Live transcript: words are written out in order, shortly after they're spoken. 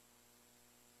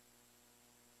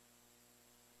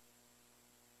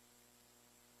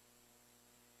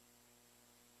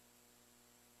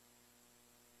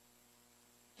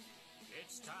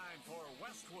It's time for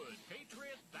Westwood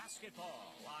Patriot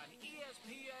Basketball on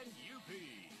ESPN-UP.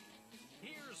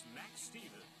 Here's Max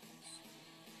Stevens.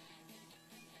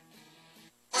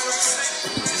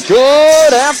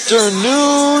 Good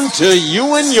afternoon to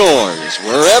you and yours,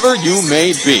 wherever you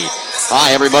may be.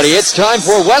 Hi, everybody. It's time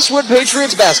for Westwood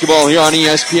Patriots basketball here on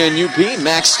ESPN-UP.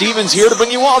 Max Stevens here to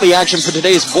bring you all the action for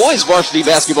today's boys varsity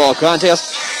basketball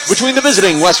contest between the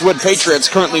visiting Westwood Patriots,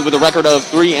 currently with a record of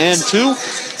 3-2,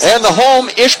 and the home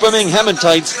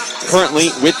Ishpeming-2-27-21, currently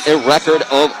with a record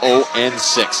of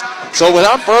 0-6. So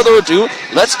without further ado,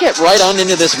 let's get right on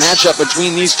into this matchup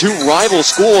between these two rival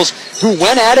schools who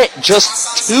went at it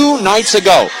just 2 nights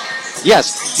ago.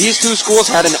 Yes, these two schools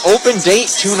had an open date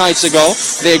 2 nights ago.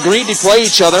 They agreed to play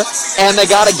each other, and they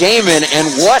got a game in, and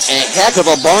what a heck of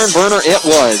a barn burner it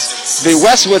was. The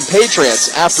Westwood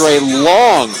Patriots, after a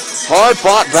long,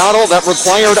 hard-fought battle that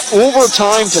required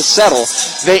overtime to settle,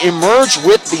 they emerged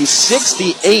with the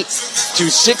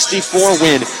 68-64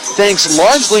 win, thanks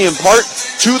largely in part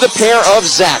to the pair of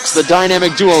Zacks, the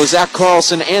dynamic duo, Zach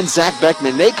Carlson and Zach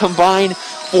Beckman. They combined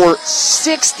for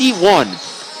 61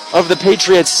 of the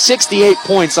Patriots' 68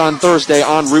 points on Thursday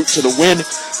en route to the win.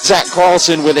 Zach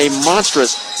Carlson with a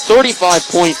monstrous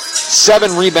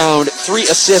 35.7 rebound, 3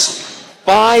 assist,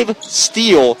 5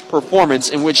 steal performance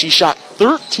in which he shot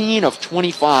 13 of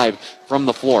 25 from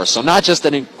the floor. So not just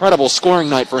an incredible scoring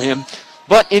night for him,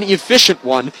 but an efficient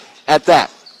one at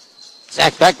that.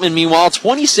 Zach Beckman, meanwhile,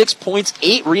 26 points,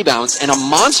 8 rebounds, and a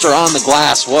monster on the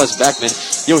glass was Beckman.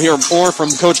 You'll hear more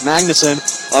from Coach Magnuson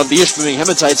of the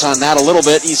Ishpeming-2-27-21 on that a little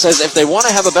bit. He says if they want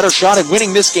to have a better shot at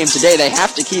winning this game today, they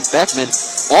have to keep Beckman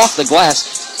off the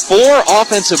glass. 4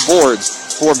 offensive boards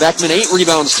for Beckman, 8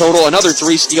 rebounds total, another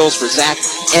 3 steals for Zach,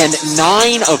 and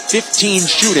 9 of 15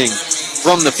 shooting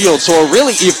from the field. So a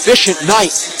really efficient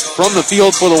night from the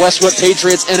field for the Westwood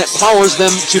Patriots, and it powers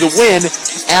them to the win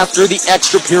after the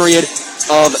extra period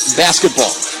of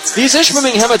basketball. These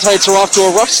Ishpeming-2-27-21 are off to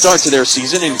a rough start to their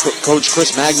season in Coach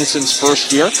Chris Magnuson's first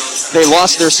year. They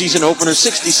lost their season opener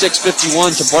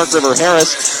 66-51 to Park River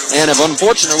Harris, and have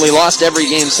unfortunately lost every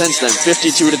game since then.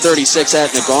 52-36 at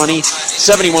Negaunee,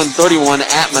 71-31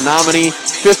 at Menominee,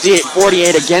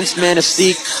 58-48 against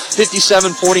Manistee,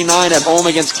 57-49 at home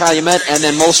against Calumet, and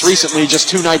then most recently, just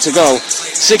 2 nights ago,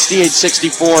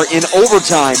 68-64 in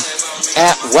overtime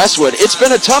at Westwood. It's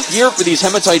been a tough year for these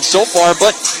Hematites so far,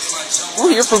 but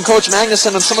we'll hear from Coach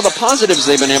Magnuson on some of the positives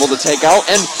they've been able to take out.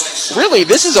 And really,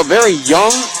 this is a very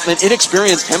young and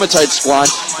inexperienced Hematite squad.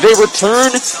 They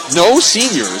return no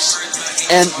seniors,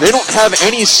 and they don't have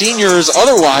any seniors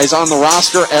otherwise on the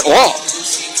roster at all.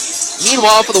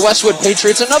 Meanwhile, for the Westwood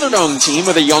Patriots, another young team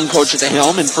with a young coach at the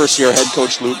helm and first-year head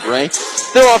coach Luke Gray.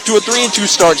 They're off to a 3-2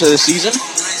 start to the season.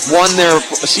 Won their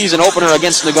season opener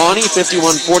against Negaunee,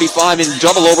 51-45 in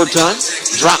double overtime.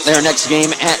 Dropped their next game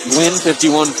at Gwynn,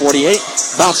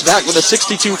 51-48. Bounced back with a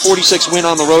 62-46 win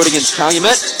on the road against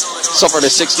Calumet. Suffered a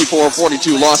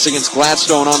 64-42 loss against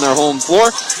Gladstone on their home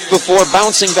floor before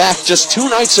bouncing back just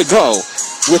 2 nights ago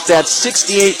with that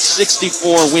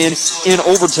 68-64 win in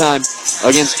overtime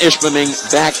against Ishpeming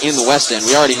back in the West End.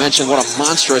 We already mentioned what a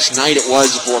monstrous night it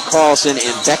was for Carlson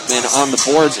and Beckman on the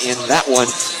boards in that one.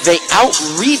 They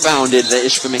out-rebounded the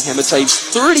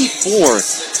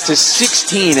Ishpeming-2-27-21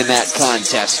 34-16 in that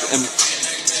contest. And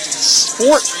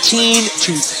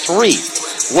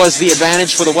 14-3 was the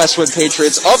advantage for the Westwood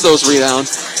Patriots of those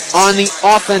rebounds on the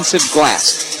offensive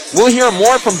glass. We'll hear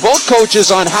more from both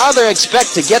coaches on how they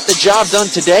expect to get the job done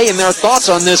today and their thoughts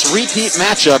on this repeat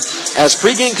matchup as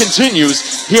pregame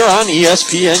continues here on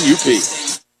ESPN-UP.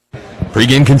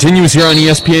 Pregame continues here on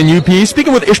ESPN-UP.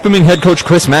 Speaking with Ishpeming head coach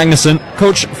Chris Magnuson.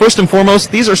 Coach, first and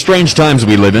foremost, these are strange times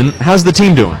we live in. How's the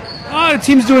team doing? The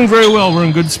team's doing very well. We're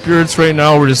in good spirits right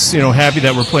now. We're just, happy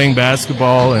that we're playing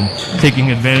basketball and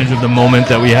taking advantage of the moment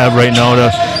that we have right now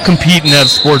to compete and have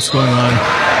sports going on.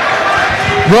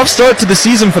 Rough start to the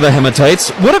season for the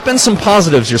Hematites. What have been some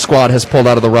positives your squad has pulled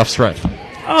out of the rough stretch?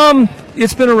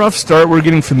 It's been a rough start. We're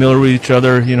getting familiar with each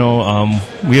other.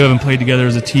 We haven't played together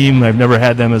as a team. I've never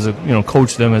had them as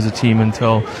coached them as a team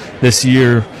until this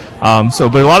year. But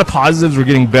a lot of positives. We're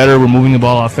getting better. We're moving the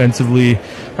ball offensively.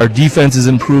 Our defense is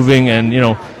improving, and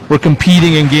we're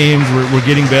competing in games. We're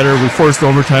getting better. We forced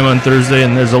overtime on Thursday,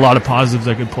 and there's a lot of positives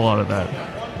I could pull out of that.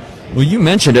 Well, you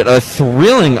mentioned it, a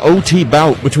thrilling OT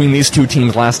bout between these two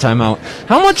teams last time out.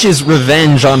 How much is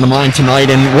revenge on the mind tonight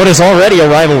in what is already a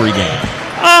rivalry game?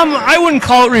 I wouldn't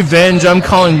call it revenge. I'm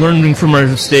calling learning from our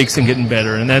mistakes and getting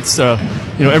better. And that's,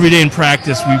 every day in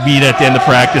practice, we meet at the end of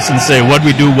practice and say what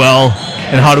we do well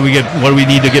and what do we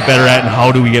need to get better at and how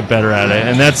do we get better at it.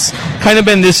 And that's kind of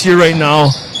been this year right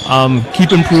now.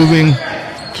 Keep improving,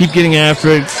 keep getting after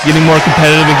it, getting more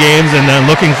competitive in games, and then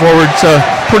looking forward to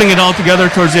putting it all together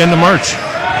towards the end of March.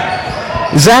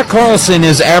 Zach Carlson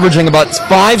is averaging about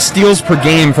 5 steals per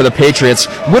game for the Patriots.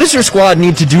 What does your squad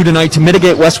need to do tonight to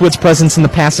mitigate Westwood's presence in the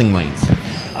passing lanes?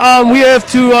 We have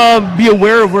to be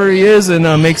aware of where he is and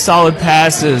make solid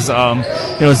passes.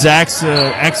 Zach's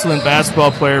an excellent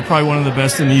basketball player, probably one of the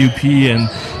best in the UP,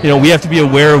 and we have to be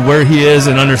aware of where he is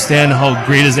and understand how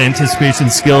great his anticipation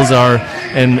skills are,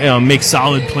 and make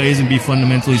solid plays and be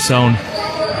fundamentally sound.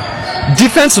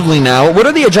 Defensively now, what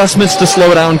are the adjustments to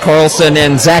slow down Carlson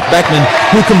and Zach Beckman,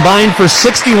 who combined for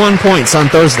 61 points on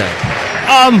Thursday?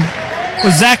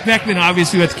 With Zach Beckman,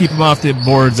 obviously we have to keep him off the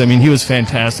boards. I mean, he was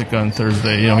fantastic on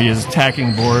Thursday. He was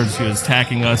attacking boards, he was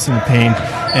attacking us in the paint,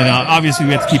 and obviously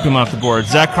we have to keep him off the board.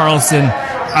 Zach Carlson,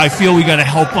 I feel we got to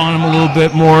help on him a little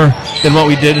bit more than what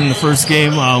we did in the first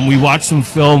game. We watched some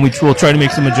film. We'll try to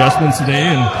make some adjustments today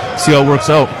and see how it works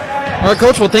out. All right,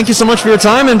 Coach, well, thank you so much for your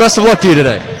time, and best of luck to you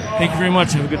today. Thank you very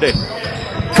much. Have a good day.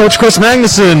 Coach Chris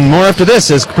Magnuson, more after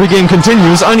this as pregame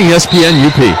continues on ESPN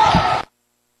UP.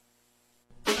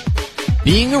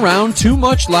 Being around too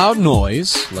much loud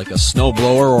noise, like a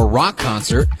snowblower or rock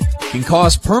concert, can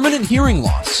cause permanent hearing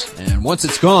loss, and once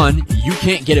it's gone, you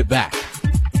can't get it back.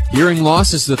 Hearing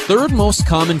loss is the third most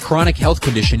common chronic health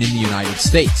condition in the United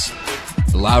States.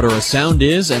 The louder a sound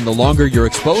is and the longer you're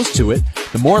exposed to it,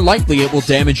 the more likely it will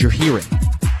damage your hearing.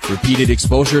 Repeated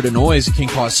exposure to noise can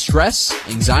cause stress,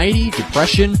 anxiety,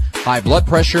 depression, high blood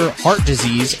pressure, heart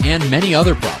disease, and many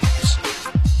other problems.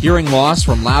 Hearing loss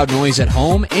from loud noise at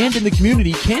home and in the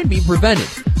community can be prevented.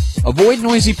 Avoid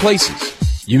noisy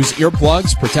places. Use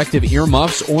earplugs, protective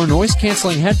earmuffs, or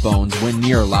noise-canceling headphones when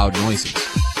near loud noises.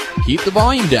 Keep the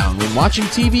volume down when watching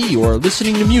TV or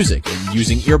listening to music and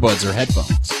using earbuds or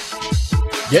headphones.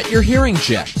 Get your hearing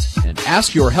checked and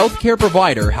ask your healthcare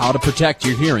provider how to protect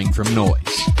your hearing from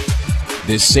noise.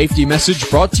 This safety message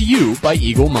brought to you by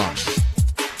Eagle Mind.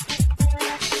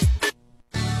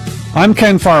 I'm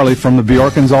Ken Farley from the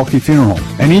Bjork and Zalke Funeral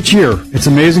Home, and each year it's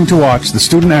amazing to watch the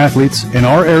student athletes in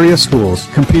our area schools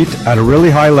compete at a really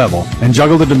high level and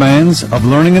juggle the demands of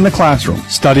learning in the classroom,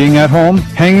 studying at home,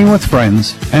 hanging with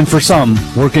friends, and for some,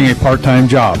 working a part-time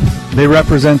job. They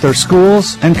represent their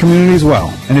schools and communities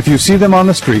well, and if you see them on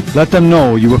the street, let them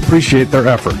know you appreciate their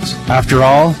efforts. After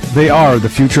all, they are the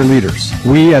future leaders.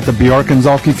 We at the Bjork and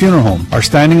Zalke Funeral Home are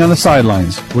standing on the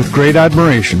sidelines with great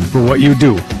admiration for what you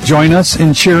do. Join us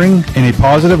in cheering in a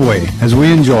positive way as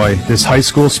we enjoy this high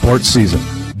school sports season.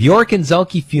 Bjork and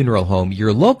Zalke Funeral Home,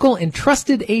 your local and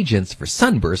trusted agents for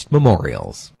Sunburst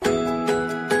Memorials.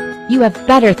 You have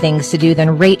better things to do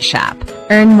than rate shop,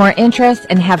 earn more interest,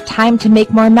 and have time to make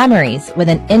more memories with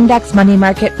an index money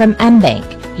market from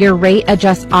MBank. Your rate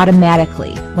adjusts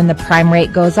automatically. When the prime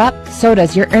rate goes up, so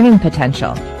does your earning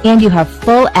potential. And you have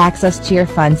full access to your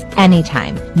funds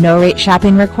anytime. No rate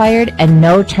shopping required and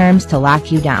no terms to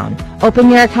lock you down. Open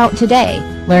your account today.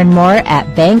 Learn more at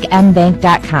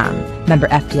bankmbank.com. Member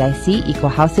FDIC, Equal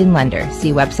Housing Lender.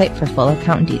 See website for full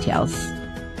account details.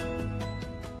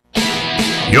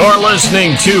 You're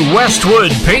listening to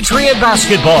Westwood Patriot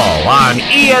Basketball on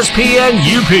ESPN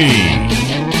UP.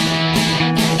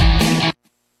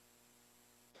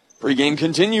 Pre-game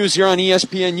continues here on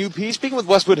ESPN UP. Speaking with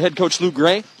Westwood head coach Lou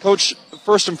Gray. Coach,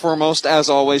 first and foremost, as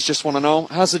always, just want to know,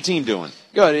 how's the team doing?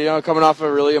 Good. Coming off a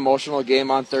really emotional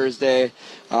game on Thursday.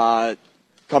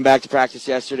 Come back to practice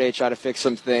yesterday, try to fix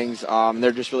some things.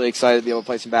 They're just really excited to be able to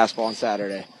play some basketball on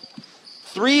Saturday.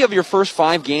 3 of your first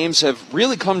 5 games have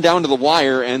really come down to the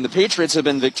wire, and the Patriots have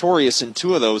been victorious in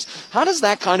 2 of those. How does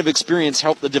that kind of experience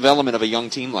help the development of a young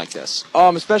team like this?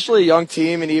 Especially a young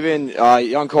team, and even a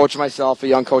young coach myself, a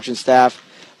young coaching staff.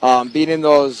 Being in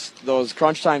those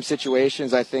crunch time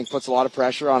situations, I think, puts a lot of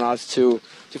pressure on us to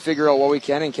figure out what we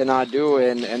can and cannot do,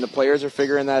 and the players are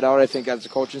figuring that out. I think as a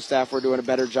coaching staff, we're doing a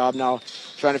better job now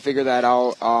trying to figure that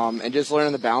out, and just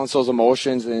learning to balance those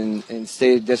emotions and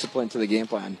stay disciplined to the game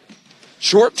plan.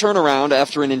 Short turnaround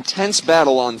after an intense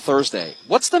battle on Thursday.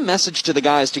 What's the message to the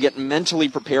guys to get mentally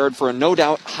prepared for a no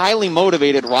doubt highly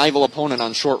motivated rival opponent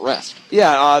on short rest?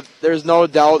 Yeah, there's no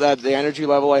doubt that the energy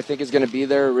level I think is going to be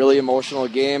there. Really emotional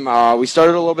game. We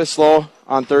started a little bit slow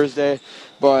on Thursday,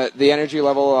 but the energy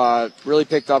level really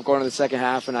picked up going into the second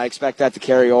half, and I expect that to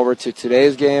carry over to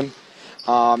today's game.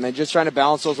 And just trying to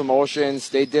balance those emotions,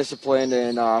 stay disciplined,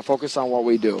 and focus on what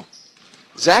we do.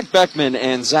 Zach Beckman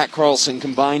and Zach Carlson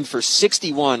combined for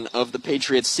 61 of the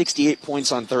Patriots' 68 points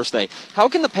on Thursday. How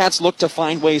can the Pats look to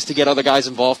find ways to get other guys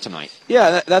involved tonight?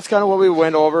 Yeah, that's kind of what we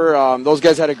went over. Those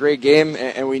guys had a great game,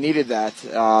 and we needed that.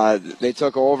 They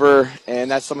took over, and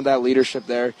that's some of that leadership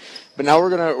there. But now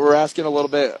we're asking a little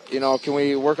bit, can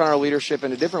we work on our leadership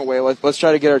in a different way? Let's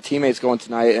try to get our teammates going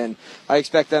tonight, and I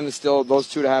expect them to those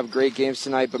two to have great games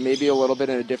tonight, but maybe a little bit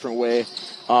in a different way,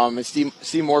 and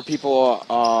see more people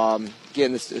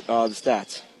getting the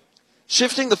stats.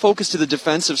 Shifting the focus to the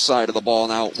defensive side of the ball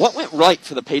now, what went right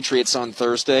for the Patriots on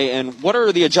Thursday, and what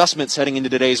are the adjustments heading into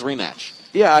today's rematch?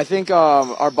 Yeah, I think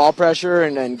our ball pressure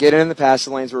and getting in the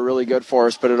passing lanes were really good for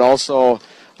us, but it also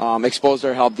exposed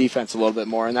our help defense a little bit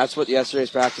more, and that's what yesterday's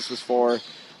practice was for.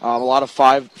 A lot of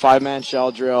five-man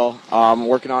shell drill,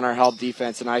 working on our help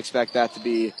defense, and I expect that to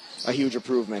be a huge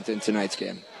improvement in tonight's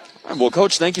game. All right, well,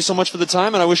 Coach, thank you so much for the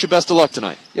time, and I wish you best of luck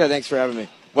tonight. Yeah, thanks for having me.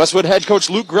 Westwood head coach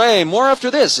Luke Gray. More after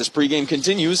this as pregame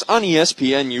continues on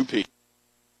ESPN UP.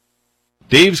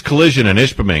 Dave's Collision in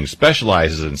Ishpeming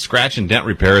specializes in scratch and dent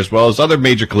repair as well as other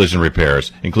major collision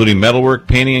repairs, including metalwork,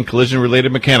 painting, and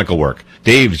collision-related mechanical work.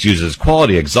 Dave's uses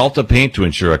quality Axalta paint to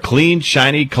ensure a clean,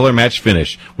 shiny, color-matched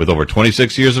finish. With over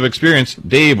 26 years of experience,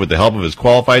 Dave, with the help of his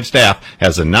qualified staff,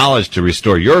 has the knowledge to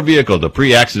restore your vehicle to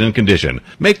pre-accident condition.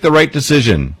 Make the right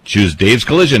decision. Choose Dave's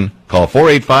Collision. Call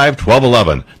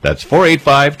 485-1211. That's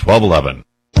 485-1211.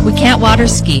 We can't water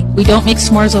ski. We don't make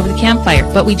s'mores over the campfire,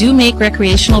 but we do make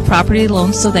recreational property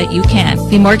loans so that you can.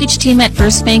 The mortgage team at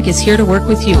First Bank is here to work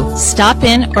with you. Stop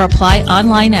in or apply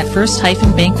online at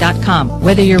first-bank.com.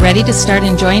 Whether you're ready to start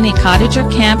enjoying a cottage or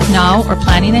camp now or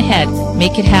planning ahead,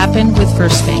 make it happen with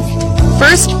First Bank.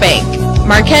 First Bank,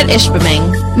 Marquette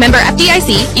Ishpeming. Member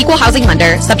FDIC, equal housing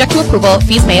lender, subject to approval,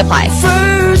 fees may apply.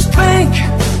 First Bank,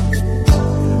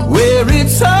 where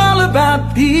it's all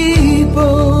about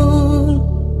people.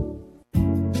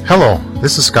 Hello,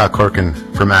 this is Scott Corkin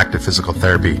from Active Physical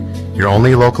Therapy, your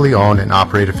only locally owned and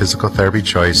operated physical therapy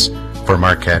choice for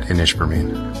Marquette and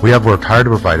Ishpeming. We have worked hard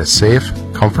to provide a safe,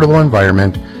 comfortable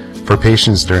environment for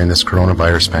patients during this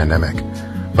coronavirus pandemic.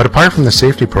 But apart from the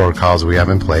safety protocols we have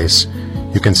in place,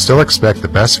 you can still expect the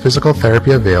best physical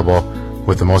therapy available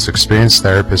with the most experienced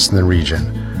therapists in the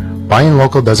region. Buying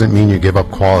local doesn't mean you give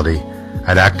up quality.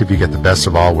 At Active, you get the best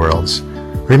of all worlds.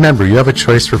 Remember, you have a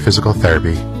choice for physical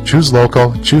therapy. Choose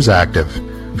local, choose Active.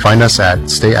 Find us at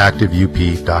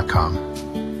stayactiveup.com.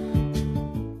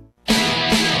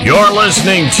 You're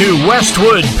listening to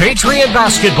Westwood Patriot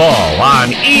Basketball on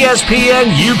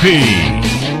ESPN UP.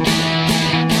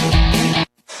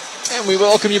 And we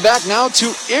welcome you back now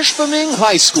to Ishpeming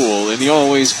High School in the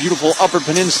always beautiful Upper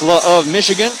Peninsula of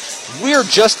Michigan. We're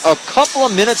just a couple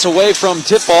of minutes away from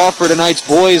tip-off for tonight's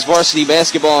boys varsity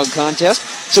basketball contest.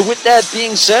 So with that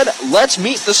being said, let's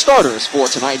meet the starters for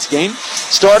tonight's game,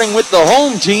 starting with the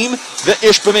home team, the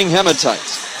Ishpeming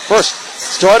Hematites. First,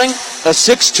 starting a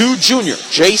 6'2 junior,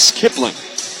 Jace Kipling.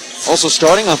 Also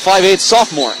starting a 5'8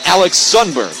 sophomore, Alex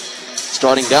Sundberg.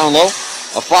 Starting down low,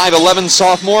 a 5'11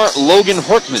 sophomore, Logan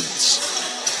Hortmans.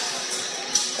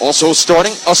 Also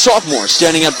starting a sophomore,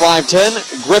 standing at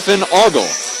 5'10, Griffin Argle.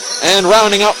 And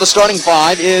rounding out the starting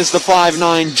five is the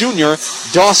 5'9 junior,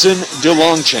 Dawson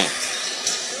DeLongchamp.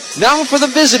 Now for the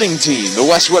visiting team, the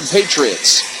Westwood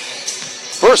Patriots.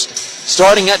 First,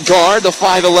 starting at guard, the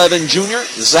 5'11 junior,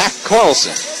 Zach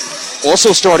Carlson.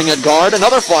 Also starting at guard,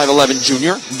 another 5'11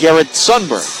 junior, Garrett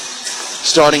Sundberg.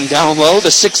 Starting down low, the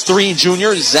 6'3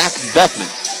 junior, Zach Beckman.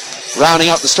 Rounding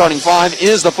out the starting five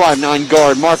is the 5'9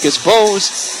 guard, Marcus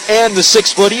Bose, and the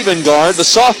 6' even guard, the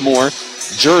sophomore,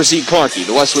 Jersey Clarkey.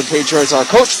 The Westwood Patriots are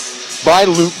coached by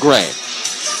Luke Gray.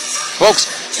 Folks,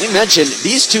 we mentioned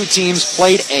these two teams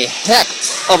played a heck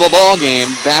of a ball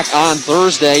game back on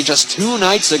Thursday, just 2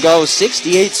 nights ago,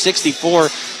 68-64,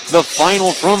 the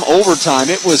final from overtime.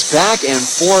 It was back and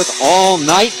forth all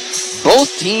night.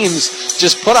 Both teams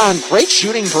just put on great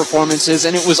shooting performances,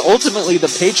 and it was ultimately the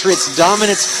Patriots'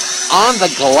 dominance on the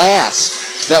glass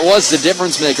that was the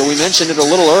difference maker. We mentioned it a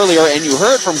little earlier, and you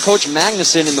heard from Coach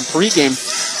Magnuson in the pregame.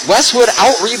 Westwood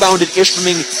out-rebounded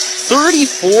Ishpeming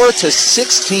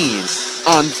 34-16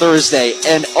 on Thursday,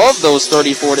 and of those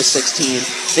 34-16,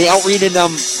 they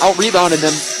out-rebounded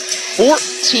them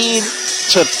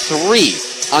 14-3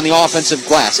 on the offensive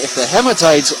glass. If the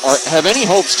Hematites have any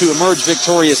hopes to emerge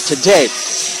victorious today,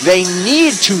 they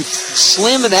need to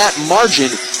slim that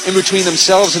margin in between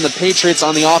themselves and the Patriots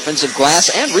on the offensive glass,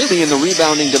 and really in the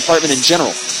rebounding department in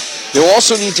general. They'll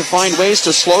also need to find ways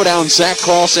to slow down Zach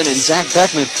Carlson and Zach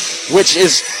Beckman, which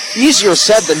is easier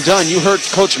said than done. You heard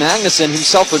Coach Magnuson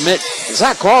himself admit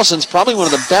Zach Carlson's probably one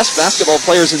of the best basketball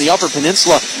players in the Upper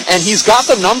Peninsula, and he's got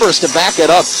the numbers to back it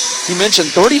up. He mentioned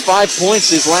 35 points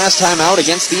his last time out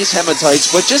against these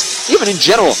Hematites, but just even in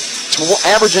general,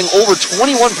 averaging over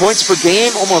 21 points per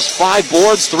game, almost 5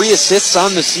 boards, 3 assists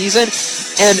on the season,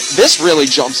 and this really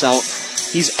jumps out.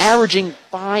 He's averaging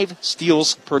 5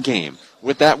 steals per game.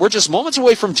 With that, we're just moments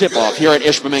away from tip-off here at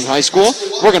Ishpeming High School.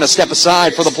 We're going to step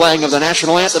aside for the playing of the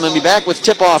national anthem and be back with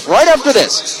tip-off right after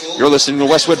this. You're listening to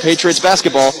Westwood Patriots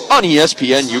basketball on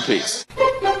ESPN UP.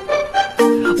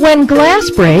 When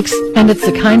glass breaks, and it's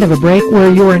the kind of a break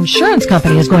where your insurance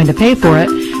company is going to pay for it,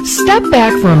 step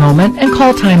back for a moment and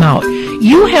call timeout.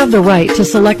 You have the right to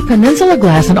select Peninsula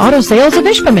Glass and Auto Sales of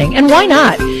Ishpeming, and why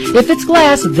not? If it's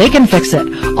glass, they can fix it.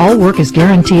 All work is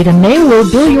guaranteed, and they will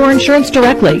bill your insurance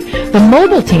directly. The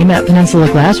mobile team at Peninsula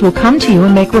Glass will come to you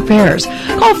and make repairs.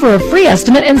 Call for a free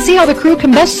estimate and see how the crew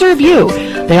can best serve you.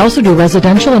 They also do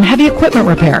residential and heavy equipment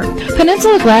repair.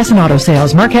 Peninsula Glass and Auto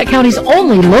Sales, Marquette County's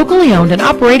only locally owned and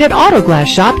operated auto glass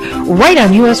shop, right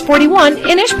on US 41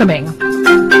 in Ishpeming.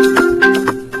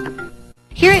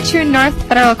 Here at True North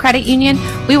Federal Credit Union,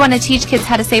 we want to teach kids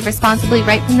how to save responsibly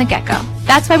right from the get-go.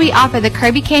 That's why we offer the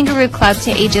Kirby Kangaroo Club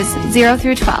to ages 0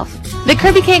 through 12. The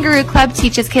Kirby Kangaroo Club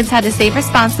teaches kids how to save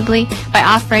responsibly by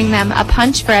offering them a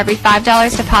punch for every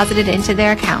 $5 deposited into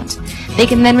their account. They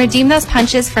can then redeem those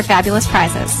punches for fabulous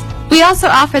prizes. We also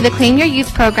offer the Claim Your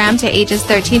Youth program to ages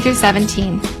 13 through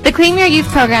 17. The Claim Your Youth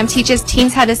program teaches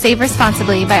teens how to save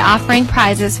responsibly by offering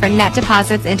prizes for net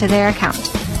deposits into their account.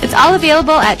 It's all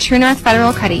available at True North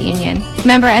Federal Credit Union.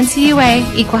 Member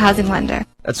NCUA, Equal Housing Lender.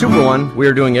 At Super One, we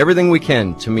are doing everything we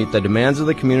can to meet the demands of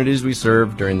the communities we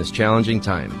serve during this challenging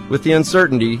time. With the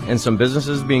uncertainty and some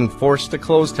businesses being forced to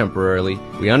close temporarily,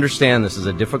 we understand this is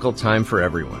a difficult time for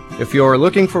everyone. If you are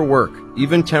looking for work,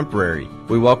 even temporary,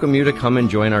 we welcome you to come and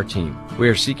join our team. We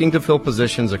are seeking to fill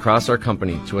positions across our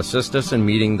company to assist us in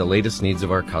meeting the latest needs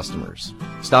of our customers.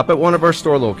 Stop at one of our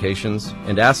store locations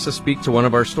and ask to speak to one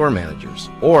of our store managers,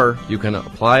 or you can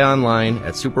apply online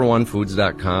at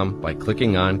superonefoods.com by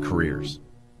clicking on Careers.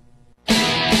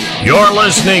 You're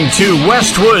listening to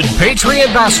Westwood Patriot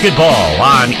Basketball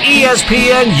on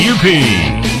ESPN UP.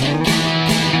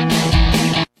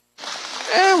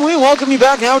 And we welcome you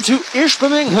back now to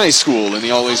Ishpeming High School in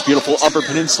the always beautiful Upper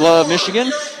Peninsula of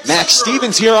Michigan. Max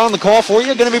Stevens here on the call for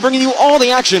you. Going to be bringing you all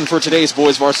the action for today's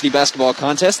boys varsity basketball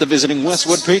contest, the visiting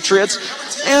Westwood Patriots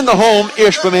and the home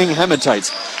Ishpeming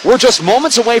Hematites. We're just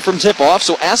moments away from tip-off,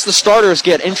 so as the starters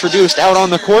get introduced out on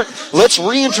the court, let's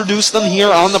reintroduce them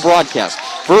here on the broadcast.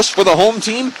 First for the home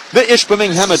team, the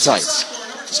Ishpeming Hematites.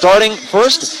 Starting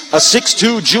first, a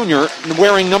 6'2 junior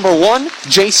wearing number 1,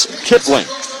 Jace Kipling.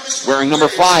 Wearing number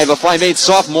 5, a 5'8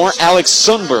 sophomore, Alex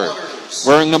Sundberg.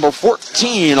 Wearing number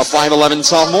 14, a 5'11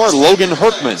 sophomore, Logan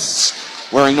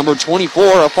Herkmans. Wearing number 24,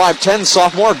 a 5'10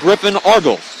 sophomore, Griffin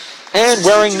Argle. And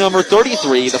wearing number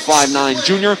 33, the 5'9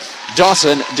 junior,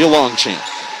 Dawson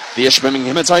DeLongchamp. The Ishpeming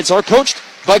Hematites are coached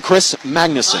by Chris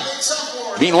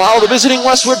Magnuson. Meanwhile, the visiting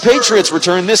Westwood Patriots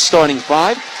return this starting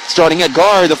 5. Starting at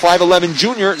guard, the 5'11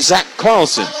 junior, Zach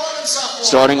Carlson.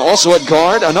 Starting also at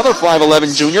guard, another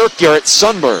 5'11 junior, Garrett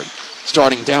Sundberg.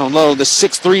 Starting down low, the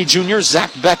 6'3 junior,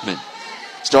 Zach Beckman.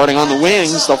 Starting on the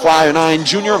wings, the 5'9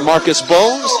 junior, Marcus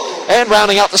Bowes. And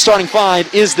rounding out the starting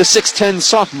 5 is the 6'10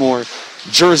 sophomore,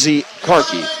 Jersey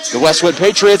Karki. The Westwood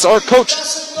Patriots are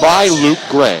coached by Luke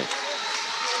Gray.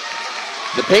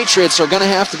 The Patriots are going to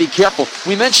have to be careful.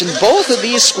 We mentioned both of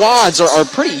these squads are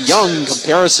pretty young in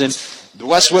comparison. The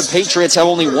Westwood Patriots have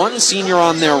only one senior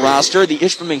on their roster. The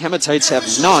Ishpeming Hematites have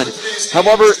none.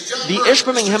 However, the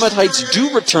Ishpeming Hematites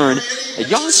do return a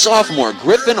young sophomore,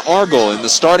 Griffin Argle, in the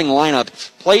starting lineup.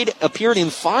 Appeared in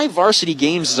 5 varsity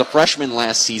games as a freshman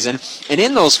last season, and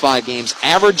in those 5 games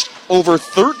averaged over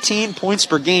 13 points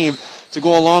per game to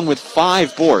go along with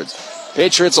 5 boards.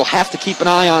 Patriots will have to keep an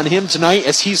eye on him tonight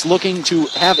as he's looking to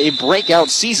have a breakout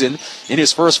season in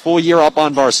his first full year up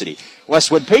on varsity.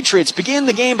 Westwood Patriots begin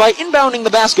the game by inbounding the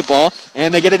basketball,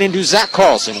 and they get it into Zach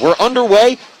Carlson. We're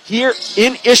underway here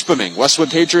in Ishpeming. Westwood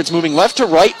Patriots moving left to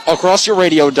right across your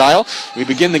radio dial. We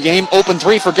begin the game. Open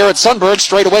 3 for Garrett Sundberg.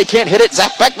 Straight away, can't hit it.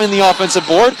 Zach Beckman, the offensive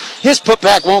board. His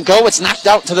putback won't go. It's knocked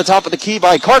out to the top of the key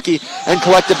by Karki and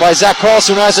collected by Zach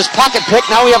Carlson, who has his pocket pick.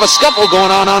 Now we have a scuffle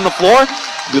going on the floor.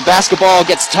 The basketball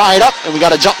gets tied up, and we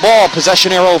got a jump ball.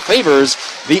 Possession arrow favors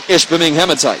the Ishpeming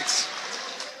Hematites.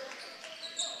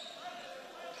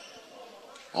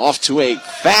 Off to a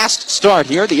fast start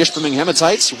here. The Ishpeming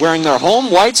Hematites wearing their home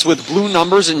whites with blue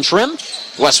numbers and trim.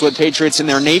 Westwood Patriots in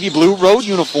their navy blue road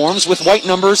uniforms with white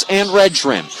numbers and red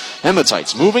trim.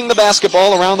 Hematites moving the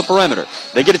basketball around the perimeter.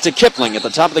 They get it to Kipling at the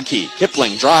top of the key.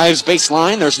 Kipling drives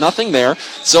baseline. There's nothing there,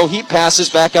 so he passes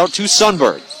back out to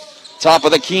Sundberg. Top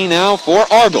of the key now for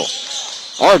Argel.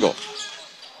 Argel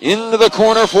into the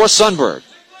corner for Sundberg.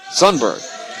 Sundberg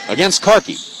against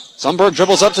Karki. Sundberg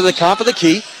dribbles up to the top of the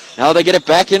key. Now they get it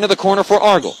back into the corner for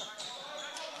Argel.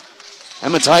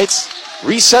 Hematites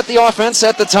reset the offense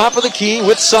at the top of the key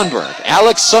with Sundberg.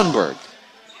 Alex Sundberg.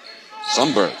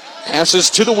 Sundberg passes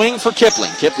to the wing for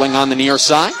Kipling. Kipling on the near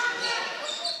side.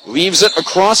 Leaves it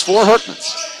across for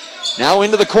Hertmans. Now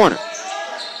into the corner.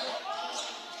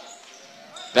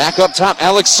 Back up top,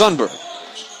 Alex Sundberg.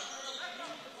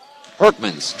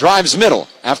 Hertmans drives middle.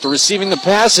 After receiving the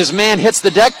pass, his man hits the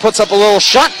deck, puts up a little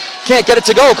shot. Can't get it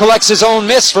to go. Collects his own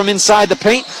miss from inside the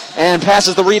paint and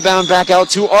passes the rebound back out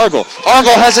to Argel.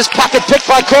 Argel has his pocket picked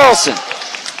by Carlson.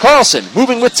 Carlson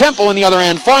moving with tempo in the other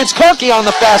end. Finds Karki on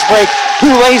the fast break,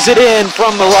 who lays it in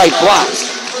from the right block.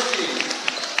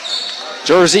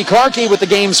 Jersey Karki with the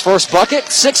game's first bucket.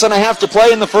 6.5 to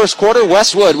play in the first quarter.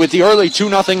 Westwood with the early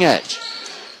 2-0 edge.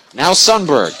 Now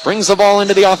Sundberg brings the ball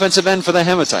into the offensive end for the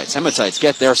Hematites. Hematites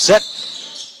get their set.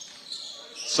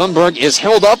 Sundberg is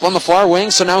held up on the far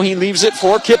wing, so now he leaves it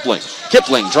for Kipling.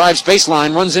 Kipling drives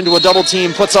baseline, runs into a double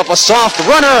team, puts up a soft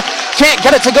runner. Can't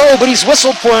get it to go, but he's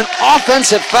whistled for an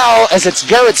offensive foul as it's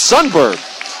Garrett Sundberg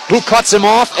who cuts him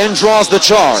off and draws the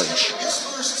charge.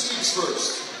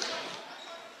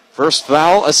 First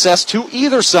foul assessed to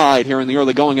either side here in the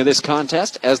early going of this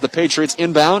contest as the Patriots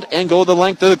inbound and go the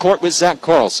length of the court with Zach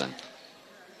Carlson.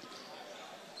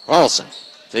 Carlson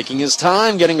taking his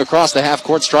time, getting across the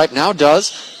half-court stripe, now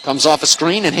does. Comes off a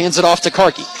screen and hands it off to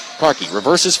Karki. Karki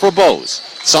reverses for Bose.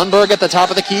 Sundberg at the top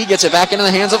of the key gets it back into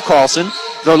the hands of Carlson.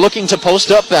 They're looking to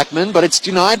post up Beckman, but it's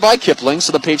denied by Kipling,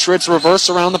 so the Patriots reverse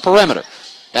around the perimeter.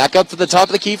 Back up to the top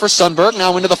of the key for Sundberg.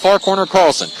 Now into the far corner,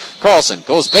 Carlson. Carlson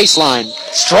goes baseline.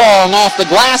 Strong off the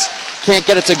glass. Can't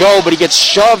get it to go, but he gets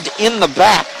shoved in the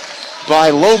back by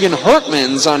Logan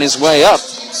Hertmans on his way up.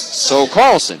 So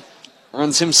Carlson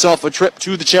earns himself a trip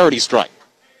to the charity stripe.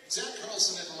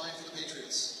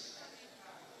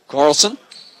 Carlson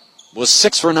was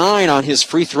 6 for 9 on his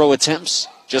free throw attempts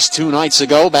just 2 nights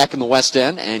ago back in the West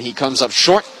End, and he comes up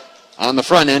short on the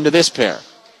front end of this pair.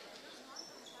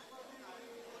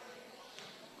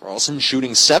 Carlson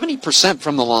shooting 70%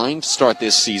 from the line to start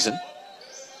this season.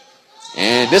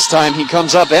 And this time he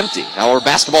comes up empty. Our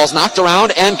basketball's knocked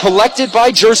around and collected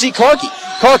by Jersey Karki.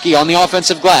 Karki on the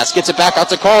offensive glass gets it back out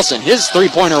to Carlson. His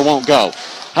three-pointer won't go.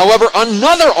 However,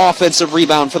 another offensive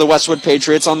rebound for the Westwood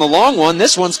Patriots on the long one.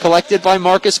 This one's collected by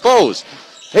Marcus Bose.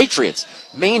 Patriots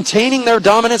maintaining their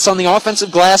dominance on the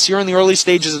offensive glass here in the early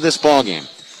stages of this ballgame.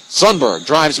 Sundberg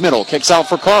drives middle, kicks out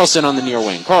for Carlson on the near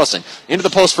wing. Carlson into the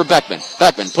post for Beckman.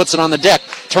 Beckman puts it on the deck.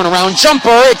 Turnaround jumper.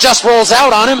 It just rolls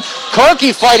out on him.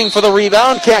 Karki fighting for the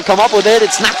rebound. Can't come up with it.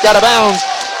 It's knocked out of bounds.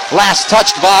 Last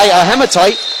touched by a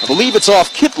Hematite. I believe it's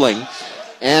off Kipling.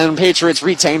 And Patriots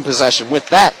retain possession. With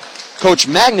that, Coach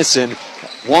Magnuson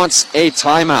wants a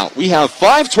timeout. We have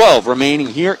 5:12 remaining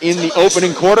here in the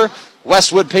opening quarter.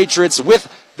 Westwood Patriots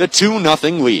with the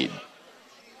 2-0 lead.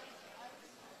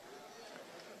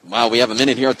 While we have a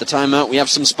minute here at the timeout, we have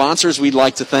some sponsors we'd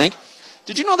like to thank.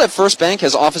 Did you know that First Bank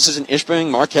has offices in Ishpeming,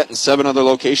 Marquette, and 7 other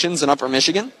locations in Upper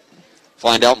Michigan?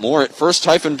 Find out more at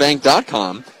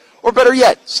first-bank.com, or better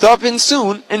yet, stop in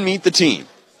soon and meet the team.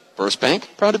 First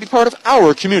Bank, proud to be part of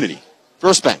our community.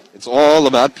 First Bank, it's all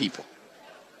about people.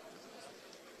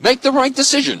 Make the right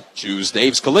decision. Choose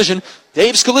Dave's Collision.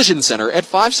 Dave's Collision Center at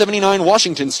 579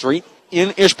 Washington Street in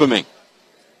Ishpeming.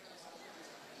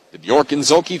 The Bjork and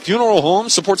Zolke Funeral Home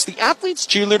supports the athletes,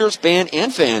 cheerleaders, band,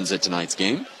 and fans at tonight's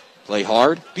game. Play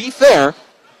hard, be fair,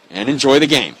 and enjoy the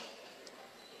game.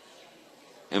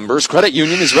 Embers Credit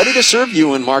Union is ready to serve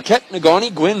you in Marquette,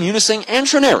 Negaunee, Gwinn, Munising, and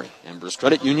Trenary. Embers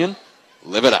Credit Union,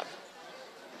 live it up.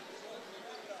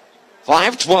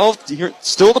 5:12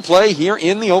 still to play here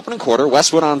in the opening quarter.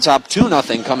 Westwood on top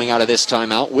 2-0 coming out of this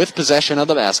timeout with possession of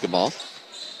the basketball.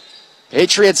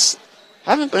 Patriots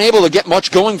haven't been able to get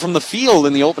much going from the field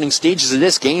in the opening stages of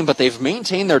this game, but they've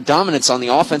maintained their dominance on the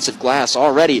offensive glass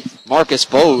already. Marcus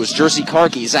Bose, Jersey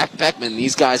Karki, Zach Beckman,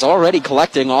 these guys already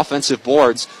collecting offensive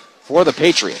boards for the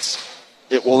Patriots.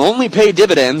 It will only pay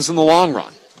dividends in the long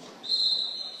run.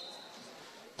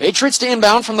 Patriots to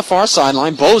inbound from the far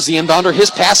sideline. Bose, the inbounder, his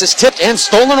pass is tipped and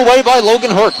stolen away by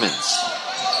Logan Hertmans.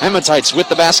 Hematites with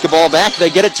the basketball back. They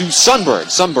get it to Sundberg.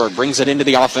 Sundberg brings it into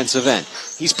the offensive end.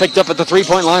 He's picked up at the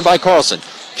three-point line by Carlson.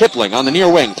 Kipling on the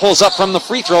near wing. Pulls up from the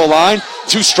free throw line.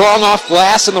 Too strong off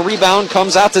glass, and the rebound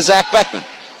comes out to Zach Beckman.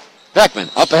 Beckman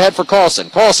up ahead for Carlson.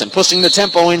 Carlson pushing the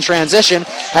tempo in transition.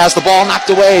 Has the ball knocked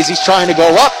away as he's trying to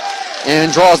go up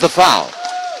and draws the foul.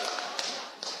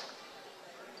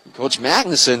 Coach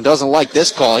Magnuson doesn't like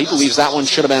this call. He believes that one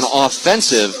should have been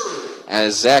offensive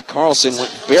as Zach Carlson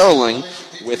went barreling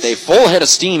with a full head of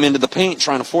steam into the paint,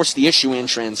 trying to force the issue in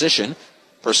transition.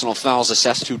 Personal fouls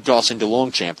assessed to Dawson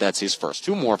DeLongchamp. That's his first.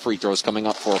 2 more free throws coming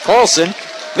up for Carlson.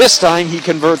 This time he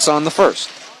converts on the first.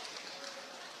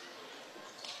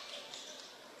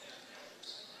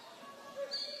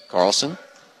 Carlson,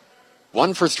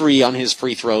 1 for 3 on his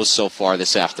free throws so far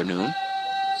this afternoon.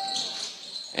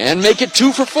 And make it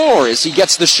 2 for 4 as he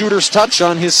gets the shooter's touch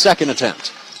on his second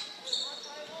attempt.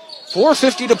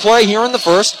 4:50 to play here in the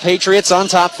first. Patriots on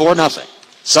top 4-0.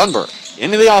 Sundberg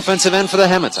into the offensive end for the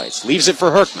Hematites. Leaves it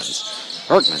for Herkmans.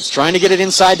 Herkmans trying to get it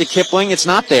inside to Kipling. It's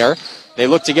not there. They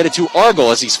look to get it to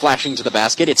Argel as he's flashing to the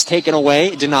basket. It's taken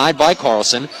away, denied by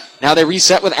Carlson. Now they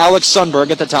reset with Alex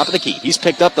Sundberg at the top of the key. He's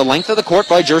picked up the length of the court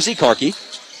by Jersey Karki.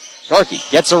 Karki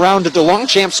gets around to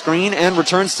DeLongchamp's screen and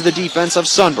returns to the defense of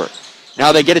Sundberg.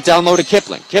 Now they get it down low to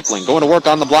Kipling. Kipling going to work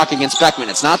on the block against Beckman.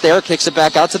 It's not there. Kicks it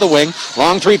back out to the wing.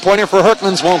 Long three-pointer for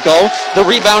Herkmans won't go. The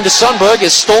rebound to Sundberg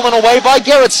is stolen away by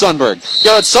Garrett Sundberg.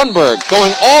 Garrett Sundberg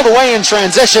going all the way in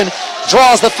transition.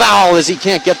 Draws the foul as he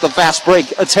can't get the fast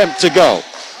break attempt to go.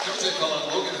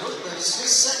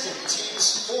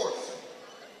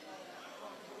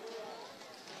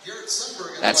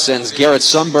 That sends Garrett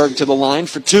Sundberg to the line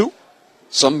for 2.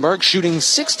 Sundberg shooting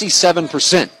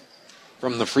 67%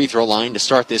 from the free throw line to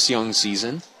start this young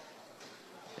season.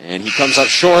 And he comes up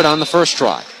short on the first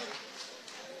try.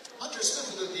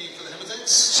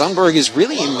 Sundberg is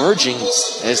really emerging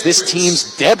as this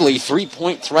team's deadly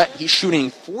three-point threat. He's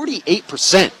shooting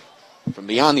 48% from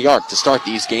beyond the arc to start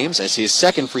these games as his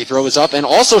second free throw is up and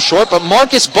also short, but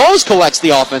Marcus Bose collects the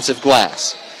offensive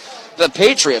glass. The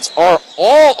Patriots are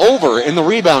all over in the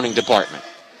rebounding department.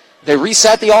 They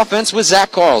reset the offense with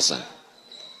Zach Carlson.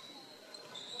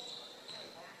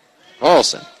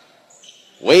 Carlson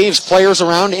waves players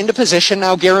around into position.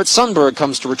 Now Garrett Sundberg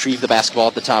comes to retrieve the basketball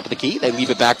at the top of the key. They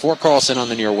leave it back for Carlson on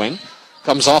the near wing.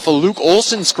 Comes off a Luke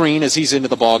Olson screen as he's into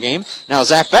the ball game. Now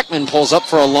Zach Beckman pulls up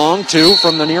for a long 2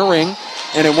 from the near wing,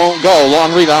 and it won't go.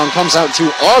 Long rebound comes out to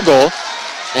Argel,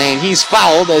 and he's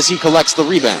fouled as he collects the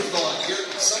rebound.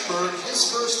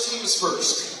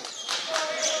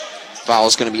 Foul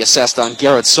is going to be assessed on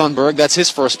Garrett Sundberg. That's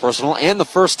his first personal and the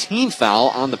first team foul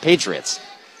on the Patriots.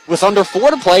 With under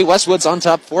 4 to play, Westwood's on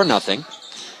top 4-0.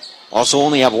 Also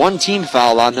only have 1 team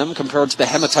foul on them compared to the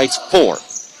Hematites' 4.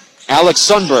 Alex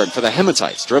Sundberg for the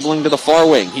Hematites, dribbling to the far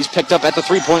wing. He's picked up at the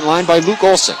three-point line by Luke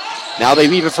Olson. Now they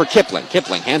leave it for Kipling.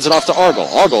 Kipling hands it off to Argel.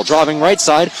 Argel driving right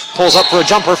side, pulls up for a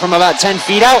jumper from about 10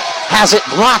 feet out, has it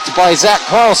blocked by Zach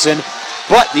Carlson,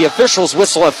 but the officials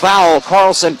whistle a foul.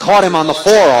 Carlson caught him on the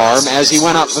forearm as he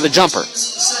went up for the jumper.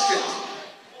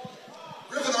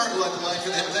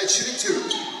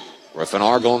 Griffin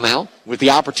Argel now with the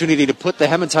opportunity to put the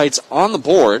Hematites on the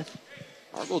board.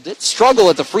 Argel did struggle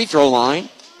at the free throw line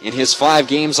in his 5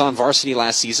 games on varsity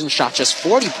last season. Shot just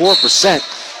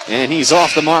 44%, and he's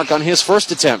off the mark on his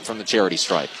first attempt from the charity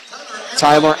stripe.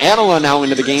 Tyler Anila now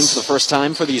into the game for the first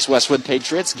time for these Westwood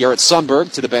Patriots. Garrett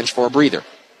Sundberg to the bench for a breather.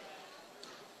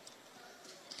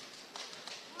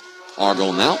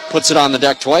 Argel now puts it on the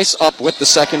deck twice, up with the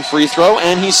second free throw,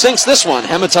 and he sinks this one.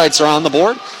 Hematites are on the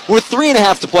board with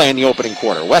 3.5 to play in the opening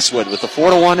quarter. Westwood with the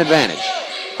 4-1 advantage.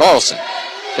 Carlson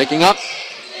picking up.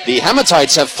 The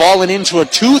Hematites have fallen into a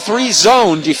 2-3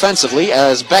 zone defensively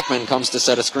as Beckman comes to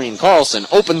set a screen. Carlson,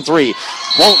 open 3.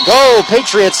 Won't go.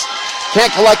 Patriots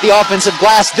can't collect the offensive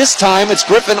glass. This time it's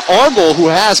Griffin Argel who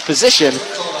has position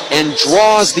and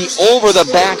draws the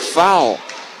over-the-back foul.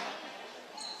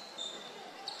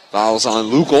 Fouls on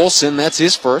Luke Olson, that's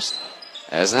his first.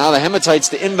 As now the Hematites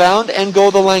to inbound and go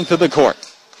the length of the court.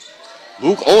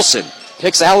 Luke Olson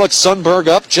picks Alex Sundberg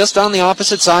up just on the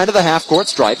opposite side of the half-court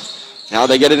stripe. Now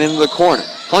they get it into the corner.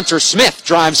 Hunter Smith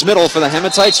drives middle for the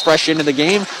Hematites, fresh into the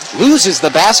game. Loses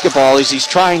the basketball as he's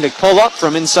trying to pull up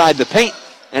from inside the paint,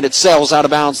 and it sails out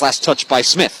of bounds, last touch by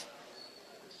Smith.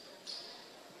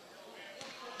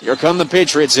 Here come the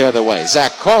Patriots the other way.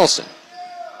 Zach Carlson.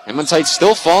 Hematites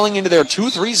still falling into their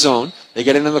 2-3 zone. They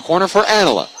get into the corner for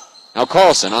Anila. Now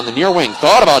Carlson on the near wing.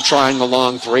 Thought about trying the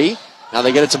long 3. Now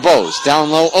they get it to Bose.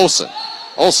 Down low, Olson.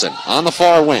 Olson on the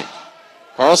far wing.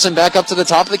 Carlson back up to the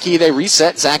top of the key. They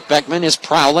reset. Zach Beckman is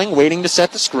prowling, waiting to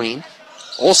set the screen.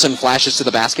 Olson flashes to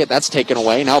the basket. That's taken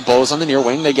away. Now Bose on the near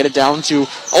wing. They get it down to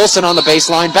Olson on the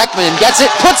baseline. Beckman gets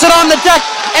it, puts it on the deck,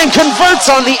 and converts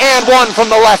on the and one from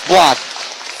the left block.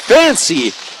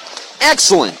 Fancy,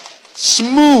 excellent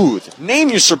Smooth. Name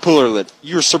your superlative.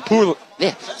 Your superlative.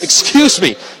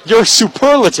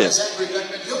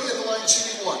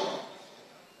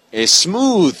 A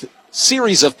smooth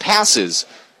series of passes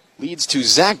leads to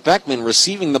Zach Beckman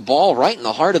receiving the ball right in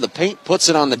the heart of the paint, puts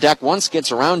it on the deck once,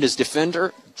 gets around his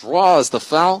defender, draws the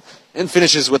foul, and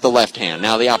finishes with the left hand.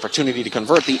 Now the opportunity to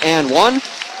convert the and one,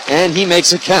 and he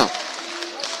makes it count.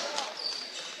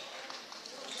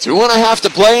 2.5 to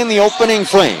play in the opening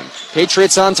frame.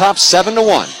 Patriots on top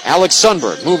 7-1. Alex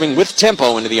Sundberg moving with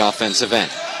tempo into the offensive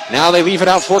end. Now they leave it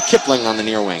out for Kipling on the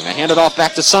near wing. They hand it off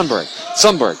back to Sundberg.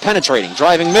 Sundberg penetrating,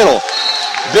 driving middle.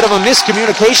 Bit of a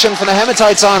miscommunication for the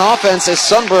Hematites on offense as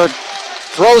Sundberg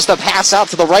throws the pass out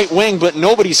to the right wing, but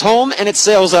nobody's home, and it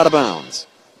sails out of bounds.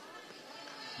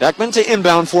 Beckman to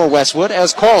inbound for Westwood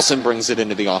as Carlson brings it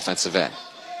into the offensive end.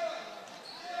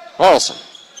 Carlson.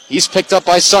 He's picked up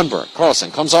by Sundberg.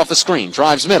 Carlson comes off the screen,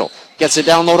 drives middle, gets it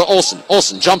down low to Olsen.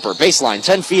 Olsen, jumper, baseline,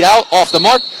 10 feet out, off the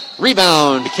mark.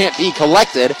 Rebound can't be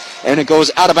collected, and it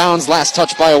goes out of bounds. Last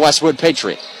touch by a Westwood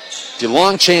Patriot.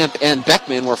 DeLongchamp and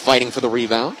Beckman were fighting for the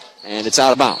rebound, and it's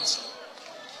out of bounds.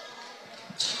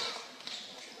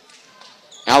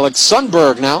 Alex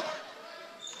Sundberg now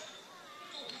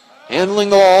handling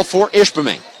the ball for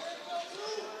Ishpeming.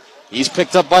 He's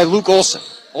picked up by Luke Olsen.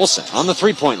 Olsen on the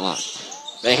three-point line.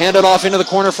 They hand it off into the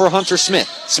corner for Hunter Smith.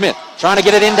 Smith trying to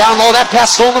get it in down low. That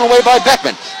pass stolen away by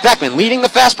Beckman. Beckman leading the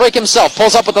fast break himself.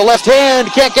 Pulls up with the left hand.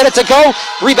 Can't get it to go.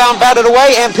 Rebound batted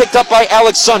away and picked up by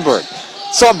Alex Sundberg.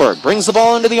 Sundberg brings the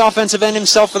ball into the offensive end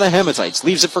himself for the Hematites.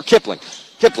 Leaves it for Kipling.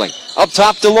 Kipling up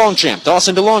top to Longchamp.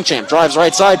 Dawson to Longchamp. Drives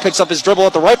right side. Picks up his dribble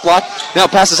at the right block. Now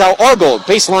passes out Argold.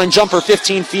 Baseline jumper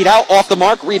 15 feet out. Off the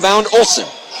mark. Rebound Olsen.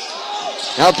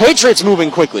 Now Patriots moving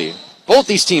quickly. Both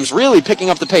these teams really picking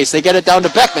up the pace. They get it down to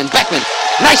Beckman. Beckman,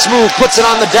 nice move, puts it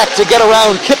on the deck to get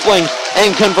around Kipling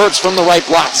and converts from the right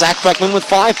block. Zach Beckman with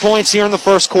 5 points here in the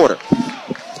first quarter.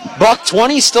 Buck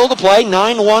 20 still to play.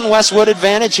 9-1 Westwood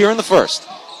advantage here in the first.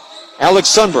 Alex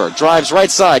Sundberg drives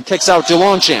right side, kicks out to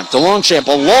Longchamp. DeLongchamp,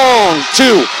 a long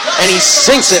two, and he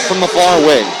sinks it from the far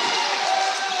wing.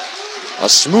 A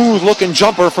smooth-looking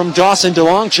jumper from Dawson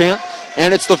DeLongchamp,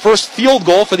 and it's the first field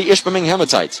goal for the Ishpeming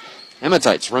Hematites.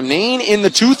 Hematites remain in the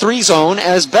 2-3 zone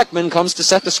as Beckman comes to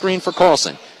set the screen for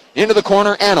Carlson. Into the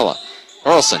corner, Anila.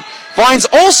 Carlson finds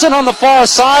Olsen on the far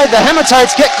side. The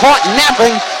Hematites get caught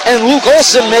napping, and Luke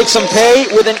Olsen makes them pay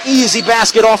with an easy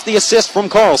basket off the assist from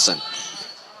Carlson.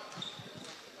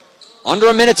 Under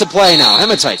a minute to play now.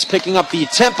 Hematites picking up the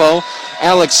tempo.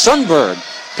 Alex Sundberg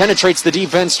penetrates the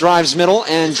defense, drives middle,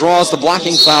 and draws the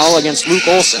blocking foul against Luke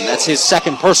Olsen. That's his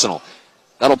second personal.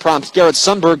 That'll prompt Garrett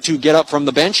Sundberg to get up from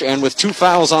the bench, and with 2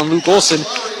 fouls on Luke Olsen,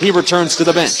 he returns to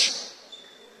the bench.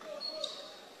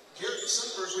 Garrett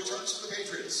Sundberg returns to the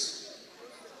Patriots.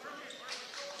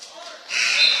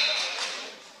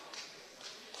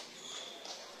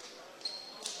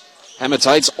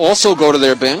 Hematites also go to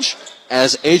their bench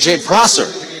as A.J. Prosser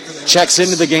checks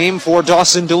into the game for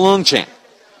Dawson DeLongchamp.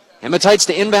 Hematites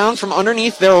to inbound from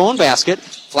underneath their own basket.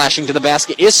 Flashing to the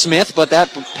basket is Smith, but that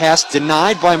pass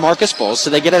denied by Marcus Bowles, so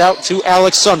they get it out to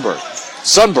Alex Sundberg.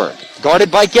 Sundberg,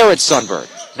 guarded by Garrett Sundberg.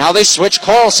 Now they switch.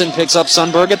 Carlson picks up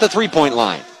Sundberg at the three-point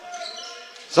line.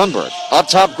 Sundberg, up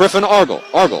top, Griffin Argle.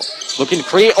 Argle, looking to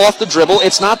create off the dribble.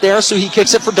 It's not there, so he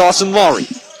kicks it for Dawson Lowry.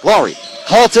 Lowry,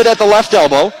 halted at the left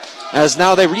elbow, as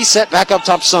now they reset back up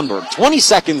top Sundberg. 20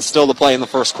 seconds still to play in the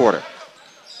first quarter.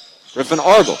 Griffin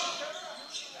Argle,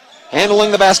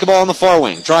 handling the basketball on the far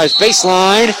wing. Drives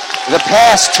baseline. The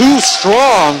pass too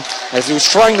strong as he was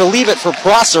trying to leave it for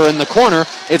Prosser in the corner.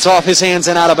 It's off his hands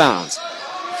and out of bounds.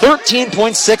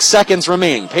 13.6 seconds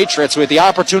remaining. Patriots with the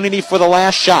opportunity for the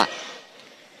last shot.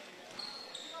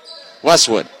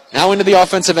 Westwood now into the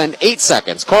offensive end. 8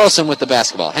 seconds. Carlson with the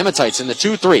basketball. Hematites in the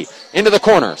 2-3. Into the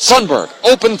corner. Sundberg.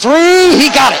 Open three. He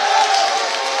got it.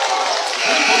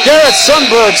 Garrett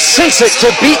Sundberg sinks it to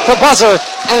beat the buzzer,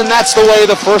 and that's the way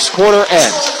the first quarter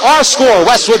ends. Our score,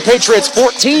 Westwood Patriots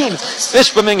 14,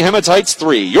 Ishpeming Hematites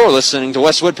 3. You're listening to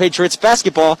Westwood Patriots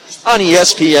basketball on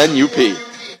ESPN UP.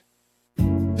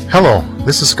 Hello,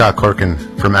 this is Scott Corkin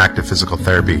from Active Physical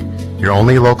Therapy, your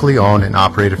only locally owned and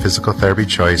operated physical therapy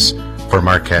choice for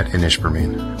Marquette and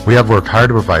Ishpeming. We have worked hard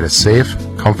to provide a safe,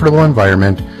 comfortable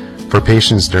environment for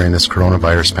patients during this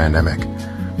coronavirus pandemic.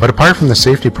 But apart from the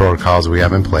safety protocols we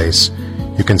have in place,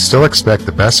 you can still expect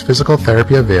the best physical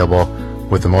therapy available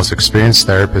with the most experienced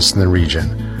therapists in the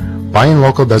region. Buying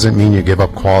local doesn't mean you give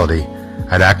up quality.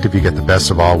 At Active, you get the best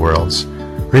of all worlds.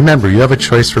 Remember, you have a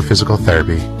choice for physical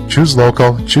therapy. Choose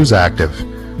local, choose Active.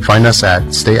 Find us at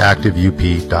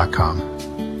stayactiveup.com.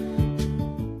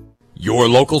 Your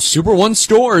local Super One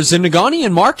stores in Negaunee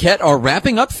and Marquette are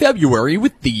wrapping up February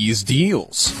with these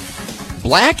deals.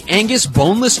 Black Angus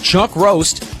boneless chuck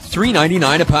roast,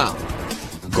 $3.99 a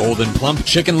pound. Golden plump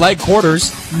chicken leg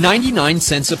quarters, 99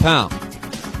 cents a pound.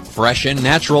 Fresh and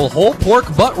natural whole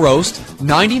pork butt roast,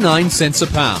 99 cents a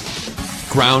pound.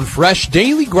 Ground fresh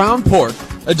daily ground pork,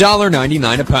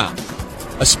 $1.99 a pound.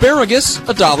 Asparagus,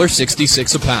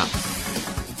 $1.66 a pound.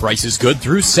 Price is good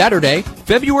through Saturday,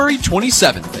 February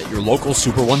 27th at your local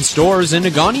Super One stores in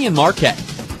Negaunee and Marquette.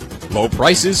 Low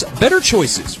prices, better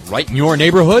choices, right in your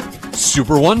neighborhood,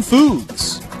 Super One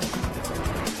Foods.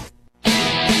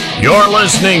 You're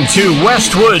listening to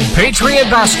Westwood Patriot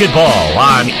Basketball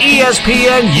on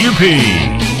ESPN UP.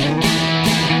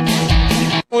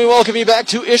 We welcome you back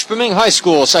to Ishpeming High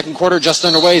School. Second quarter just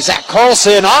underway. Zach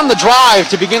Carlson on the drive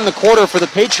to begin the quarter for the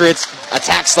Patriots.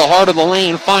 Attacks the heart of the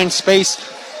lane, finds space,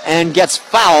 and gets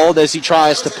fouled as he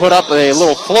tries to put up a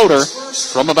little floater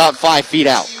from about 5 feet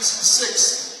out.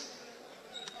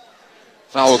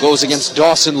 Foul goes against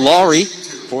Dawson Lowry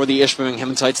for the Ishpeming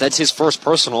Hematites. That's his first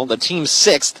personal, the team's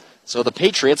 6th. So the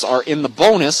Patriots are in the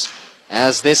bonus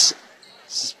as this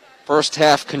first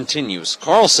half continues.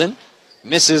 Carlson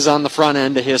misses on the front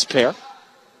end of his pair.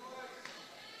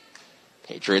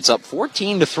 Patriots up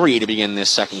 14-3 to begin this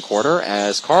second quarter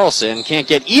as Carlson can't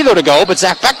get either to go, but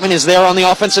Zach Beckman is there on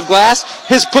the offensive glass.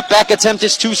 His putback attempt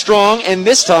is too strong, and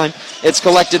this time it's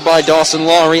collected by Dawson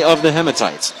Lowry of the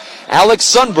Hematites. Alex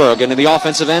Sundberg into the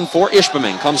offensive end for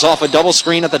Ishpeming. Comes off a double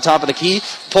screen at the top of the key,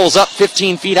 pulls up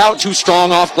 15 feet out, too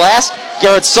strong off glass.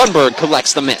 Garrett Sundberg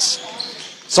collects the miss.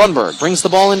 Sundberg brings the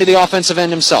ball into the offensive end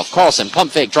himself. Carlson,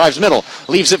 pump fake, drives middle,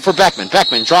 leaves it for Beckman.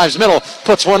 Beckman drives middle,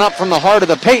 puts one up from the heart of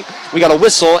the paint. We got a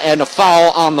whistle and a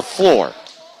foul on the floor.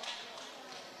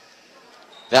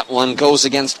 That one goes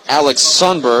against Alex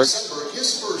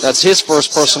Sundberg. That's his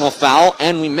first personal foul.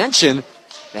 And we mentioned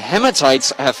the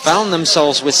Hematites have found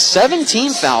themselves with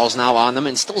 17 fouls now on them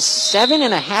and still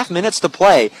 7.5 minutes to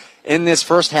play in this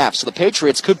first half. So the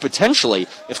Patriots could potentially,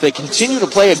 if they continue to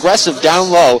play aggressive down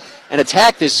low and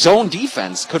attack this zone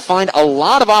defense, could find a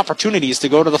lot of opportunities to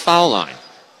go to the foul line.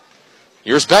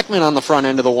 Here's Beckman on the front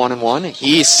end of the 1-and-1.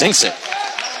 He sinks it.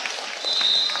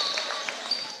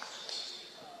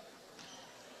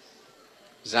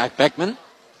 Zach Beckman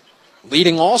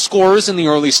leading all scorers in the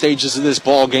early stages of this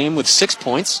ball game with 6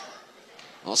 points.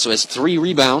 Also has 3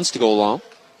 rebounds to go along.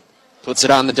 Puts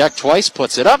it on the deck twice,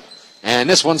 puts it up. And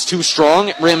this one's too strong.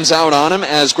 It rims out on him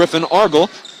as Griffin Argel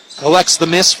collects the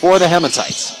miss for the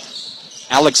Hematites.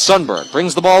 Alex Sundberg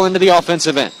brings the ball into the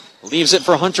offensive end. Leaves it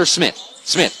for Hunter Smith.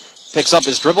 Smith picks up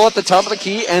his dribble at the top of the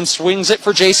key and swings it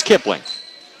for Jace Kipling.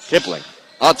 Kipling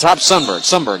on top Sundberg.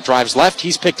 Sundberg drives left.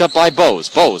 He's picked up by Bose.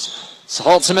 Bose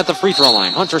halts him at the free throw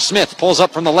line. Hunter Smith pulls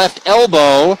up from the left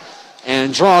elbow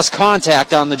and draws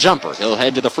contact on the jumper. He'll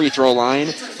head to the free throw line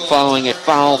following a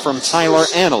foul from Tyler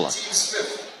Anila.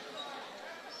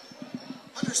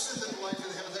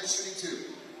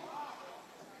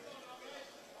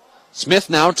 Smith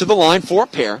now to the line for a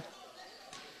pair.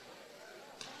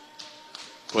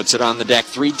 Puts it on the deck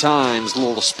 3 times. A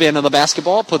little spin of the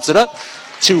basketball. Puts it up.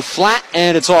 2 flat,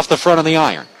 and it's off the front of the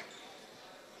iron.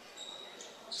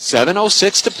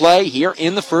 7:06 to play here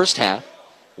in the first half.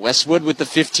 Westwood with the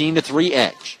 15-3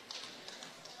 edge.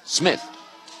 Smith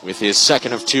with his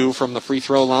second of 2 from the free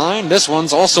throw line. This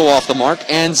one's also off the mark,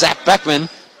 and Zach Beckman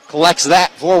collects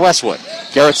that for Westwood.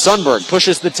 Garrett Sundberg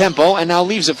pushes the tempo and now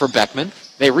leaves it for Beckman.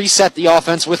 They reset the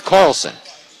offense with Carlson.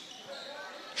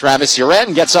 Travis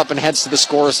Uren gets up and heads to the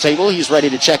scorer's table. He's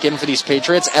ready to check in for these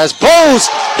Patriots as Bose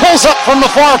pulls up from the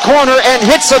far corner and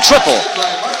hits a triple.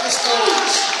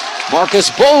 Marcus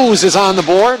Bose is on the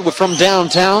board from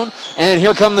downtown, and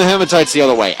here come the Hematites the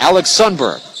other way. Alex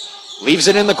Sundberg leaves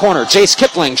it in the corner. Jace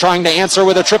Kipling trying to answer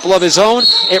with a triple of his own.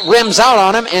 It rims out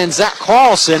on him, and Zach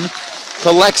Carlson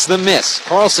collects the miss.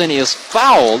 Carlson is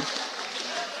fouled.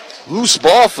 Loose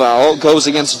ball foul goes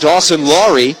against Dawson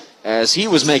Lowry as he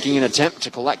was making an attempt to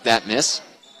collect that miss.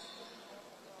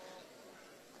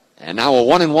 And now a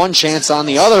 1-and-1 chance on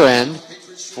the other end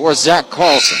for Zach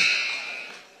Carlson.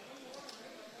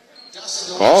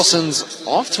 Carlson's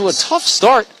off to a tough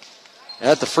start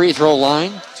at the free throw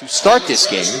line to start this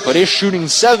game, but is shooting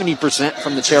 70%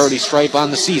 from the charity stripe on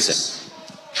the season.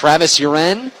 Travis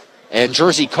Uren and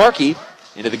Jersey Karki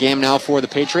into the game now for the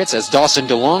Patriots as Dawson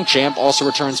DeLongchamp also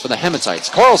returns for the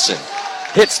Hematites. Carlson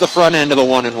hits the front end of the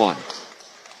 1-and-1.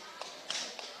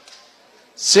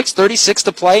 6:36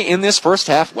 to play in this first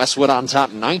half. Westwood on top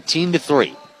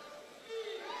 19-3.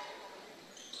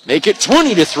 Make it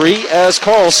 20-3 as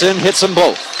Carlson hits them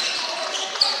both.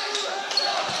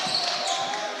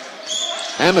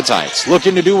 Hematites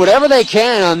looking to do whatever they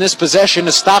can on this possession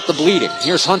to stop the bleeding.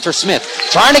 Here's Hunter Smith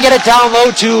trying to get it down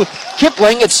low to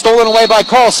Kipling. It's stolen away by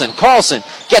Carlson. Carlson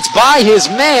gets by his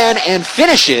man and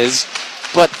finishes,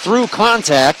 but through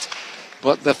contact.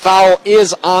 But the foul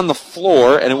is on the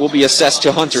floor, and it will be assessed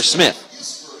to Hunter Smith.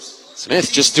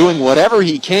 Smith just doing whatever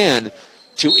he can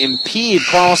to impede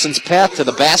Carlson's path to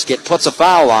the basket, puts a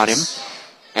foul on him,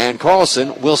 and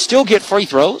Carlson will still get free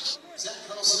throws.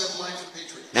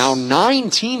 Now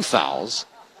 19 fouls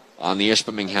on the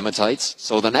Ishpeming Hematites,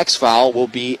 so the next foul will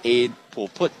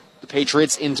put the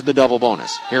Patriots into the double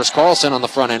bonus. Here's Carlson on the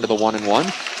front end of the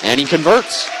 1-and-1, and he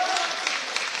converts.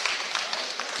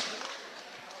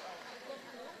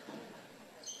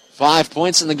 Five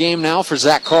points in the game now for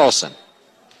Zach Carlson.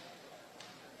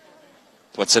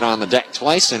 Puts it on the deck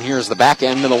twice, and here's the back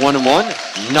end of the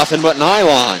 1-and-1. Nothing but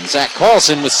nylon. Zach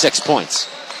Carlson with 6 points.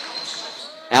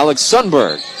 Alex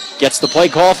Sundberg gets the play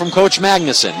call from Coach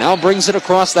Magnuson. Now brings it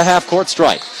across the half-court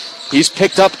stripe. He's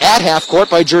picked up at half-court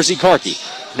by Jersey Karki.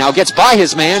 Now gets by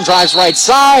his man, drives right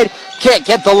side. Can't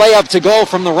get the layup to go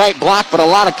from the right block, but a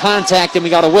lot of contact, and we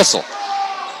got a whistle.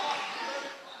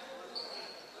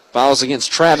 Fouls against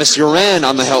Travis Uren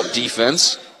on the help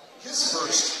defense. His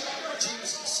first, team's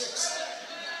sixth.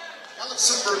 Alex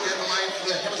Sundberg at the line for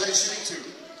the Hematites shooting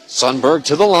 2. Sundberg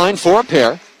to the line for a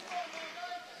pair.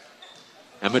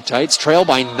 Hematites trail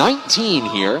by 19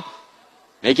 here.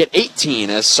 Make it 18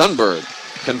 as Sundberg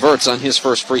converts on his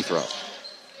first free throw.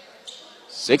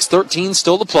 6:13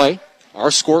 still to play. Our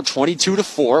score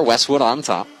 22-4. Westwood on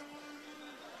top.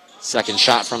 Second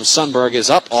shot from Sundberg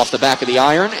is up off the back of the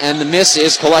iron, and the miss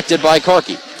is collected by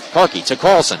Karki. Karki to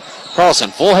Carlson. Carlson,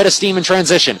 full head of steam in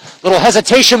transition. Little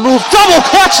hesitation move, double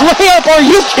clutch layup, are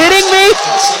you kidding me?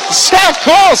 Zach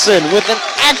Carlson with an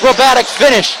acrobatic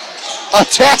finish.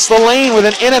 Attacks the lane with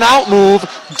an in and out move,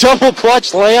 double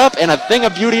clutch layup, and a thing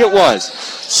of beauty it was.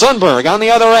 Sundberg on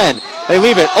the other end. They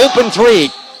leave it open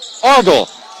three. Argle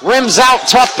rims out,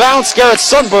 tough bounce. Garrett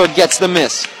Sundberg gets the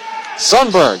miss.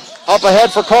 Sundberg up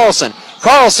ahead for Carlson.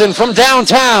 Carlson from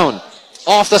downtown.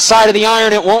 Off the side of the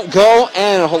iron, it won't go,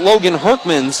 and Logan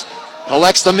Herkmans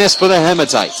collects the miss for the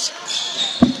Hematites.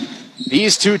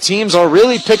 These two teams are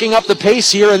really picking up the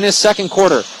pace here in this second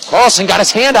quarter. Carlson got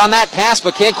his hand on that pass,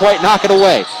 but can't quite knock it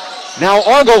away. Now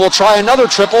Argo will try another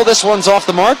triple. This one's off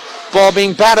the mark. Ball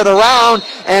being batted around,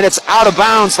 and it's out of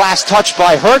bounds. Last touch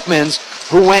by Herkmans,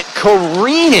 who went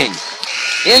careening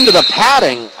into the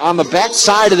padding on the back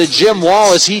side of the gym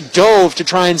wall as he dove to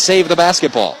try and save the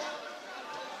basketball.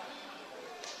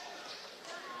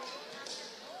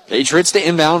 Patriots to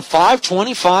inbound,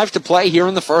 5:25 to play here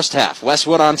in the first half.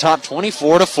 Westwood on top,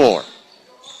 24-4.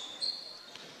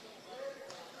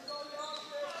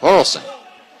 Carlson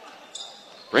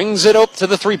brings it up to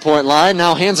the three-point line,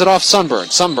 now hands it off Sundberg.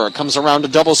 Sundberg comes around a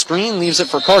double screen, leaves it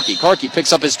for Karki. Karki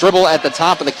picks up his dribble at the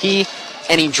top of the key,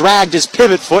 and he dragged his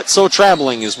pivot foot, so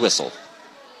traveling is whistled.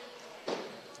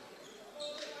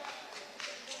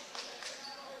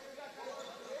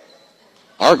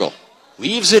 Argle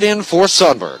leaves it in for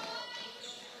Sundberg.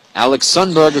 Alex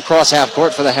Sundberg across half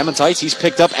court for the Hematites. He's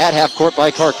picked up at half court by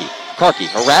Karki. Karki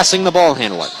harassing the ball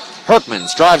handler.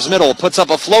 Herkmans drives middle, puts up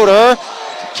a floater.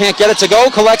 Can't get it to go,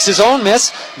 collects his own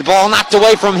miss. The ball knocked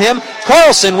away from him.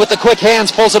 Carlson with the quick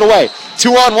hands pulls it away.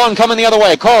 2-on-1 coming the other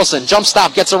way. Carlson, jump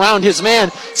stop, gets around his man.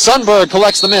 Sundberg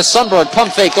collects the miss. Sundberg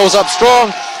pump fake, goes up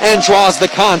strong, and draws the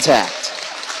contact.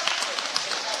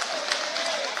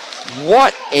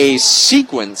 What a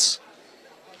sequence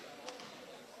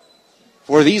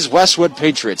for these Westwood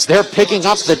Patriots. They're picking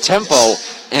up the tempo,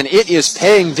 and it is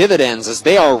paying dividends as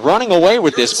they are running away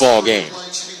with this ball game.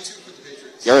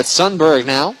 Garrett Sundberg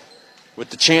now with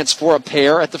the chance for a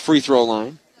pair at the free throw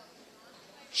line.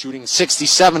 Shooting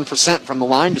 67% from the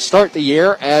line to start the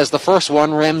year as the first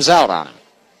one rims out on him.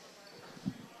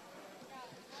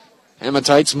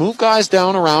 Hematites move guys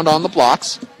down around on the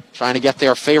blocks, trying to get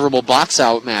their favorable box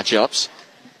out matchups.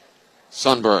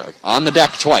 Sundberg on the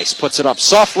deck twice, puts it up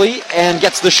softly and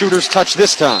gets the shooter's touch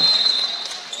this time.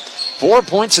 4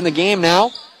 points in the game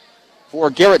now for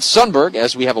Garrett Sundberg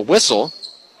as we have a whistle.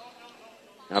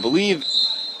 I believe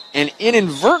an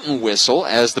inadvertent whistle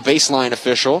as the baseline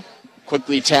official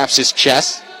quickly taps his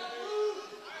chest.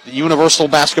 The universal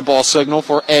basketball signal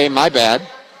for my bad.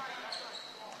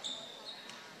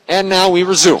 And now we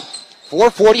resume.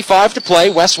 4:45 to play.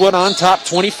 Westwood on top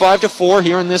 25-4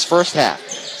 here in this first half.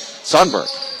 Sundberg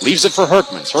leaves it for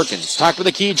Herkmans. Herkmans top of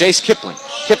the key, Jace Kipling.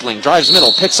 Kipling drives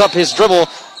middle, picks up his dribble.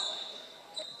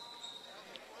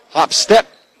 Hop step,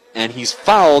 and he's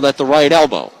fouled at the right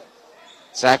elbow.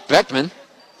 Zach Beckman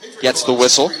gets the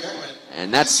whistle,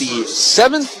 and that's the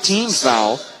 7th team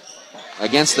foul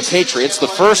against the Patriots, the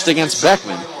first against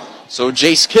Beckman. So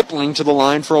Jace Kipling to the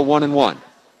line for a 1-1.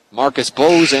 Marcus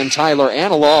Bose and Tyler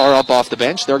Anila are up off the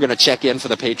bench. They're going to check in for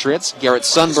the Patriots. Garrett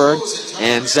Sundberg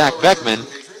and Zach Beckman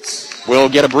will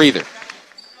get a breather.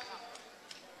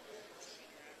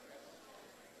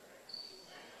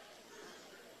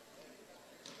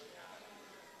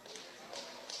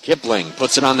 Kipling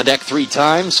puts it on the deck 3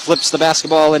 times, flips the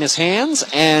basketball in his hands,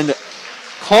 and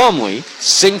calmly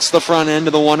sinks the front end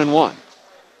of the 1-1.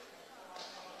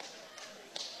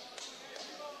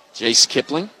 Jace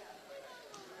Kipling,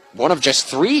 one of just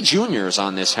 3 juniors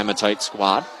on this Hematite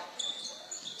squad,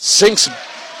 sinks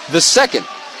the second.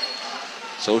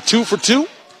 So 2 for 2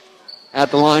 at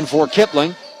the line for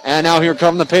Kipling. And now here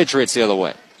come the Patriots the other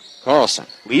way. Carlson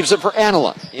leaves it for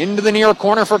Anila. Into the near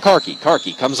corner for Karki.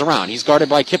 Karki comes around. He's guarded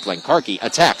by Kipling. Karki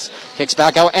attacks. Kicks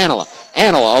back out Anila.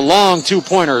 Anila, a long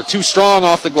 2-pointer, too strong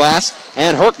off the glass.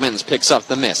 And Herkmans picks up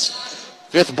the miss.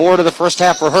 5th board of the first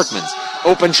half for Herkmans.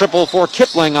 Open triple for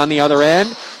Kipling on the other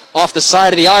end. Off the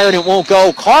side of the iron, it won't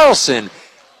go. Carlson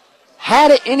had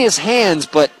it in his hands,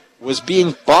 but was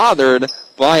being bothered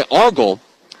by Argel.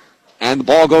 And the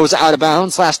ball goes out of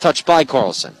bounds. Last touch by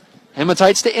Carlson.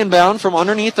 Hematites to inbound from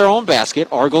underneath their own basket.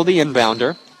 Argel the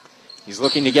inbounder. He's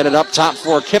looking to get it up top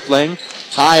for Kipling.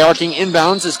 High arcing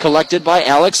inbounds is collected by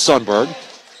Alex Sundberg.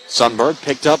 Sundberg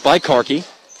picked up by Karki.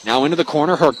 Now into the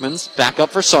corner, Herkmans. Back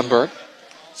up for Sundberg.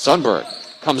 Sundberg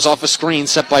comes off a screen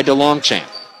set by DeLongchamp.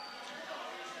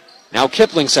 Now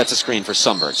Kipling sets a screen for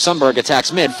Sundberg. Sundberg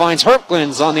attacks mid, finds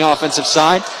Herkmans on the offensive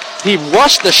side. He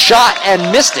rushed the shot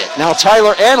and missed it. Now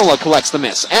Tyler Anila collects the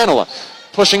miss. Anila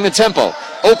pushing the tempo.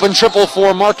 Open triple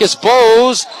for Marcus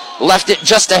Bose. Left it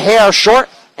just a hair short,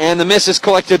 and the miss is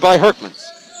collected by Herkmans.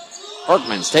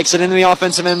 Herkmans takes it into the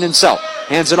offensive end himself.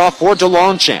 Hands it off for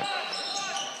DeLongchamp.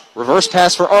 Reverse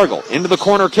pass for Argel. Into the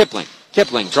corner, Kipling.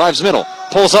 Kipling drives middle.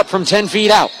 Pulls up from 10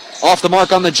 feet out. Off the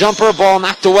mark on the jumper. Ball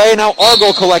knocked away. Now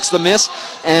Argel collects the miss,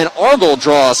 and Argel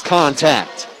draws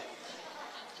contact.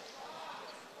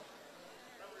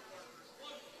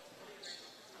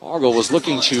 Argel was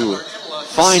looking to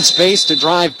find space to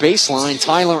drive baseline.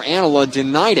 Tyler Anila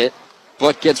denied it,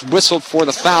 but gets whistled for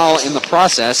the foul in the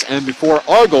process. And before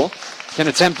Argel can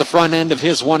attempt the front end of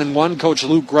his 1-1, Coach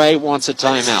Luke Gray wants a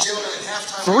timeout.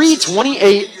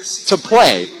 3:28 to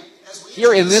play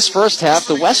here in this first half.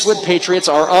 The Westwood Patriots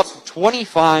are up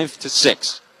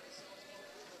 25-6.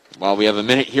 While we have a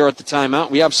minute here at the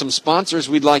timeout, we have some sponsors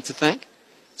we'd like to thank.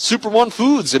 Super One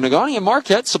Foods in Negaunee and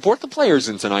Marquette support the players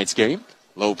in tonight's game.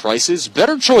 Low prices,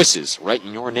 better choices, right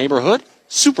in your neighborhood.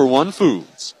 Super One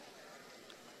Foods.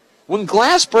 When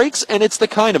glass breaks, and it's the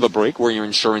kind of a break where your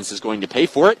insurance is going to pay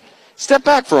for it, step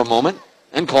back for a moment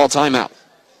and call timeout.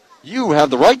 You have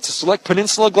the right to select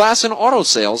Peninsula Glass and Auto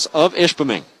Sales of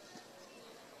Ishpeming.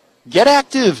 Get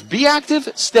active, be active,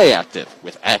 stay active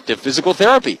with Active Physical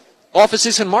Therapy.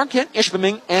 Offices in Marquette,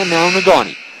 Ishpeming, and now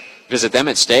Negaunee. Visit them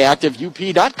at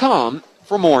stayactiveup.com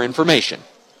for more information.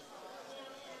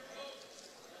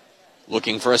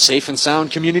 Looking for a safe and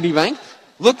sound community bank?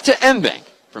 Look to MBank.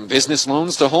 From business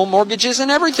loans to home mortgages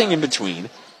and everything in between,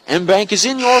 MBank is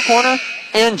in your corner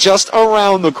and just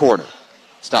around the corner.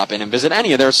 Stop in and visit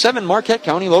any of their 7 Marquette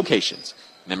County locations.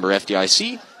 Member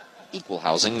FDIC, equal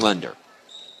housing lender.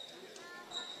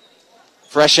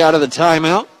 Fresh out of the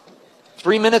timeout.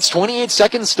 3 minutes, 28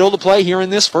 seconds still to play here in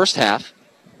this first half.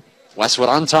 Westwood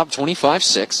on top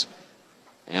 25-6.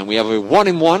 And we have a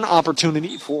 1-1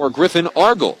 opportunity for Griffin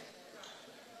Argel.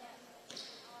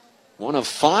 One of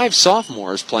 5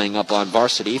 sophomores playing up on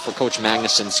varsity for Coach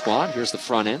Magnuson's squad. Here's the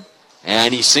front end.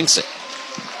 And he sinks it.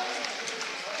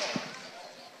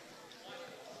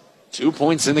 2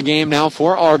 points in the game now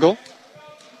for Argel.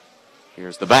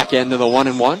 Here's the back end of the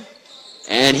 1-1.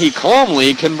 And he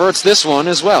calmly converts this one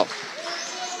as well.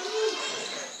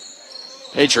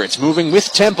 Patriots moving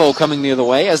with tempo coming the other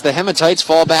way as the Hematites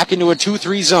fall back into a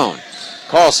 2-3 zone.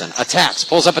 Carlson attacks,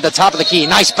 pulls up at the top of the key.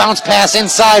 Nice bounce pass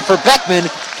inside for Beckman,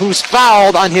 who's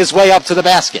fouled on his way up to the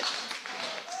basket.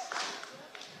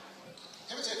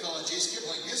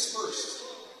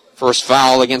 First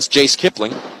foul against Jace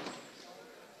Kipling.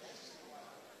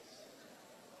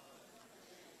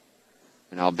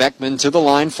 And now Beckman to the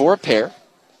line for a pair,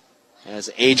 as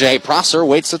A.J. Prosser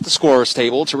waits at the scorer's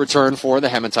table to return for the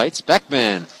Hematites.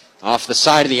 Beckman off the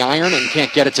side of the iron and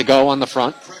can't get it to go on the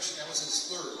front.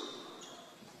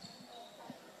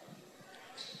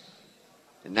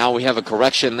 And now we have a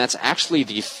correction. That's actually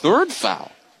the 3rd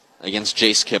foul against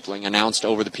Jace Kipling, announced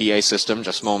over the PA system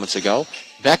just moments ago.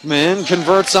 Beckman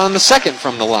converts on the 2nd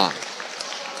from the line.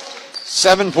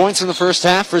 7 points in the first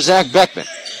half for Zach Beckman.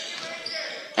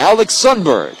 Alex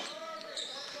Sundberg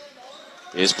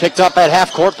is picked up at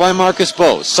half court by Marcus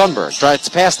Bose. Sundberg tries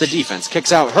to pass the defense,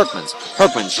 kicks out Herkmans.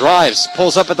 Herkmans drives,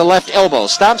 pulls up at the left elbow,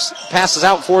 stops, passes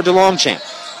out for DeLongchamp.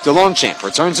 DeLongchamp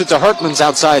returns it to Herkmans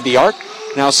outside the arc.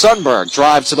 Now Sundberg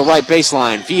drives to the right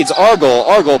baseline, feeds Argol.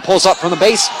 Argol pulls up from the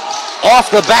base. Off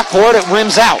the backboard, it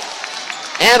rims out.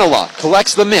 Anila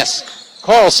collects the miss.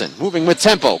 Carlson moving with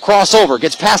tempo. Crossover,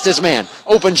 gets past his man.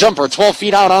 Open jumper, 12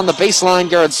 feet out on the baseline.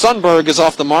 Garrett Sundberg is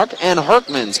off the mark, and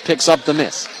Herkmans picks up the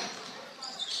miss.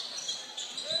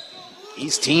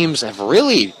 These teams have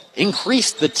really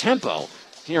increased the tempo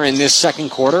here in this second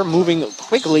quarter, moving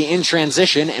quickly in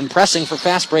transition and pressing for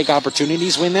fast break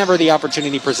opportunities whenever the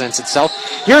opportunity presents itself.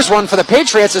 Here's one for the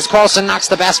Patriots as Carlson knocks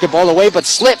the basketball away but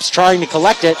slips trying to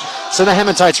collect it, so the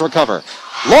Hematites recover.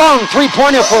 Long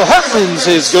three-pointer for Herkmans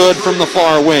is good from the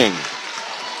far wing.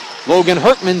 Logan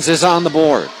Herkmans is on the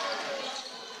board.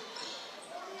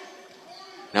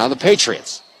 Now the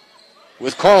Patriots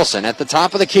with Carlson at the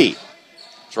top of the key.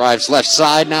 Drives left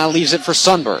side, now leaves it for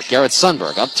Sundberg. Garrett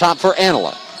Sundberg up top for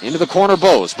Anila. Into the corner,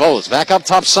 Bose. Bose back up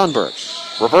top, Sundberg.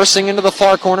 Reversing into the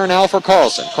far corner now for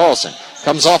Carlson. Carlson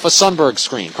comes off a Sundberg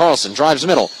screen. Carlson drives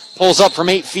middle. Pulls up from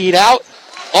 8 feet out.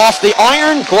 Off the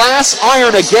iron, glass,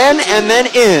 iron again, and then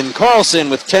in. Carlson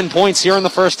with 10 points here in the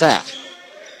first half.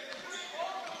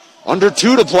 Under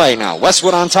 2 to play now.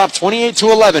 Westwood on top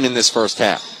 28-11 in this first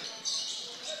half.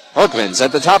 Herkmans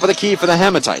at the top of the key for the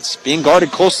Hematites, being guarded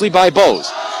closely by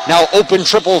Bose. Now open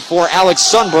triple for Alex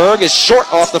Sundberg is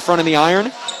short off the front of the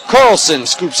iron. Carlson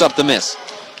scoops up the miss.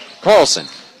 Carlson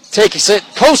takes it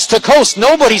coast to coast.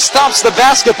 Nobody stops the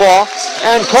basketball,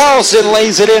 and Carlson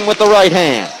lays it in with the right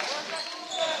hand.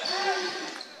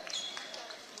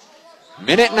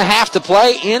 Minute and a half to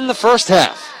play in the first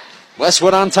half.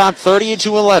 Westwood on top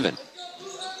 30-11.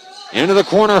 Into the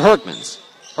corner, Herkmans.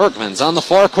 Herkmans on the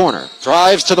far corner.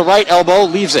 Drives to the right elbow,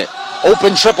 leaves it.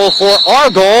 Open triple for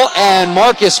Argol, and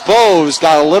Marcus Bose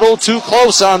got a little too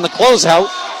close on the closeout.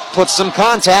 Puts some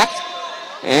contact,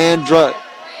 and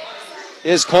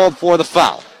is called for the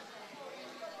foul.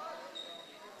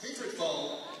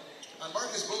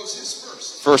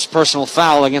 First personal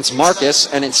foul against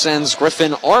Marcus, and it sends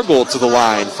Griffin Argol to the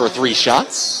line for 3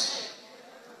 shots.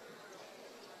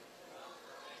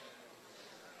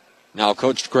 Now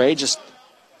Coach Gray just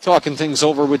talking things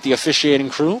over with the officiating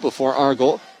crew before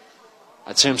Argol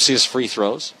attempts his free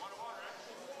throws.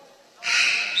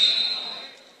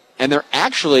 And they're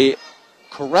actually,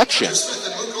 correction,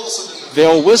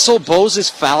 they'll whistle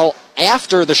Bose's foul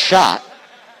after the shot.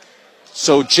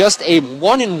 So just a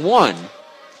 1-and-1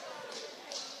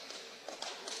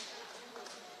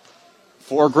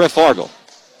 for Griff Argol.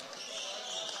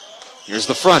 Here's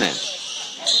the front end.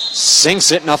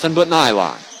 Sinks it, nothing but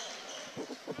nylon.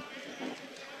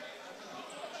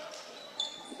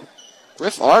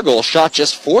 Griff Argol shot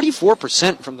just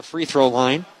 44% from the free throw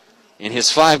line in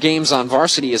his 5 games on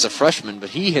varsity as a freshman, but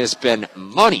he has been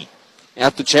money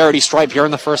at the charity stripe here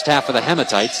in the first half of the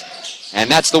Hematites,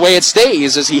 and that's the way it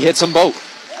stays as he hits them both.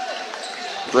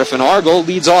 Griffin Argol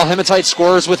leads all Hematite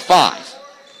scorers with 5.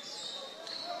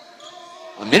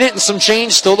 A minute and some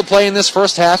change still to play in this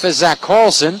first half as Zach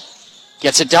Carlson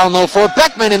gets it down low for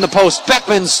Beckman in the post.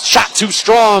 Beckman's shot too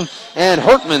strong, and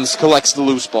Herkmans collects the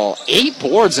loose ball. 8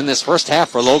 boards in this first half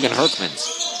for Logan Herkmans.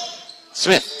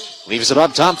 Smith leaves it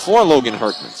up top for Logan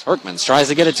Herkmans. Herkmans tries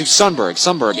to get it to Sundberg.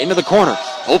 Sundberg into the corner.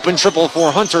 Open triple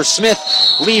for Hunter Smith.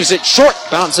 Leaves it short.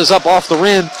 Bounces up off the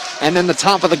rim, and then the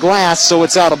top of the glass, so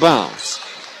it's out of bounds.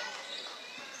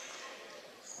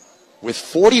 With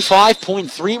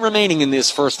 45.3 remaining in this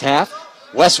first half,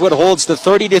 Westwood holds the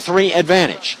 30-3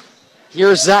 advantage.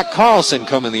 Here's Zach Carlson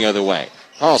coming the other way.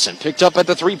 Carlson picked up at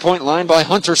the 3-point line by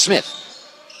Hunter Smith.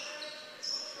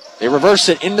 They reverse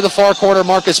it into the far corner,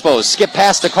 Marcus Bose. Skip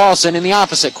past to Carlson in the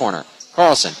opposite corner.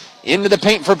 Carlson into the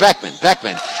paint for Beckman.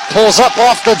 Beckman pulls up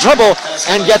off the dribble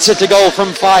and gets it to go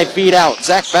from 5 feet out.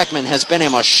 Zach Beckman has been a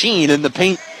machine in the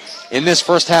paint in this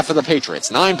first half of the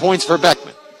Patriots. 9 points for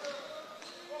Beckman.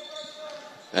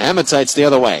 The Hematites the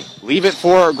other way. Leave it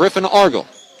for Griffin Argol.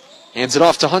 Hands it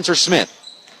off to Hunter Smith.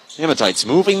 Hematites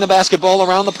moving the basketball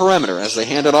around the perimeter as they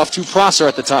hand it off to Prosser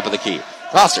at the top of the key.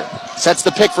 Prosser sets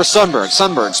the pick for Sundberg.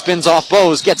 Sundberg spins off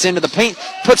Bose, gets into the paint,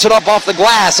 puts it up off the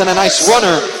glass, and a nice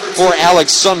runner for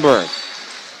Alex Sundberg.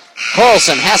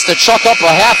 Carlson has to chuck up a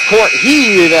half-court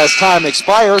heave as time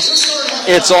expires.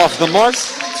 It's off the mark,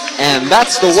 and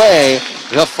that's the way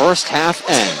the first half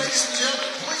ends.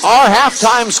 Our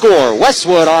halftime score,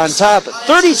 Westwood on top,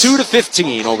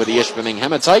 32-15 over the Ishpeming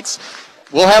Hematites.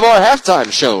 We'll have our halftime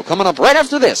show coming up right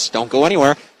after this. Don't go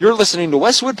anywhere. You're listening to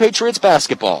Westwood Patriots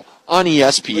basketball on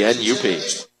ESPN UP.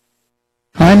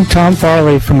 I'm Tom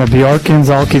Farley from the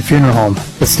Bjork-Zalke Funeral Home.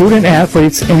 The student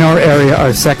athletes in our area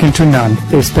are second to none.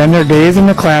 They spend their days in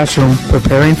the classroom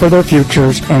preparing for their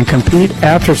futures and compete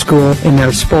after school in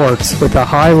their sports with a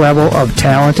high level of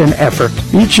talent and effort.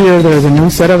 Each year there is a new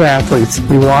set of athletes.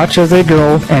 We watch as they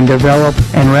grow and develop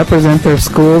and represent their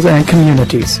schools and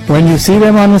communities. When you see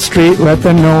them on the street, let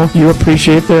them know you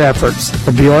appreciate their efforts.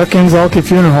 The Bjork-Zalke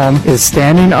Funeral Home is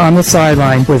standing on the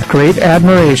sideline with great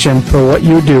admiration for what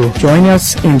you do. Join us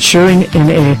in cheering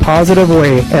in a positive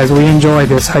way as we enjoy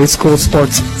this high school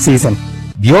sports season.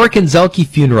 Bjork-Zalke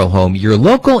Funeral Home, your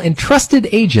local and trusted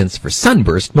agents for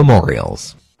Sunburst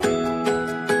memorials.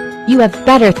 You have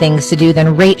better things to do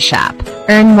than rate shop,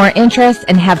 earn more interest,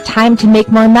 and have time to make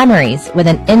more memories with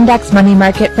an index money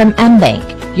market from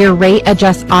mBank. Your rate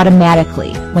adjusts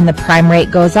automatically. When the prime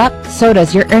rate goes up, so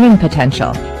does your earning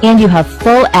potential. And you have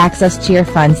full access to your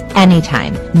funds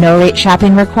anytime. No rate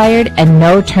shopping required and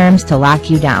no terms to lock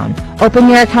you down. Open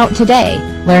your account today.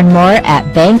 Learn more at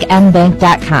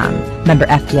bankmbank.com. Member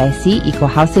FDIC, Equal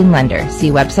Housing Lender. See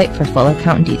website for full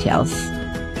account details.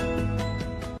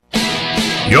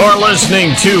 You're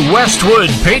listening to Westwood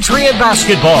Patriot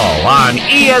Basketball on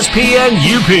ESPN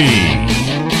UP.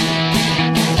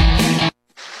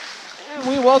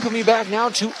 We welcome you back now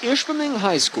to Ishpeming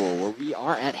High School, where we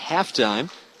are at halftime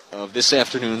of this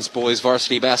afternoon's boys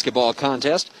varsity basketball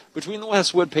contest between the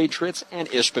Westwood Patriots and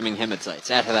Ishpeming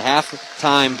Hematites. At the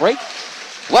halftime break,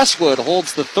 Westwood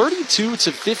holds the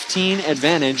 32-15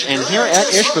 advantage, and here at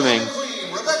Ishpeming,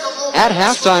 at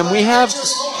halftime, we have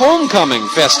homecoming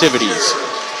festivities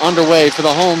underway for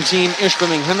the home team,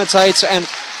 Ishpeming Hematites. And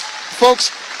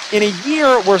folks, in a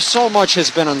year where so much has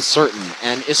been uncertain,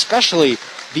 and especially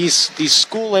these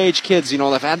school-age kids, you know,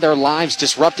 they've had their lives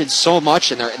disrupted so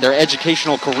much and their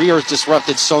educational careers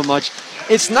disrupted so much,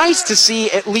 it's nice to see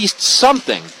at least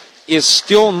something is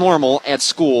still normal at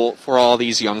school for all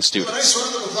these young students.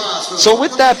 So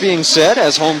with that being said,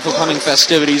 as homecoming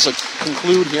festivities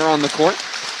conclude here on the court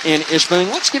in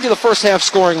Ishpeming, let's give you the first half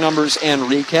scoring numbers and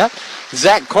recap.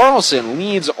 Zach Carlson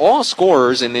leads all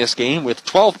scorers in this game with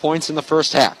 12 points in the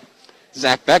first half.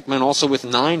 Zach Beckman also with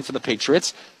 9 for the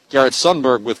Patriots. Garrett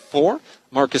Sundberg with 4,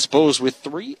 Marcus Bose with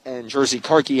 3, and Jersey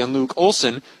Karki and Luke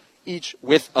Olson each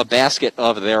with a basket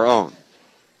of their own.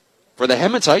 For the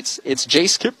Hematites, it's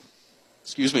Jace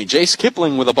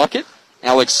Kipling with a bucket,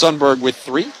 Alex Sundberg with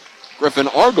 3, Griffin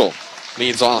Argle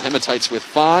leads all Hematites with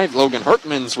 5, Logan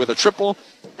Hertmans with a triple,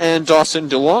 and Dawson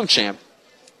DeLongchamp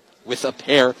with a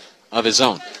pair of his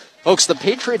own. Folks, the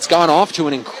Patriots got off to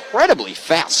an incredibly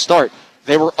fast start.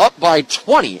 They were up by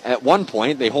 20 at one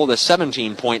point. They hold a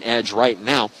 17-point edge right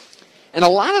now. And a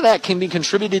lot of that can be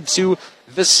contributed to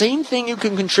the same thing you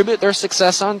can contribute their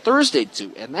success on Thursday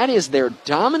to, and that is their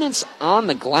dominance on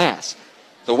the glass.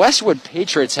 The Westwood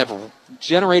Patriots have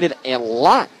generated a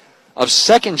lot of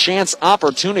second-chance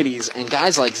opportunities, and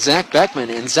guys like Zach Beckman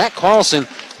and Zach Carlson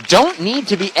don't need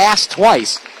to be asked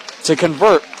twice to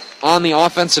convert on the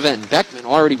offensive end. Beckman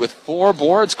already with 4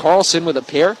 boards, Carlson with a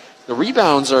pair. The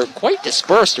rebounds are quite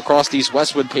dispersed across these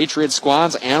Westwood Patriots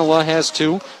squads. Anila has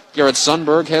 2, Garrett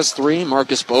Sundberg has 3,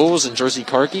 Marcus Bose and Jersey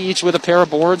Karki each with a pair of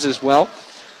boards as well.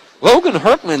 Logan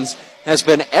Hertmans has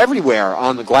been everywhere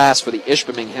on the glass for the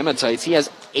Ishpeming Hematites. He has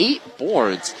 8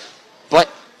 boards, but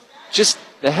just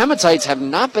the Hematites have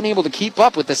not been able to keep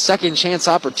up with the second chance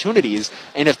opportunities,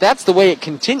 and if that's the way it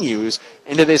continues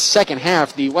into this second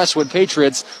half, the Westwood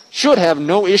Patriots should have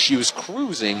no issues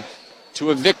cruising to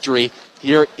a victory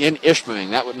here in Ishpeming.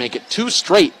 That would make it 2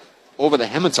 straight over the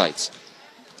Hematites.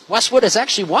 Westwood has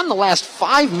actually won the last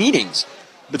 5 meetings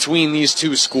between these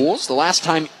two schools. The last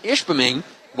time Ishpeming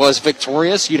was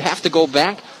victorious, you'd have to go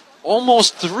back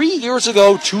almost 3 years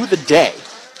ago to the day.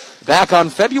 Back on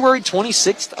February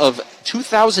 26th of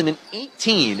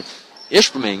 2018,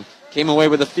 Ishpeming came away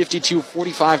with a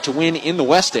 52-45 to win in the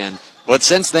West End. But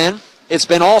since then, it's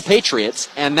been all Patriots,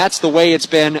 and that's the way it's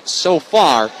been so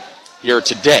far here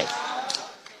today.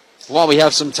 While we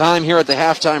have some time here at the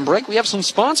halftime break, we have some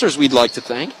sponsors we'd like to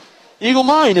thank. Eagle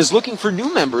Mine is looking for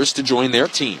new members to join their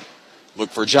team. Look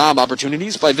for job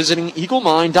opportunities by visiting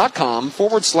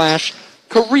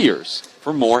eaglemine.com/careers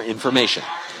for more information.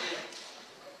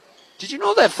 Did you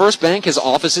know that First Bank has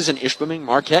offices in Ishpeming,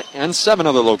 Marquette, and 7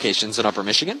 other locations in Upper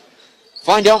Michigan?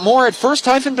 Find out more at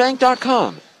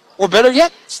first-bank.com. Or better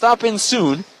yet, stop in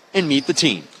soon and meet the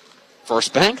team.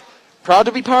 First Bank, proud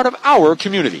to be part of our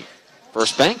community.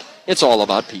 First Bank, it's all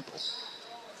about people.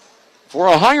 For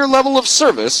a higher level of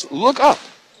service, look up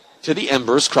to the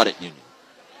Embers Credit Union.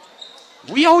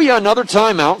 We owe you another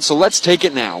timeout, so let's take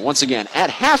it now. Once again, at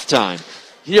halftime,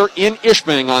 here in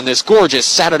Ishpeming on this gorgeous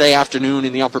Saturday afternoon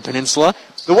in the Upper Peninsula,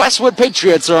 The Westwood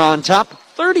Patriots are on top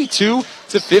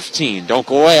 32-15. Don't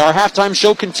go away. Our halftime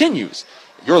show continues.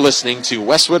 You're listening to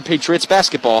Westwood Patriots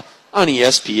basketball on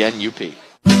ESPN UP.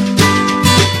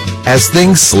 As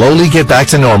things slowly get back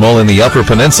to normal in the Upper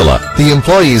Peninsula, the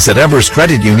employees at Embers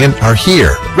Credit Union are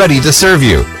here, ready to serve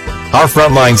you. Our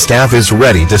frontline staff is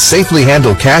ready to safely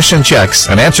handle cash and checks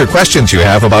and answer questions you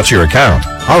have about your account.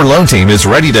 Our loan team is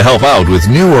ready to help out with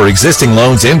new or existing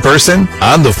loans in person,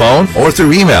 on the phone, or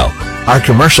through email. Our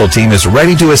commercial team is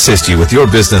ready to assist you with your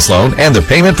business loan and the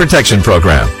Payment Protection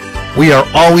Program. We are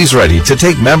always ready to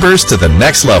take members to the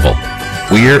next level.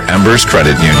 We're Embers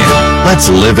Credit Union. Let's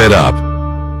live it up.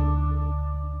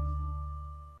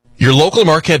 Your local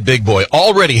Marquette Big Boy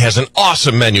already has an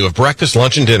awesome menu of breakfast,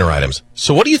 lunch, and dinner items.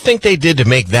 So what do you think they did to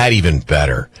make that even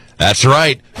better? That's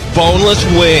right, boneless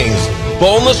wings.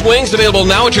 Boneless wings available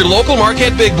now at your local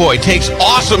Marquette Big Boy takes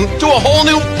awesome to a whole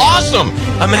new awesome.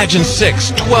 Imagine 6,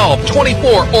 12,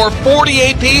 24, or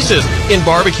 48 pieces in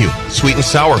barbecue, sweet and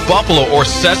sour, buffalo, or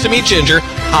sesame ginger,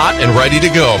 hot and ready to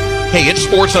go. Hey, it's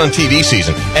sports on TV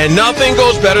season, and nothing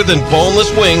goes better than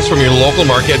boneless wings from your local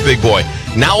Marquette Big Boy.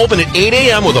 Now open at 8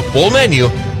 a.m. with a full menu,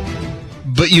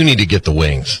 but you need to get the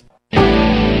wings.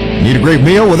 Need a great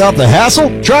meal without the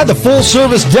hassle? Try the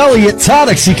full-service deli at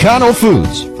Toddick's Econo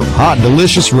Foods. From hot and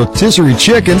delicious rotisserie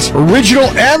chickens, original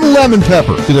and lemon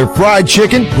pepper, to their fried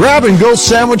chicken, grab-and-go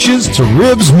sandwiches, to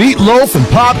ribs, meatloaf, and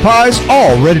pot pies,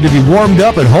 all ready to be warmed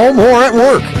up at home or at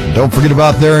work. And don't forget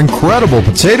about their incredible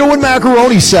potato and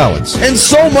macaroni salads, and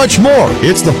so much more.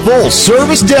 It's the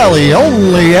full-service deli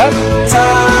only at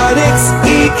Toddick's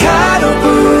Econo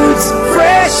Foods.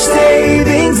 Fresh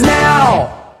savings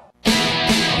now.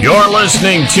 You're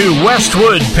listening to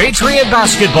Westwood Patriot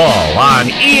Basketball on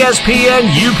ESPN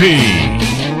UP.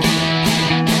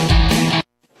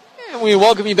 And we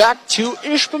welcome you back to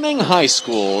Ishpeming High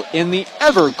School in the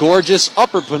ever-gorgeous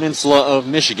Upper Peninsula of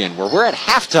Michigan, where we're at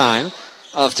halftime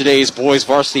of today's boys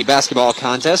varsity basketball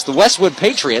contest. The Westwood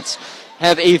Patriots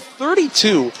have a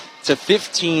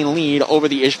 32-15 lead over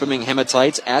the Ishpeming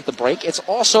Hematites at the break. It's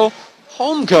also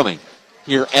homecoming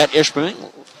here at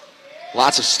Ishpeming.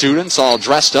 Lots of students all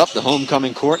dressed up, the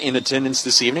homecoming court in attendance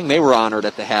this evening. They were honored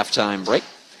at the halftime break.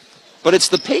 But it's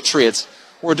the Patriots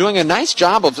who are doing a nice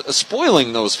job of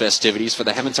spoiling those festivities for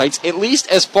the Hematites, at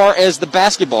least as far as the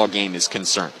basketball game is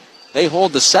concerned. They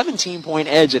hold the 17-point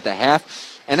edge at the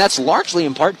half, and that's largely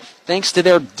in part thanks to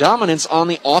their dominance on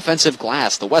the offensive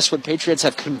glass. The Westwood Patriots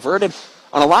have converted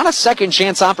on a lot of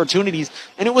second-chance opportunities,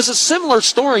 and it was a similar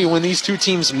story when these two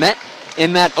teams met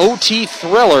in that OT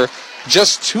thriller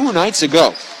just 2 nights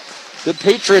ago. The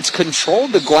Patriots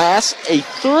controlled the glass, a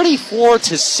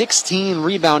 34-16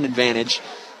 rebound advantage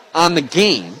on the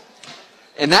game,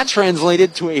 and that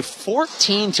translated to a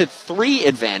 14-3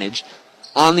 advantage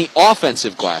on the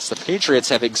offensive glass. The Patriots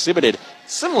have exhibited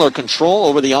similar control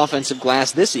over the offensive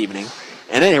glass this evening,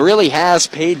 and it really has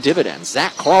paid dividends.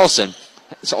 Zach Carlson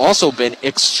has also been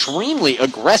extremely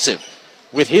aggressive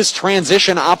with his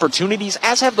transition opportunities,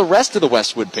 as have the rest of the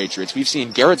Westwood Patriots. We've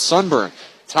seen Garrett Sunburn,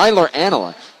 Tyler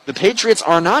Anila. The Patriots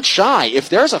are not shy. If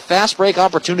there's a fast break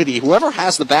opportunity, whoever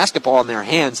has the basketball in their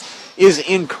hands is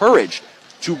encouraged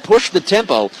to push the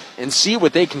tempo and see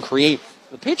what they can create.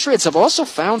 The Patriots have also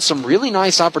found some really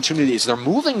nice opportunities. They're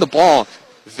moving the ball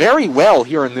very well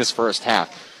here in this first half.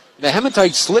 The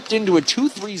Hematites slipped into a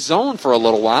 2-3 zone for a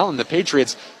little while, and the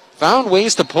Patriots found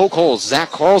ways to poke holes.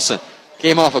 Zach Carlson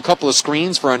came off a couple of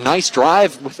screens for a nice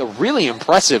drive with a really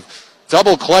impressive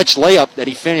double clutch layup that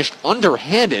he finished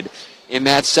underhanded in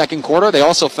that second quarter. They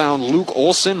also found Luke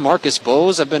Olson, Marcus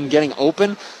Bose have been getting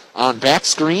open on back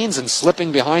screens and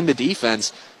slipping behind the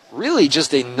defense. Really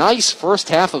just a nice first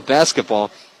half of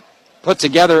basketball put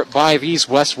together by these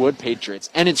Westwood Patriots.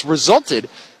 And it's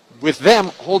resulted with them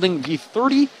holding the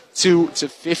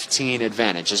 32-15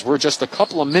 advantage, as we're just a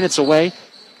couple of minutes away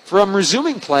from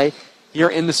resuming play here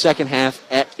in the second half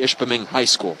at Ishpeming High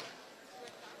School.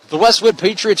 If the Westwood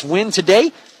Patriots win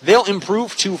today, they'll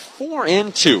improve to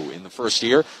 4-2 in the first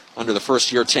year, under the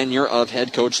first-year tenure of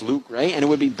head coach Luke Gray, and it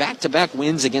would be back-to-back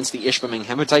wins against the Ishpeming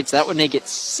Hematites. That would make it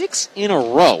 6 in a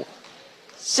row.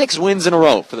 6 wins in a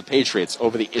row for the Patriots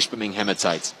over the Ishpeming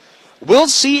Hematites. We'll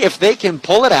see if they can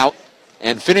pull it out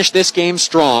and finish this game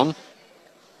strong.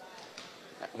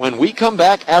 When we come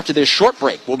back after this short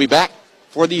break, we'll be back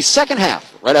for the second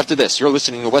half right after this. You're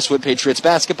listening to Westwood Patriots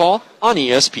basketball on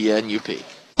ESPN UP.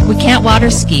 We can't water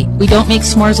ski. We don't make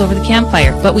s'mores over the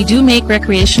campfire, but we do make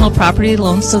recreational property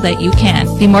loans so that you can.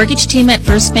 The mortgage team at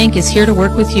First Bank is here to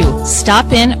work with you.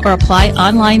 Stop in or apply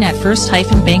online at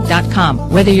first-bank.com.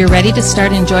 Whether you're ready to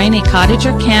start enjoying a cottage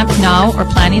or camp now or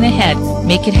planning ahead,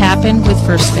 make it happen with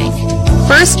First Bank.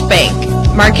 First Bank,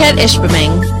 Marquette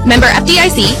Ishpeming. Member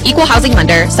FDIC, equal housing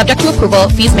lender, subject to approval,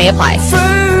 fees may apply.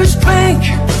 First Bank,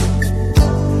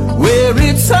 where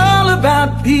it's all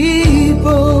about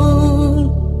people.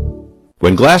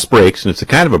 When glass breaks, and it's the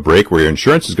kind of a break where your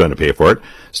insurance is going to pay for it,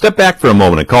 step back for a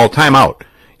moment and call Time Out.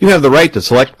 You have the right to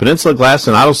select Peninsula Glass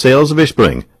and Auto Sales of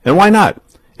Ishpeming, and why not?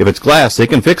 If it's glass, they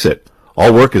can fix it.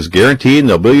 All work is guaranteed and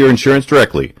they'll bill your insurance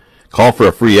directly. Call for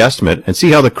a free estimate and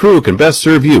see how the crew can best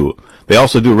serve you. They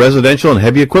also do residential and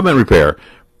heavy equipment repair.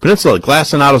 Peninsula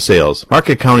Glass and Auto Sales,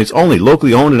 Marquette County's only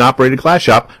locally owned and operated glass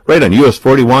shop, right on US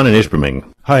 41 in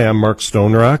Ishpeming. Hi, I'm Mark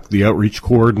Stonerock, the Outreach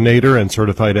Coordinator and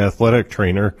Certified Athletic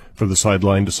Trainer for the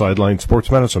Sideline to Sideline Sports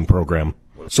Medicine Program.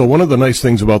 So one of the nice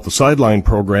things about the Sideline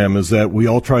program is that we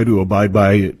all try to abide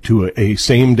by a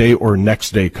same day or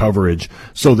next day coverage.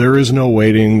 So there is no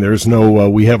waiting. There's no,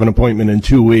 we have an appointment in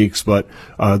 2 weeks, but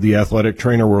the athletic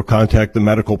trainer will contact the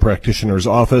medical practitioner's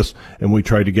office and we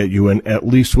try to get you in at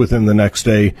least within the next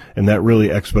day, and that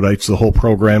really expedites the whole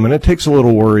program, and it takes a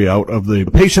little worry out of the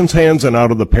patient's hands and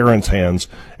out of the parents' hands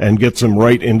and gets them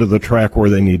right into the track where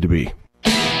they need to be.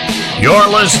 You're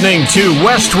listening to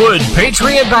Westwood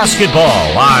Patriot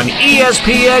Basketball on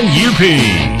ESPN UP.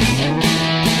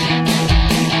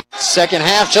 Second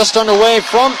half just underway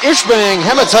from Ishpeming.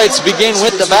 Hematites begin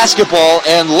with the basketball,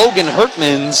 and Logan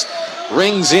Hertmans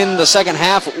rings in the second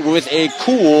half with a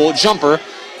cool jumper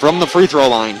from the free throw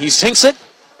line. He sinks it,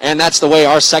 and that's the way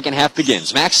our second half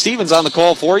begins. Max Stevens on the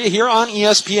call for you here on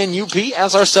ESPN UP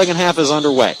as our second half is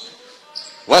underway.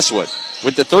 Westwood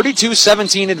with the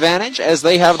 32-17 advantage as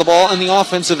they have the ball in the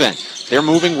offensive end. They're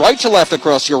moving right to left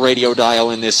across your radio dial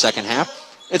in this second half.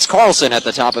 It's Carlson at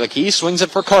the top of the key, swings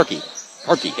it for Karki.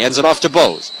 Karki hands it off to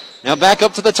Bose. Now back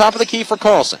up to the top of the key for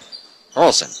Carlson.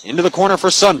 Carlson into the corner for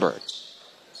Sundberg.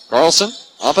 Carlson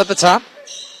up at the top.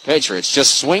 Patriots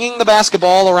just swinging the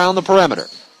basketball around the perimeter.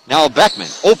 Now Beckman,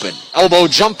 open, elbow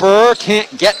jumper,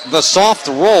 can't get the soft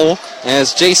roll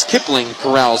as Jace Kipling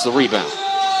corrals the rebound.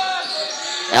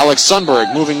 Alex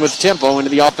Sundberg moving with tempo into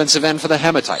the offensive end for the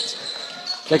Hematites.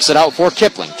 Kicks it out for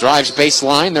Kipling. Drives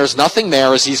baseline. There's nothing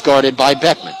there as he's guarded by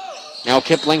Beckman. Now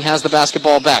Kipling has the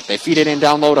basketball back. They feed it in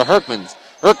down low to Herkmans.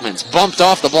 Herkmans bumped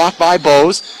off the block by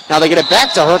Bose. Now they get it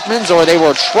back to Herkmans, or they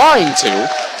were trying to,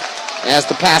 as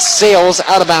the pass sails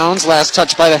out of bounds. Last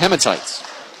touch by the Hematites.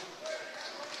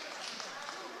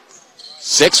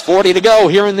 6:40 to go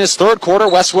here in this third quarter.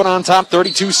 Westwood on top,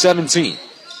 32-17.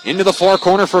 Into the far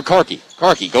corner for Karki.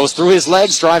 Karki goes through his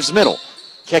legs, drives middle.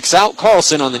 Kicks out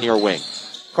Carlson on the near wing.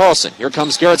 Carlson, here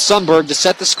comes Garrett Sundberg to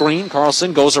set the screen.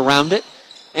 Carlson goes around it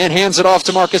and hands it off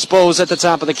to Marcus Bose at the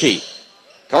top of the key.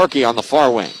 Karki on the far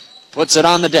wing. Puts it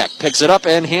on the deck, picks it up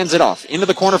and hands it off. Into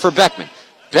the corner for Beckman.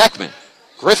 Beckman.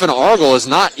 Griffin Argel is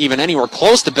not even anywhere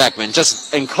close to Beckman,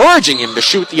 just encouraging him to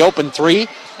shoot the open three.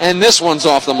 And this one's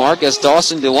off the mark as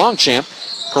Dawson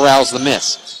DeLongchamp corrals the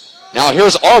miss. Now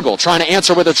here's Argel trying to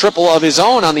answer with a triple of his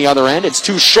own on the other end. It's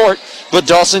too short, but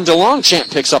Dawson DeLongchamp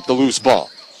picks up the loose ball.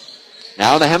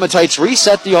 Now the Hematites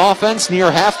reset the offense near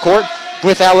half court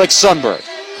with Alex Sundberg.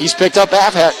 He's picked up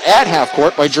at half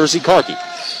court by Jersey Karki.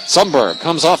 Sundberg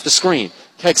comes off the screen,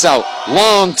 kicks out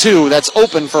long two. That's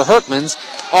open for Herkmans,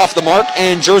 off the mark,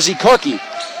 and Jersey Karki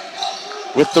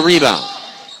with the rebound.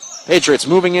 Patriots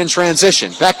moving in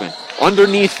transition. Beckman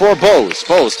underneath for Bose.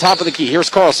 Bose, top of the key. Here's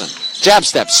Carlson. Jab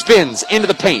step, spins into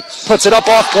the paint, puts it up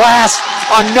off glass.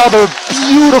 Another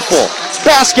beautiful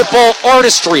basketball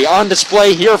artistry on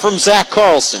display here from Zach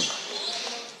Carlson.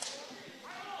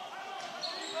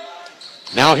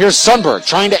 Now here's Sundberg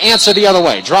trying to answer the other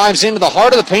way. Drives into the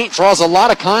heart of the paint, draws a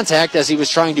lot of contact as he was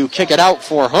trying to kick it out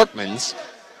for Herkmans.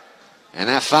 And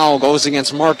that foul goes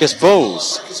against Marcus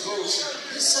Bose.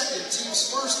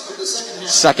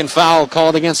 Second foul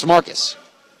called against Marcus.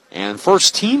 And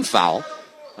first team foul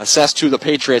assessed to the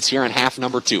Patriots here in half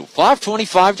number 2.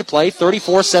 5:25 to play,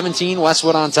 34-17,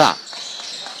 Westwood on top.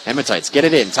 Hematites get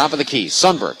it in, top of the key.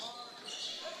 Sundberg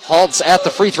halts at the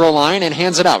free throw line and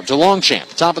hands it out.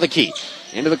 DeLongchamp, top of the key.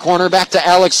 Into the corner, back to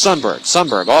Alex Sundberg.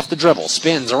 Sundberg off the dribble,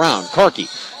 spins around.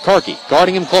 Karki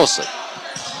guarding him closely.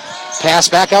 Pass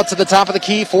back out to the top of the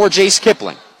key for Jace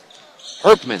Kipling.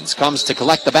 Herkmans comes to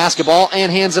collect the basketball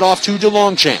and hands it off to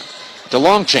DeLongchamp.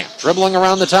 DeLongchamp dribbling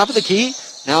around the top of the key.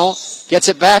 Now gets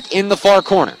it back in the far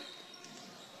corner.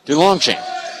 DeLongchamp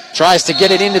tries to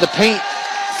get it into the paint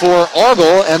for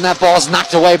Argel, and that ball's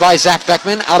knocked away by Zach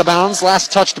Beckman. Out of bounds,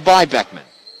 last touched by Beckman.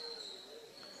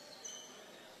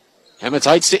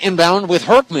 Hematites to inbound with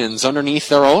Herkmans underneath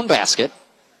their own basket.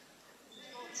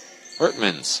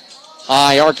 Herkmans.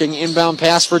 High arcing inbound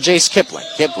pass for Jace Kipling.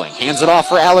 Kipling hands it off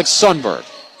for Alex Sundberg.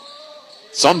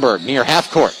 Sundberg near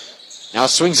half court. Now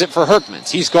swings it for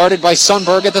Herkmans. He's guarded by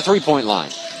Sundberg at the three-point line.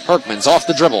 Herkmans off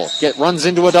the dribble. Runs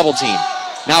into a double team.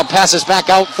 Now passes back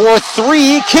out for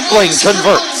three. Kipling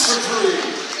converts.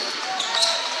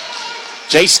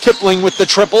 Jace Kipling with the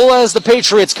triple as the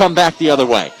Patriots come back the other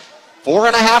way.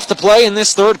 4.5 to play in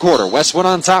this third quarter. Westwood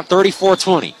on top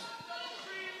 34-20.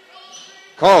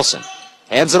 Carlson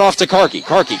hands it off to Karki.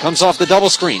 Karki comes off the double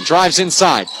screen, drives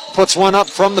inside, puts one up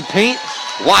from the paint.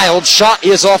 Wild shot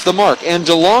is off the mark, and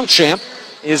DeLongchamp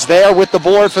is there with the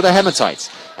board for the Hematites.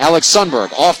 Alex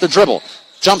Sundberg off the dribble.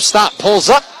 Jump stop, pulls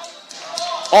up,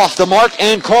 off the mark,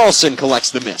 and Carlson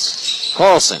collects the miss.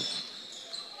 Carlson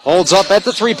holds up at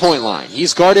the three-point line.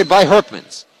 He's guarded by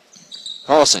Herkmans.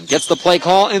 Carlson gets the play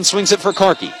call and swings it for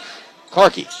Karki.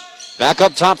 Karki back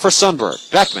up top for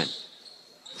Sundberg. Beckman.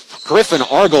 Griffin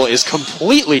Argel is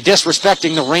completely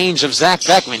disrespecting the range of Zach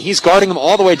Beckman. He's guarding him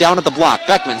all the way down at the block.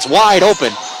 Beckman's wide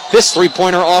open. This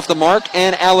three-pointer off the mark,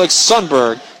 and Alex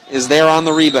Sundberg is there on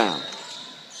the rebound.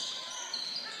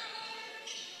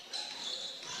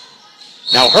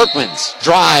 Now Herkmans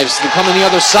drives to come on the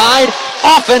other side.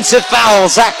 Offensive foul.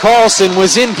 Zach Carlson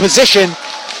was in position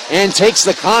and takes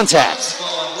the contact.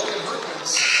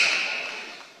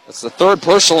 That's the third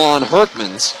personal on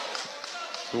Herkmans,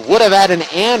 who would have had an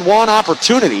and one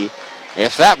opportunity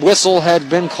if that whistle had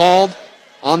been called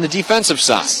on the defensive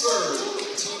side.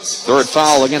 Third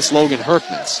foul against Logan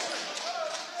Herkmans.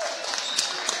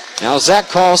 Now Zach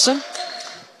Carlson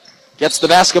gets the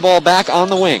basketball back on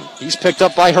the wing. He's picked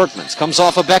up by Herkmans. Comes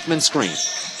off a Beckman screen.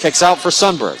 Kicks out for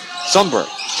Sundberg. Sundberg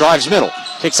drives middle.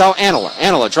 Kicks out Anila.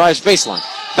 Anila drives baseline.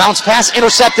 Bounce pass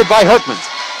intercepted by Herkmans.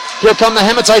 Here come the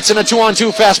Hematites in a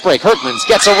 2-on-2 fast break. Herkmans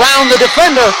gets around the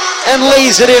defender and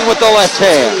lays it in with the left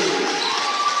hand.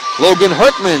 Logan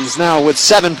Herkmans now with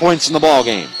 7 points in the ball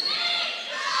game.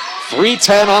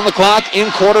 3:10 on the clock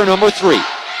in quarter number 3.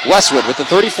 Westwood with the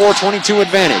 34-22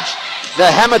 advantage. The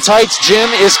Hematites gym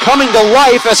is coming to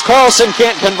life as Carlson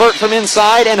can't convert from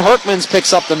inside and Herkmans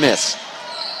picks up the miss.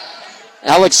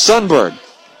 Alex Sundberg,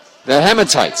 the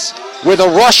Hematites, with a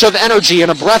rush of energy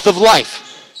and a breath of life.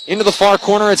 Into the far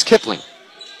corner, it's Kipling.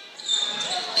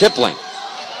 Kipling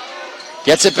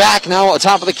gets it back now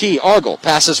atop of the key. Argel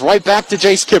passes right back to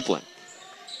Jace Kipling.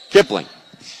 Kipling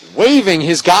waving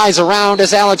his guys around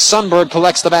as Alex Sundberg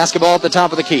collects the basketball at the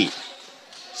top of the key.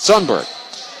 Sundberg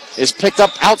is picked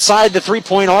up outside the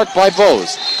three-point arc by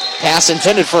Bose. Pass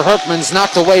intended for Herkmans,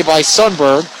 knocked away by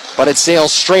Sundberg, but it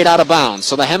sails straight out of bounds.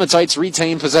 So the Hematites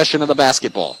retain possession of the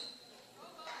basketball.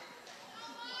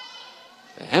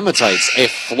 The Hematites, a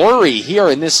flurry here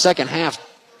in this second half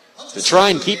to try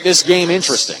and keep this game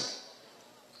interesting.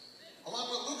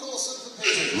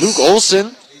 Luke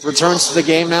Olson returns to the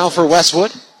game now for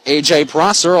Westwood. A.J.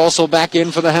 Prosser also back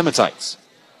in for the Hematites.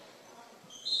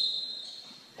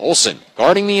 Olson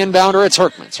guarding the inbounder, it's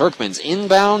Herkmans. Herkmans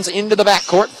inbounds into the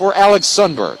backcourt for Alex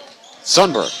Sundberg.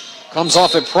 Sundberg comes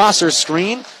off a Prosser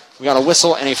screen. We got a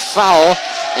whistle and a foul,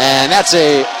 and that's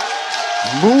a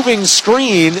moving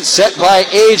screen set by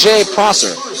A.J.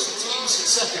 Prosser.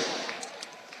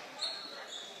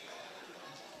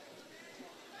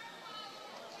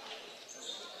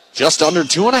 Just under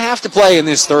 2.5 to play in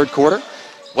this third quarter.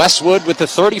 Westwood with the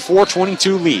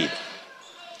 34-22 lead.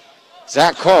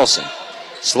 Zach Carlson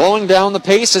slowing down the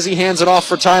pace as he hands it off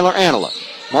for Tyler Anila.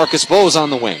 Marcus Bose on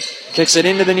the wing. Kicks it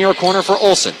into the near corner for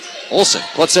Olson. Olson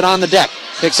puts it on the deck.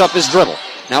 Picks up his dribble.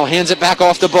 Now hands it back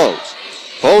off to Bose.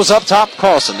 Bose up top,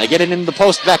 Carlson. They get it into the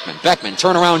post, Beckman. Beckman,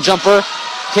 turnaround jumper.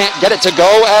 Can't get it to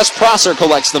go as Prosser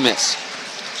collects the miss.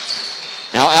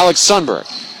 Now Alex Sundberg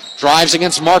drives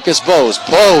against Marcus Bose.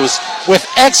 Bose with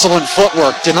excellent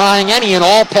footwork, denying any and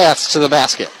all paths to the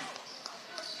basket.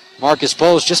 Marcus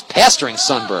Bose just pestering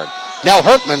Sundberg. Now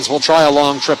Herkmans will try a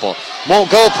long triple.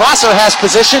 Won't go. Prosser has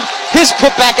position. His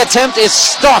putback attempt is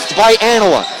stuffed by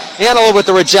Anila. Anila with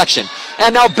the rejection.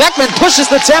 And now Beckman pushes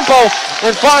the tempo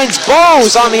and finds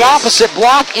Bose on the opposite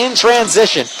block in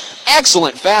transition.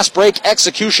 Excellent fast break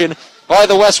execution by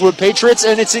the Westwood Patriots,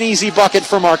 and it's an easy bucket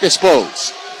for Marcus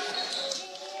Bose.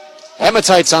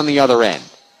 Hematites on the other end.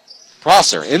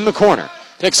 Prosser in the corner.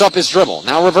 Picks up his dribble.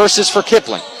 Now reverses for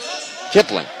Kipling.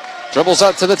 Kipling dribbles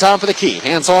up to the top of the key.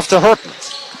 Hands off to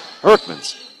Herkmans.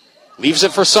 Herkmans leaves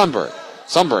it for Sundberg.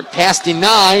 Sundberg pass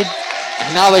denied.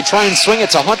 And now they try and swing it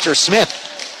to Hunter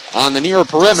Smith on the near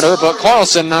perimeter, but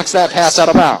Carlson knocks that pass out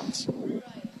of bounds.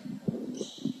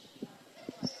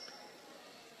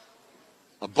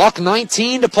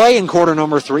 $1:19 to play in quarter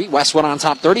number 3. Westwood on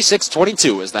top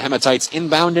 36-22 as the Hematites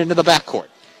inbound into the backcourt.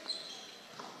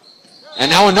 And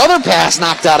now another pass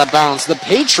knocked out of bounds. The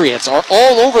Patriots are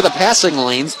all over the passing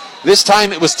lanes. This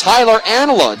time it was Tyler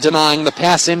Anila denying the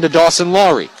pass into Dawson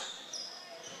Lowry.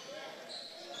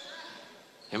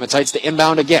 Hematites to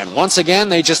inbound again. Once again,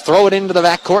 they just throw it into the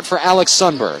backcourt for Alex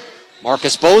Sundberg.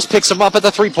 Marcus Bose picks him up at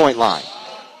the three-point line.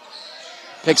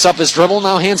 Picks up his dribble,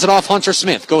 now hands it off Hunter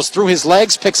Smith. Goes through his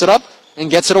legs, picks it up, and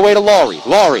gets it away to Lowry.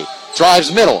 Lowry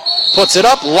drives middle, puts it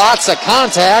up, lots of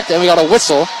contact, and we got a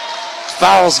whistle.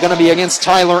 Foul's going to be against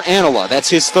Tyler Anila. That's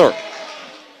his third.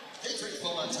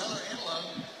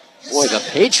 Boy, the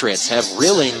Patriots have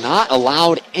really not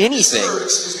allowed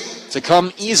anything to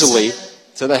come easily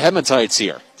to the Hematites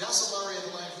here.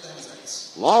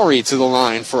 Lowry to the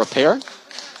line for a pair.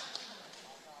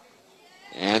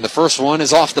 And the first one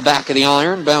is off the back of the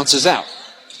iron, bounces out.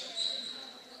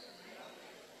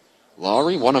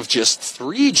 Lowry, one of just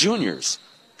 3 juniors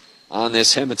on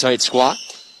this Hematite squad,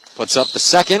 puts up the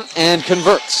second and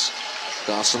converts.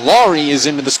 Dawson Lowry is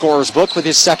into the scorer's book with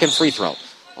his second free throw.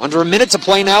 Under a minute to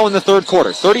play now in the third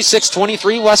quarter.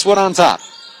 36-23, Westwood on top.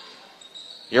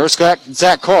 Here's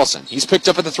Zach Carlson. He's picked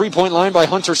up at the three-point line by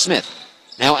Hunter Smith.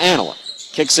 Now Anila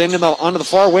kicks onto the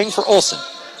far wing for Olsen.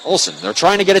 Olsen, they're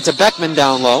trying to get it to Beckman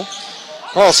down low.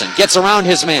 Carlson gets around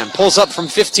his man, pulls up from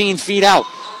 15 feet out.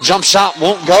 Jump shot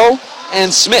won't go,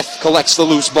 and Smith collects the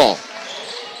loose ball.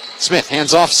 Smith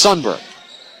hands off Sundberg.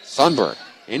 Sundberg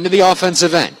into the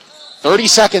offensive end. 30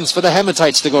 seconds for the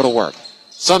Hematites to go to work.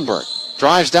 Sundberg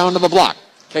drives down to the block.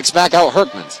 Kicks back out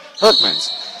Herkmans.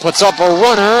 Herkmans puts up a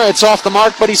runner. It's off the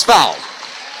mark, but he's fouled.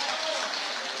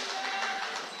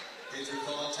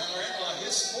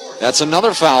 That's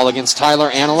another foul against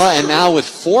Tyler Anila, and now with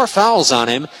 4 fouls on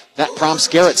him, that prompts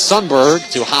Garrett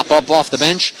Sundberg to hop up off the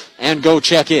bench and go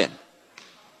check in.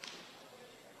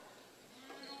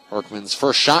 Herkman's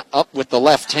first shot up with the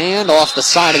left hand off the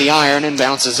side of the iron and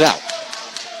bounces out.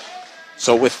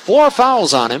 So with 4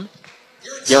 fouls on him,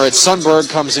 Garrett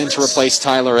Sundberg comes in to replace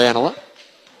Tyler Anila.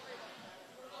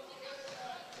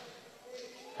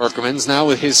 Herkmans now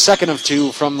with his second of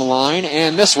 2 from the line,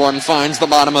 and this one finds the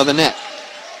bottom of the net.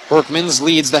 Herkmans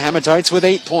leads the Hematites with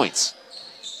 8 points.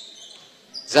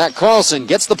 Zach Carlson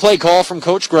gets the play call from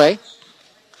Coach Gray.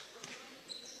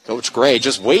 Coach Gray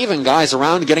just waving guys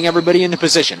around, getting everybody into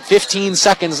position. 15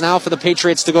 seconds now for the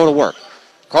Patriots to go to work.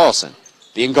 Carlson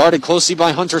being guarded closely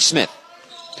by Hunter Smith.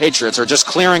 Patriots are just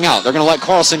clearing out. They're going to let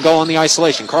Carlson go on the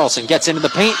isolation. Carlson gets into the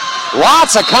paint.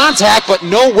 Lots of contact, but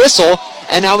no whistle.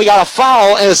 And now we got a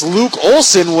foul as Luke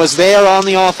Olsen was there on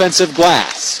the offensive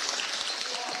glass.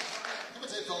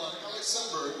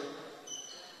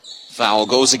 Foul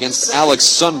goes against Alex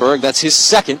Sundberg. That's his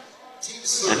second.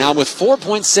 And now with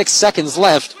 4.6 seconds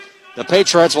left, the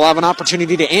Patriots will have an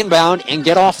opportunity to inbound and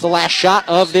get off the last shot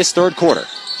of this third quarter.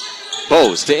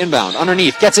 Bose to inbound,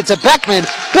 underneath, gets it to Beckman.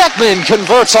 Beckman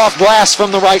converts off glass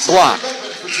from the right block.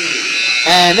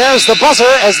 And there's the buzzer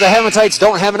as the Hematites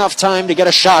don't have enough time to get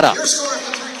a shot up.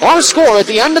 Our score at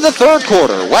the end of the third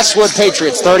quarter, Westwood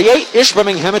Patriots 38,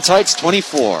 Ishpeming Hematites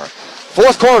 24.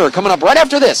 Fourth quarter coming up right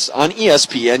after this on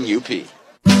ESPN UP.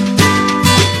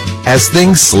 As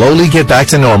things slowly get back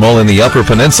to normal in the Upper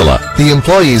Peninsula, the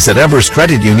employees at Embers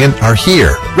Credit Union are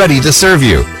here, ready to serve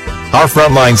you. Our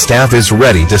frontline staff is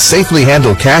ready to safely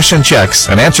handle cash and checks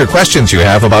and answer questions you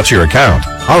have about your account.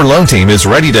 Our loan team is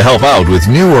ready to help out with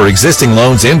new or existing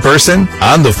loans in person,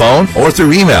 on the phone, or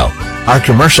through email. Our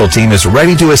commercial team is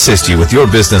ready to assist you with your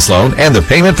business loan and the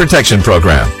Payment Protection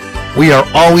Program. We are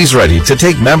always ready to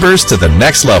take members to the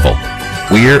next level.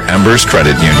 We're Embers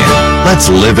Credit Union. Let's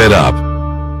live it up.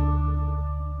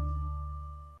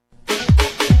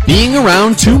 Being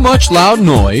around too much loud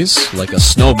noise, like a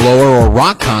snowblower or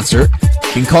rock concert,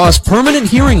 can cause permanent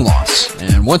hearing loss,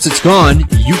 and once it's gone,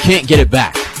 you can't get it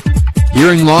back.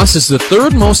 Hearing loss is the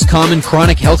third most common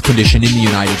chronic health condition in the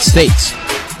United States.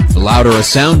 The louder a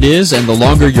sound is, and the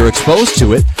longer you're exposed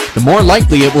to it, the more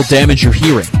likely it will damage your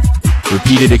hearing.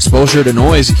 Repeated exposure to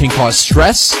noise can cause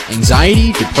stress,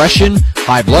 anxiety, depression,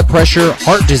 high blood pressure,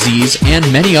 heart disease, and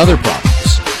many other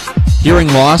problems. Hearing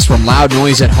loss from loud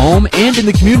noise at home and in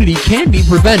the community can be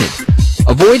prevented.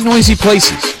 Avoid noisy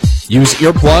places. Use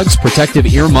earplugs, protective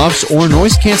earmuffs, or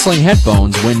noise-canceling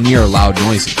headphones when near loud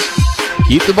noises.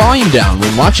 Keep the volume down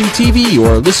when watching TV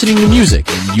or listening to music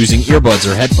and using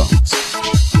earbuds or headphones.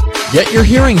 Get your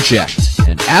hearing checked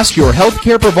and ask your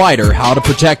healthcare provider how to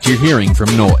protect your hearing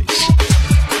from noise.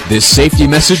 This safety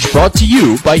message brought to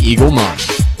you by Eagle Mind.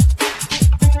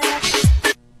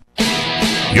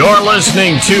 You're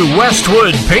listening to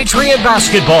Westwood Patriot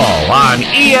Basketball on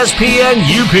ESPN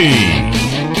UP.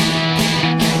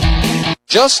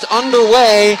 Just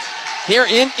underway here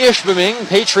in Ishpeming.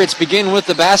 Patriots begin with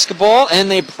the basketball,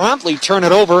 and they promptly turn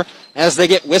it over as they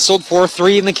get whistled for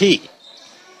 3 in the key.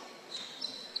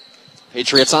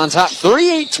 Patriots on top,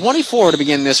 38-24 to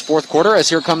begin this fourth quarter, as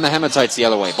here come the Hematites the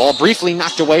other way. Ball briefly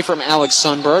knocked away from Alex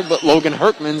Sundberg, but Logan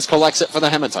Herkmans collects it for the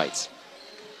Hematites.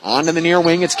 On to the near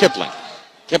wing, it's Kipling.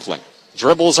 Kipling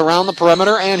dribbles around the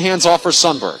perimeter and hands off for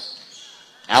Sundberg.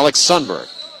 Alex Sundberg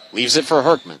leaves it for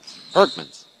Herkmans.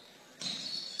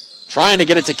 Trying to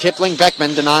get it to Kipling.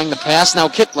 Beckman denying the pass. Now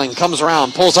Kipling comes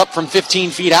around, pulls up from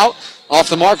 15 feet out. Off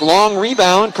the mark, long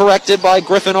rebound, corrected by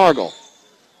Griffin Argel.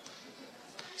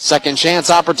 Second chance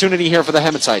opportunity here for the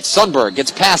Hematites. Sundberg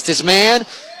gets past his man,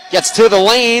 gets to the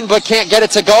lane, but can't get it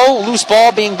to go. Loose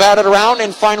ball being batted around,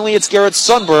 and finally it's Garrett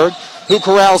Sundberg who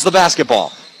corrals the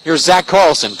basketball. Here's Zach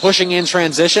Carlson pushing in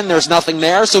transition. There's nothing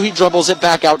there, so he dribbles it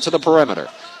back out to the perimeter.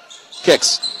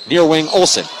 Kicks, near wing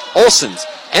Olsen. Olsen's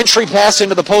entry pass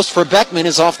into the post for Beckman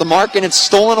is off the mark, and it's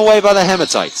stolen away by the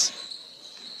Hematites.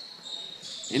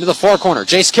 Into the far corner,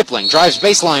 Jace Kipling drives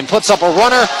baseline, puts up a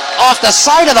runner off the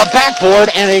side of the backboard,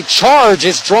 and a charge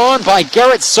is drawn by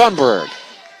Garrett Sundberg.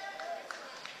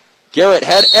 Garrett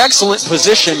had excellent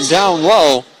position down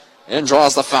low and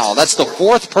draws the foul. That's the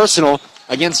fourth personal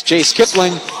against Jace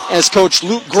Kipling as Coach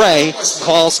Luke Gray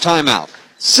calls timeout.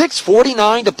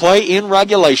 6:49 to play in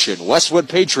regulation. Westwood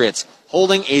Patriots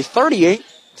holding a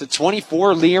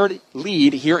 38-24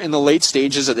 lead here in the late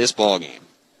stages of this ballgame.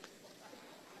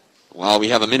 While we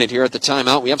have a minute here at the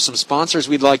timeout, we have some sponsors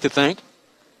we'd like to thank.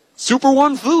 Super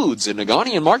One Foods in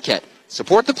Negaunee and Marquette.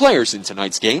 Support the players in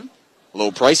tonight's game.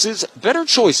 Low prices, better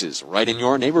choices right in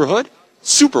your neighborhood.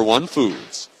 Super One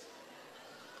Foods.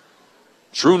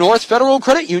 True North Federal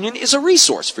Credit Union is a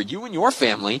resource for you and your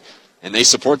family, and they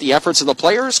support the efforts of the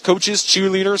players, coaches,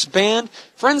 cheerleaders, band,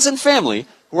 friends, and family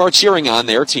who are cheering on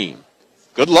their team.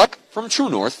 Good luck from True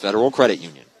North Federal Credit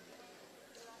Union.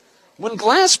 When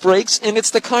glass breaks, and it's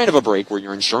the kind of a break where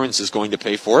your insurance is going to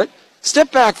pay for it,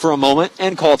 step back for a moment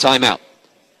and call timeout.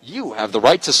 You have the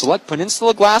right to select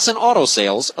Peninsula Glass and Auto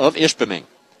Sales of Ishpeming.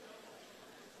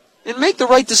 And make the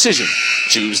right decision.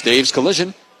 Choose Dave's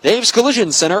Collision. Dave's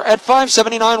Collision Center at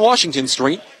 579 Washington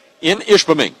Street in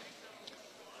Ishpeming.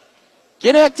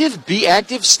 Get active, be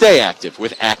active, stay active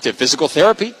with Active Physical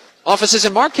Therapy. Offices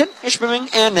in Marquette, Ishpeming,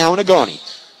 and now Negaunee.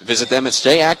 Visit them at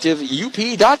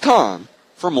stayactiveup.com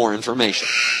for more information.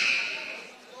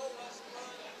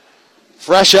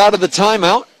 Fresh out of the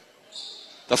timeout,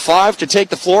 the 5 to take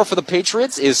the floor for the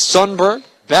Patriots is Sundberg,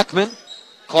 Beckman,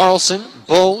 Carlson,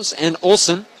 Bowes, and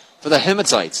Olsen. For the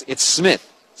Hematites, it's Smith,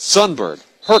 Sundberg,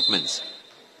 Herkmans,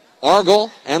 Argel,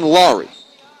 and Lowry.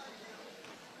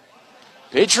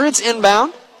 Patriots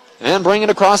inbound and bring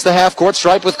it across the half-court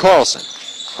stripe with Carlson.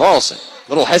 Carlson,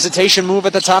 little hesitation move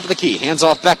at the top of the key. Hands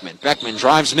off Beckman. Beckman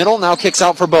drives middle, now kicks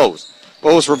out for Bowes.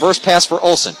 Bowes reverse pass for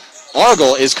Olsen.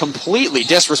 Argel is completely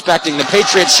disrespecting the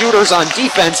Patriots shooters on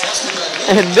defense.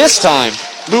 And this time,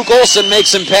 Luke Olsen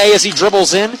makes him pay as he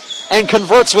dribbles in and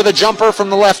converts with a jumper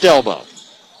from the left elbow.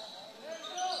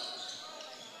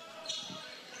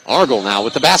 Argel now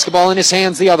with the basketball in his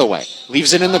hands the other way.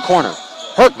 Leaves it in the corner.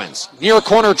 Herkmans, near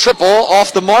corner triple,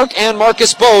 off the mark, and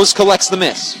Marcus Bowes collects the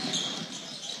miss.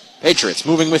 Patriots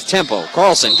moving with tempo.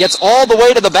 Carlson gets all the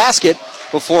way to the basket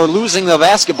before losing the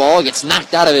basketball. Gets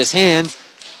knocked out of his hand.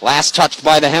 Last touched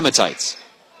by the Hematites.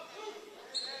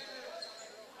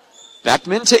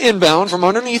 Beckman to inbound from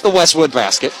underneath the Westwood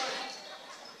basket.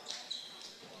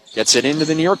 Gets it into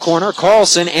the near corner.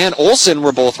 Carlson and Olsen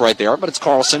were both right there, but it's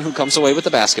Carlson who comes away with the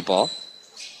basketball.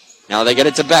 Now they get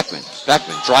it to Beckman.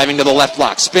 Beckman driving to the left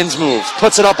block. Spins move.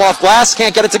 Puts it up off glass.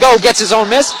 Can't get it to go. Gets his own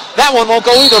miss. That one won't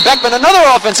go either. Beckman another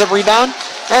offensive rebound.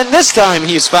 And this time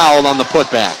he's fouled on the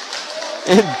putback.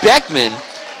 And Beckman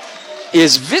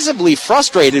is visibly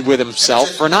frustrated with himself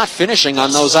for not finishing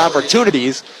on those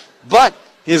opportunities. But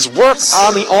his work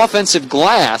on the offensive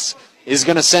glass is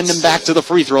going to send him back to the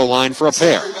free throw line for a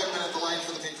pair.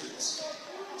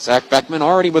 Zach Beckman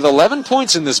already with 11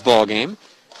 points in this ball game.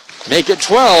 Make it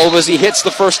 12 as he hits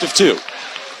the first of two.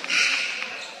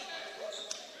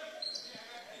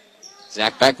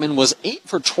 Zach Beckman was 8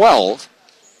 for 12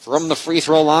 from the free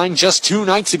throw line just 2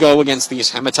 nights ago against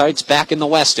these Hematites back in the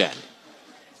West End.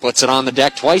 Puts it on the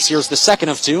deck twice. Here's the second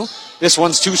of two. This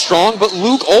one's too strong, but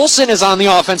Luke Olsen is on the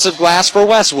offensive glass for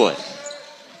Westwood.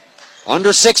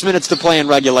 Under 6 minutes to play in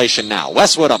regulation now.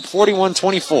 Westwood up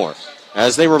 41-24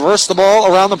 as they reverse the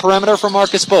ball around the perimeter for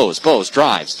Marcus Bowes. Bowes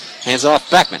drives, hands off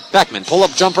Beckman. Beckman,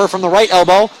 pull-up jumper from the right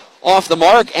elbow, off the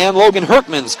mark, and Logan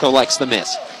Herkmans collects the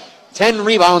miss. 10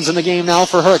 rebounds in the game now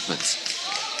for Herkmans.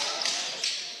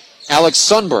 Alex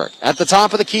Sundberg at the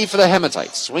top of the key for the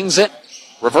Hematites. Swings it.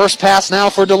 Reverse pass now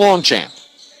for DeLongchamp.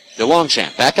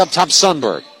 DeLongchamp back up top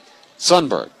Sundberg.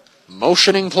 Sundberg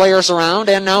motioning players around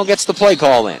and now gets the play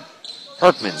call in.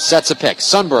 Herkman sets a pick.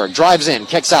 Sundberg drives in,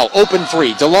 kicks out. Open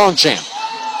three to Longchamp.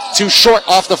 Too short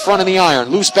off the front of the iron.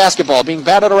 Loose basketball being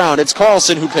batted around. It's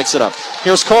Carlson who picks it up.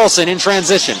 Here's Carlson in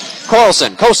transition.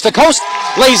 Carlson, coast to coast,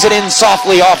 lays it in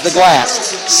softly off the glass.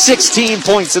 16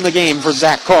 points in the game for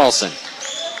Zach Carlson.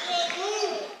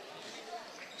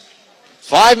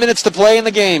 5 minutes to play in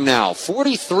the game now.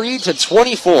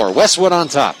 43-24. Westwood on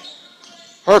top.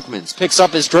 Herkmans picks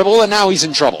up his dribble, and now he's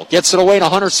in trouble. Gets it away to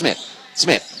Hunter Smith.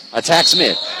 Smith attacks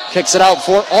mid. Kicks it out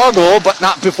for Argyle, but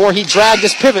not before he dragged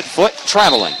his pivot foot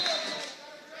traveling.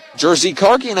 Jersey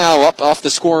Karki now up off the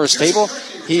scorer's table.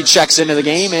 He checks into the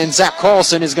game, and Zach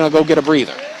Carlson is going to go get a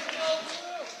breather.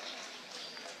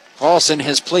 Carlson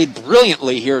has played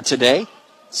brilliantly here today.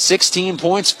 16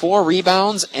 points, 4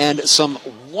 rebounds, and some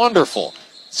wonderful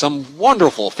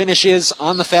finishes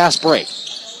on the fast break.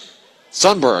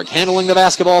 Sundberg handling the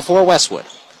basketball for Westwood.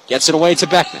 Gets it away to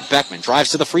Beckman. Beckman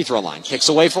drives to the free throw line. Kicks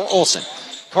away for Olsen.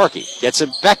 Karki gets it.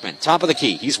 Beckman, top of the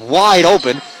key. He's wide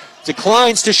open.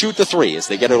 Declines to shoot the three. As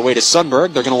they get it away to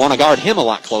Sundberg, they're going to want to guard him a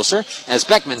lot closer. As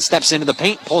Beckman steps into the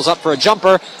paint, pulls up for a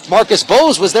jumper. Marcus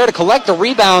Bowes was there to collect the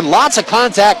rebound. Lots of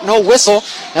contact, no whistle,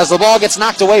 as the ball gets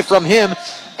knocked away from him.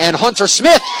 And Hunter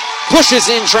Smith pushes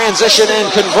in transition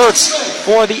and converts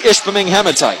for the Ishpeming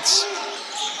Hematites.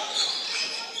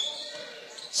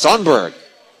 Sundberg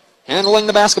handling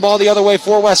the basketball the other way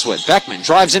for Westwood. Beckman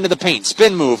drives into the paint.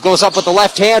 Spin move. Goes up with the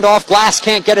left hand. Off glass.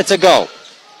 Can't get it to go.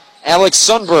 Alex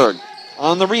Sundberg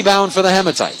on the rebound for the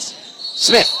Hematites.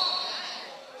 Smith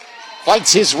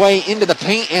fights his way into the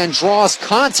paint and draws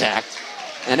contact.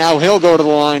 And now he'll go to the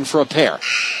line for a pair.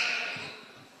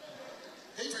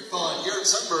 Garrett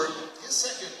Sundberg, his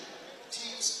second,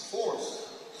 team's fourth.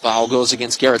 Foul goes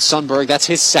against Garrett Sundberg. That's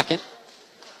his second.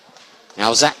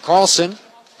 Now Zach Carlson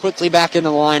quickly back into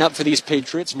the lineup for these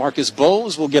Patriots. Marcus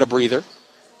Bowes will get a breather.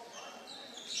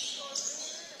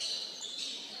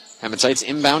 Hematites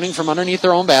inbounding from underneath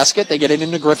their own basket. They get it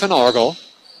into Griffin Argyle.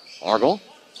 Argyle.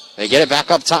 They get it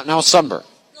back up top now. Sundberg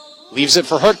leaves it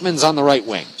for Herkmans on the right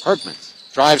wing.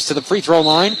 Herkmans drives to the free throw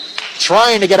line,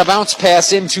 trying to get a bounce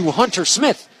pass into Hunter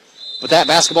Smith. But that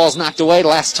basketball is knocked away.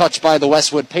 Last touch by the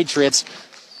Westwood Patriots.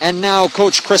 And now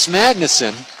Coach Chris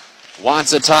Magnuson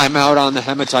wants a timeout on the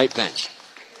Hematite bench.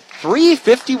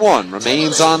 3:51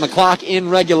 remains on the clock in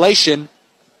regulation.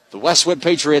 The Westwood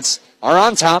Patriots are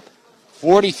on top,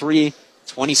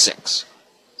 43-26.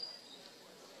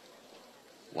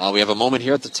 While we have a moment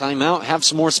here at the timeout, have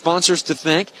some more sponsors to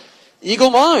thank. Eagle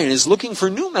Mine is looking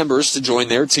for new members to join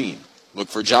their team. Look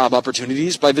for job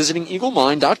opportunities by visiting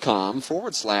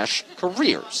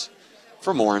eaglemine.com/careers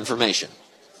for more information.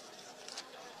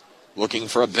 Looking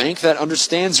for a bank that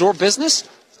understands your business?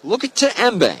 Look to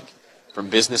MBank. From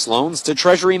business loans to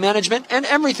treasury management and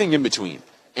everything in between,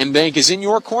 MBank is in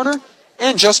your corner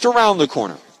and just around the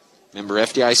corner. Member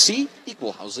FDIC,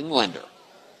 equal housing lender.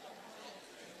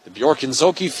 The Bjork and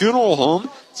Zolke Funeral Home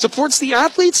supports the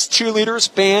athletes, cheerleaders,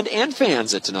 band, and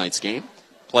fans at tonight's game.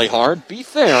 Play hard, be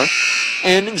fair,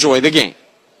 and enjoy the game.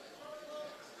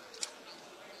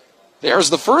 There's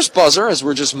the first buzzer as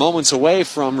we're just moments away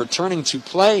from returning to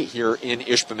play here in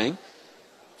Ishpeming.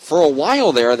 For a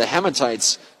while there, the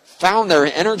Hematites found their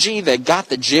energy. They got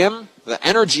the gym. The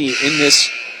energy in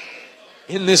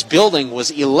this building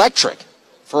was electric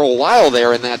for a while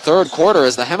there in that third quarter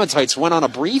as the Hematites went on a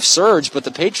brief surge, but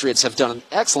the Patriots have done an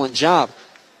excellent job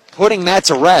putting that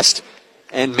to rest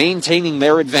and maintaining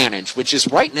their advantage, which is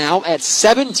right now at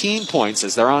 17 points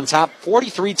as they're on top,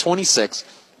 43-26,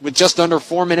 with just under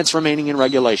 4 minutes remaining in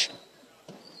regulation.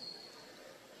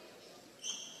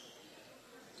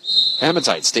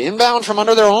 Hematites to inbound from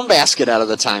under their own basket out of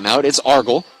the timeout. It's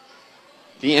Argyle,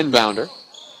 the inbounder,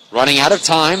 running out of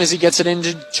time as he gets it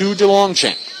into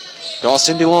DeLongchamp.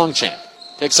 Dawson DeLongchamp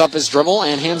picks up his dribble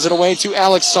and hands it away to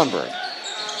Alex Sundberg.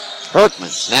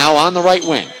 Herkmans now on the right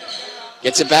wing.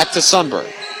 Gets it back to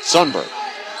Sundberg. Sundberg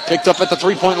picked up at the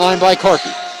three-point line by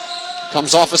Karki.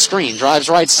 Comes off a screen, drives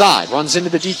right side, runs into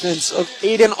the defense of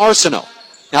Aiden Arsenault.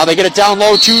 Now they get it down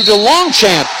low to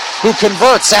DeLongchamp, who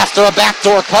converts after a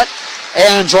backdoor cut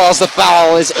and draws the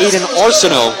foul as Aiden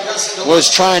Arsenault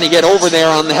was trying to get over there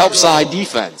on the help side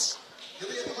defense.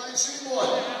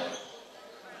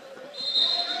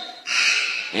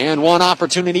 And one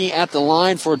opportunity at the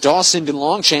line for Dawson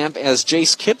DeLongchamp as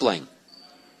Jace Kipling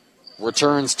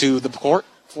returns to the court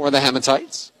for the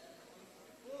Hematites.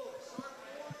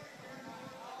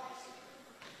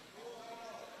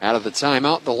 Out of the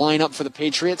timeout, the lineup for the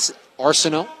Patriots,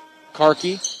 Arsenault,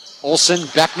 Karki, Olsen,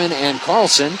 Beckman, and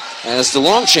Carlson, as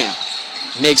DeLongchamp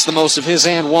makes the most of his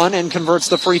and one and converts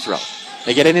the free throw.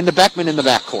 They get it into Beckman in the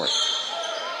backcourt.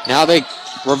 Now they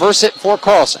reverse it for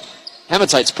Carlson.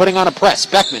 Hematites putting on a press.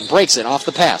 Beckman breaks it off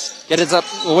the pass. Gets it up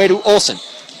away to Olsen.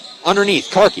 Underneath,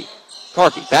 Karki.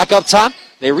 Karki back up top.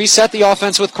 They reset the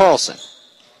offense with Carlson.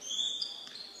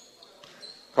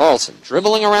 Carlson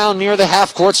dribbling around near the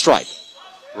half-court stripe.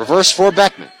 Reverse for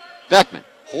Beckman. Beckman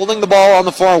holding the ball on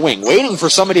the far wing, waiting for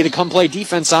somebody to come play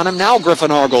defense on him. Now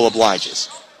Griffin Argyle obliges.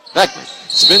 Beckman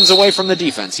spins away from the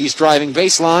defense. He's driving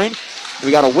baseline.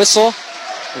 We got a whistle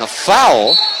and a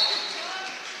foul.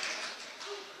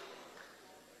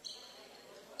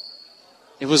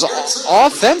 It was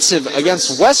offensive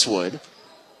against Westwood.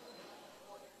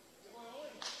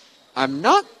 I'm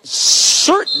not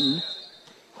certain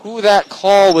who that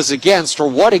call was against or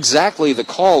what exactly the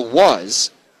call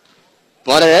was.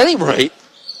 But at any rate,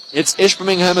 it's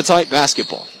Ishpeming Hematite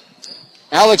basketball.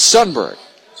 Alex Sundberg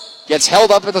gets held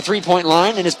up at the three-point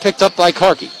line and is picked up by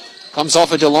Karki. Comes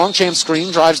off a DeLongchamp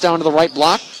screen, drives down to the right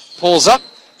block, pulls up,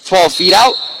 12 feet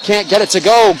out, can't get it to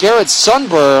go. Garrett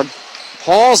Sundberg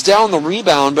hauls down the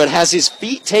rebound but has his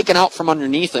feet taken out from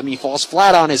underneath him. He falls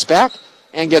flat on his back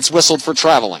and gets whistled for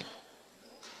traveling.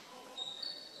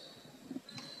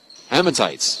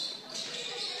 Hematites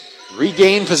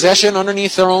regain possession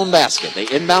underneath their own basket. They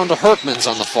inbound to Herkmans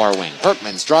on the far wing.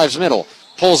 Herkmans drives middle,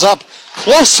 pulls up,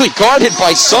 closely guarded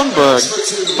by Sundberg,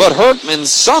 but Herkmans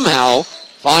somehow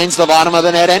finds the bottom of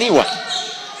the net anyway.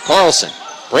 Carlson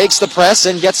breaks the press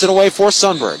and gets it away for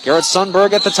Sundberg. Garrett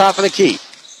Sundberg at the top of the key.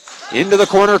 Into the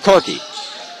corner, Karki.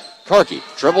 Karki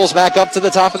dribbles back up to the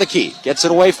top of the key. Gets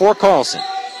it away for Carlson.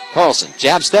 Carlson,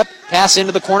 jab step, pass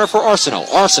into the corner for Arsenault.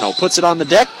 Arsenault puts it on the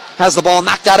deck, has the ball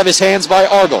knocked out of his hands by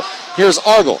Argyle. Here's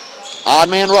Argyle. Odd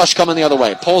man rush coming the other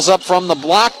way. Pulls up from the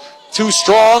block. Too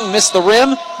strong, missed the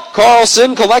rim.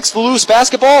 Carlson collects the loose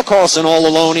basketball. Carlson all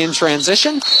alone in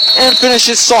transition and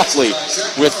finishes softly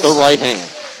with the right hand.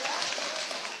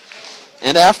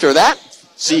 And after that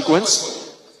sequence,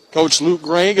 Coach Luke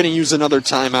Gray going to use another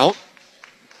timeout.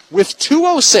 With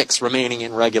 2:06 remaining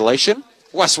in regulation,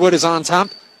 Westwood is on top,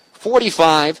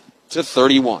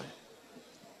 45-31.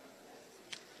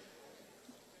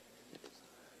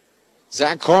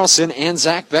 Zach Carlson and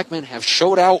Zach Beckman have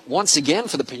showed out once again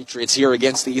for the Patriots here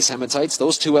against the East Hematites.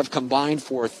 Those two have combined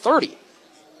for 30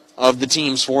 of the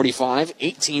team's 45.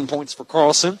 18 points for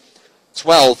Carlson,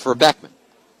 12 for Beckman.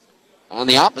 On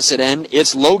the opposite end,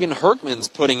 it's Logan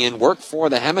Herkmans putting in work for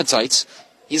the Hematites.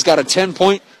 He's got a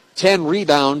 10-point,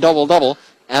 10-rebound double-double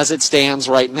as it stands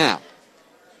right now.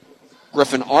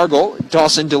 Griffin Argyle,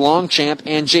 Dawson DeLongchamp,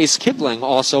 and Jace Kipling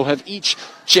also have each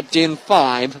chipped in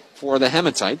 5 for the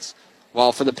Hematites.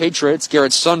 While for the Patriots,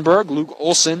 Garrett Sundberg, Luke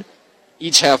Olsen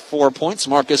each have 4 points.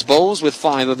 Marcus Bowes with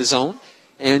 5 of his own.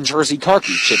 And Jersey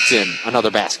Karki chipped in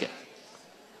another basket.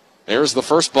 There's the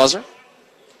first buzzer.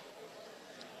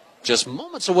 Just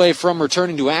moments away from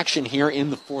returning to action here in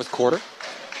the fourth quarter.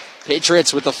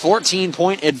 Patriots with a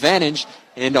 14-point advantage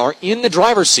and are in the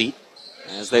driver's seat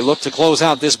as they look to close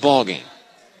out this ball game.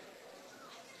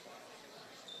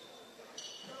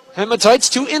 Hematites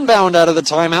to inbound out of the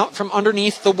timeout from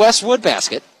underneath the Westwood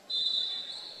basket.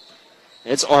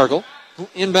 It's Argyle who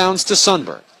inbounds to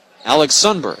Sundberg. Alex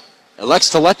Sundberg elects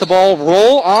to let the ball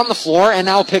roll on the floor and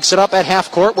now picks it up at half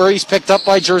court where he's picked up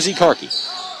by Jersey Karki.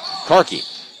 Karki.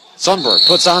 Sundberg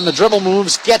puts on the dribble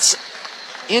moves, gets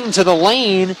into the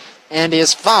lane, and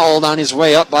is fouled on his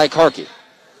way up by Karki.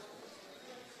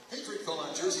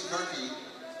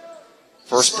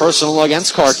 First personal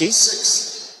against Karki.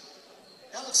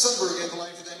 Sundberg at the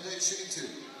line for them, shooting 2.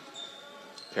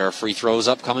 Pair of free throws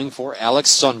upcoming for Alex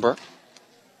Sundberg.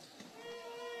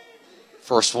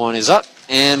 First one is up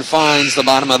and finds the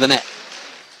bottom of the net.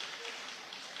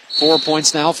 4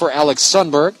 points now for Alex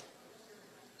Sundberg.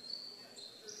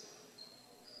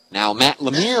 Now Matt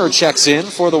Lemire checks in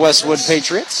for the Westwood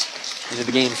Patriots. Into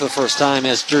the game for the first time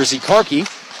as Jersey Karki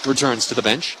returns to the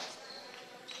bench.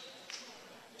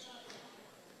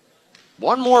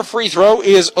 One more free throw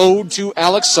is owed to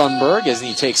Alex Sundberg as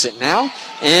he takes it now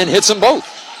and hits them both.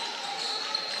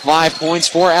 5 points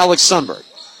for Alex Sundberg.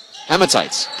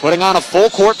 Hematites putting on a full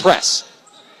court press.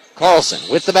 Carlson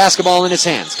with the basketball in his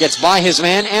hands gets by his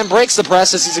man and breaks the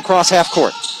press as he's across half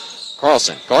court.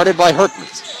 Carlson guarded by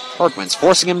Herkmans. Herkmans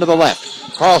forcing him to the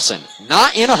left. Carlson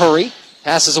not in a hurry.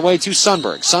 Passes away to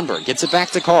Sundberg. Sundberg gets it back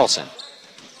to Carlson.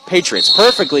 Patriots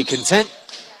perfectly content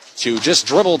to just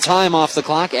dribble time off the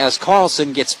clock as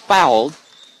Carlson gets fouled,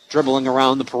 dribbling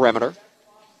around the perimeter.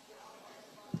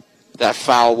 That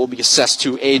foul will be assessed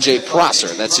to A.J. Prosser.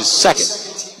 That's his second.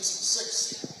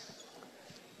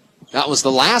 That was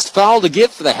the last foul to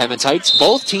give for the Hematites.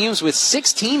 Both teams with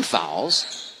 16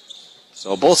 fouls.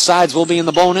 So both sides will be in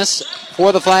the bonus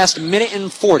for the last minute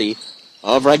and 40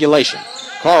 of regulation.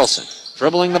 Carlson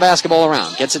dribbling the basketball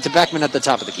around, gets it to Beckman at the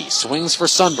top of the key, swings for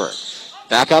Sundberg.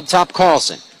 Back up top,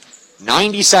 Carlson.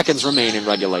 90 seconds remain in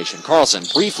regulation. Carlson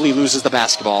briefly loses the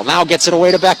basketball, now gets it away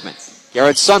to Beckman.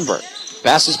 Garrett Sundberg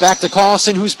passes back to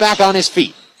Carlson, who's back on his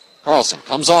feet. Carlson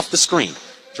comes off the screen,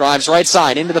 drives right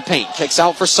side into the paint, kicks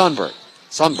out for Sundberg.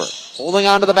 Sundberg holding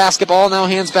on to the basketball, now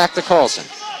hands back to Carlson.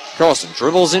 Carlson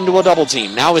dribbles into a double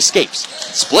team, now escapes,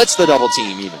 splits the double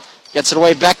team even. Gets it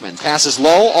away, Beckman passes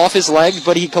low off his leg,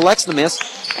 but he collects the miss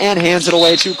and hands it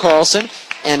away to Carlson.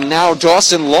 And now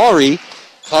Dawson Laurie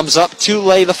comes up to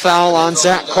lay the foul on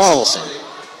Zach Carlson.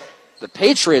 The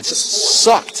Patriots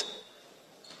sucked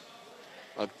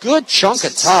a good chunk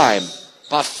of time.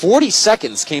 About 40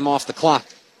 seconds came off the clock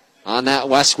on that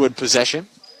Westwood possession.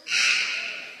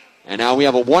 And now we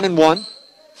have a 1-and-1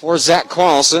 for Zach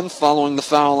Carlson following the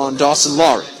foul on Dawson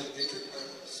Laurie.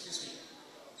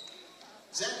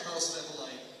 Zach Carlson at the line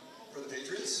for the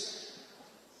Patriots.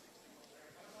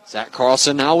 Zach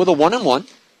Carlson now with a 1-and-1.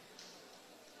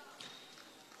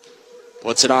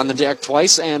 Puts it on the deck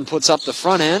twice and puts up the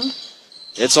front end.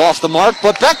 It's off the mark,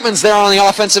 but Beckman's there on the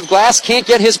offensive glass. Can't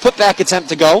get his putback attempt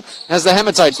to go as the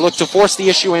Hematites look to force the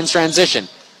issue in transition.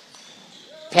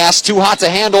 Pass too hot to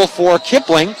handle for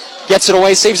Kipling. Gets it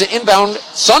away, saves it inbound.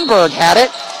 Sundberg had it.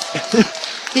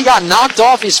 He got knocked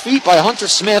off his feet by Hunter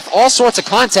Smith. All sorts of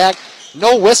contact,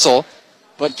 no whistle.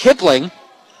 But Kipling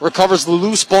recovers the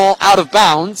loose ball out of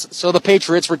bounds, so the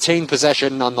Patriots retain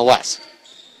possession nonetheless.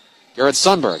 Garrett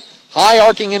Sundberg. High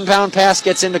arcing inbound pass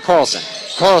gets into Carlson.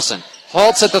 Carlson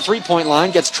halts at the three-point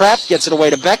line, gets trapped, gets it away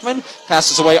to Beckman,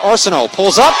 passes away Arsenault,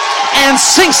 pulls up, and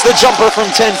sinks the jumper from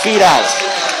 10 feet out.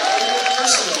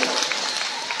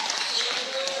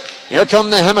 Here come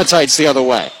the Hematites the other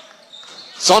way.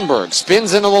 Sundberg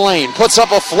spins into the lane, puts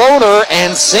up a floater,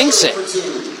 and sinks it.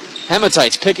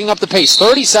 Hematites picking up the pace.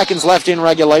 30 seconds left in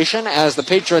regulation as the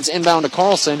Patriots inbound to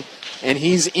Carlson, and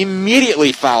he's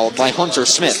immediately fouled by Hunter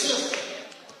Smith.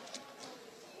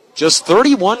 Just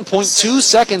 31.2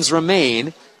 seconds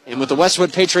remain, and with the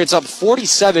Westwood Patriots up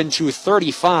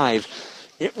 47-35,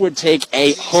 it would take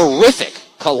a horrific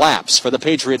collapse for the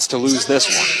Patriots to lose this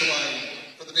one.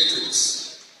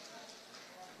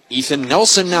 Ethan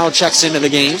Nelson now checks into the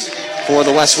game for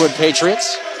the Westwood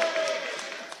Patriots.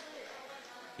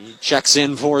 He checks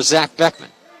in for Zach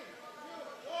Beckman.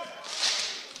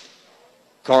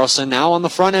 Carlson now on the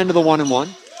front end of the 1-and-1.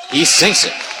 He sinks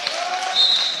it.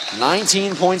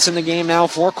 19 points in the game now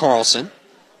for Carlson.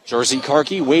 Jersey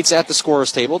Karki waits at the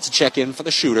scorer's table to check in for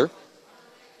the shooter.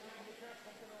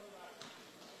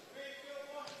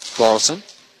 Carlson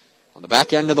on the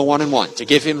back end of the 1-and-1 to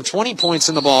give him 20 points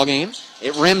in the ballgame.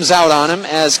 It rims out on him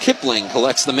as Kipling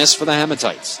collects the miss for the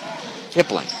Hematites.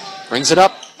 Kipling brings it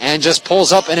up and just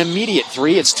pulls up an immediate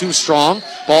three. It's too strong.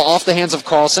 Ball off the hands of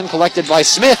Carlson, collected by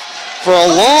Smith for a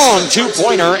long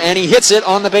two-pointer, and he hits it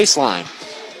on the baseline.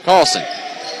 Carlson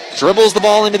dribbles the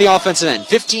ball into the offensive end.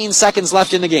 15 seconds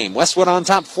left in the game. Westwood on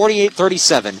top,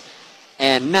 48-37.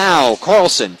 And now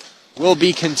Carlson will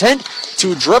be content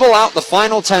to dribble out the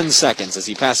final 10 seconds as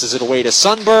he passes it away to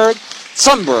Sundberg.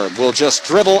 Sundberg will just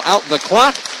dribble out the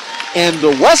clock. And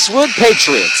the Westwood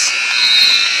Patriots,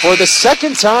 for the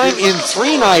second time in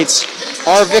 3 nights,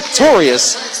 are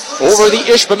victorious over the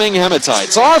Ishpeming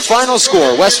Hematites. Our final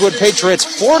score, Westwood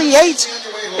Patriots 48,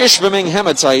 Ishpeming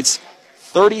Hematites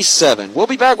 37. We'll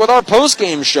be back with our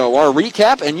post-game show, our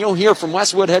recap, and you'll hear from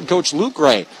Westwood head coach Luke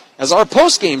Gray as our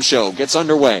post-game show gets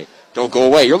underway. Don't go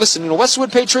away. You're listening to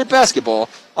Westwood Patriot Basketball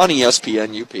on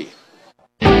ESPN UP.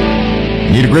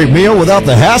 Need a great meal without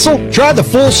the hassle? Try the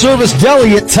full-service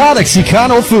deli at Tonics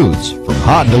Econo Foods. From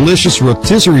hot and delicious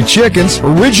rotisserie chickens,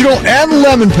 original and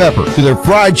lemon pepper, to their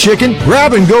fried chicken,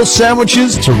 grab-and-go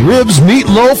sandwiches, to ribs,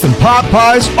 meatloaf, and pot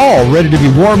pies, all ready to be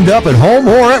warmed up at home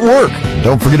or at work. And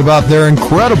don't forget about their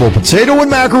incredible potato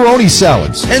and macaroni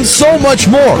salads, and so much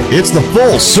more. It's the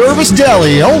full-service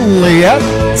deli only at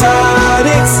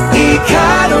Tonics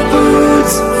Econo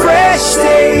Foods. Fresh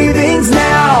savings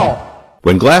now.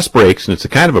 When glass breaks, and it's the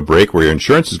kind of a break where your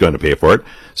insurance is going to pay for it,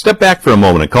 step back for a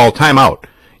moment and call Time Out.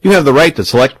 You have the right to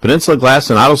select Peninsula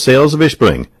Glass and Auto Sales of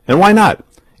Ishpeming, and why not?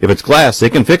 If it's glass, they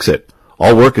can fix it.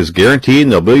 All work is guaranteed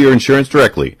and they'll bill your insurance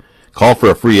directly. Call for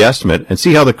a free estimate and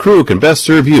see how the crew can best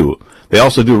serve you. They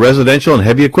also do residential and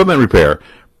heavy equipment repair.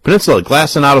 Peninsula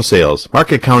Glass and Auto Sales,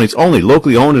 Marquette County's only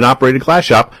locally owned and operated glass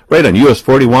shop, right on US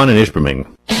 41 in Ishpeming.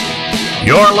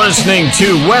 You're listening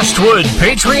to Westwood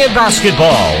Patriot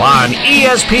Basketball on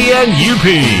ESPN UP.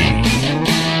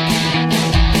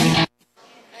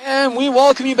 And we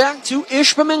welcome you back to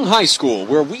Ishpeming High School,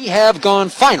 where we have gone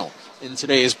final in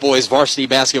today's boys varsity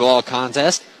basketball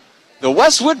contest. The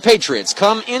Westwood Patriots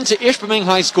come into Ishpeming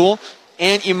High School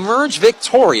and emerge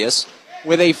victorious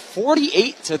with a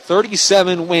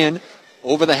 48-37 win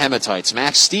over the Hematites.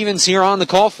 Max Stevens here on the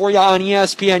call for you on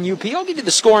ESPN UP. I'll give you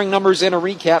the scoring numbers in a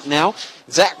recap now.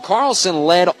 Zach Carlson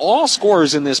led all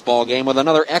scorers in this ballgame with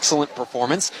another excellent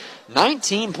performance.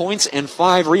 19 points and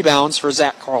 5 rebounds for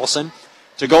Zach Carlson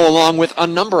to go along with a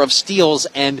number of steals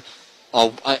and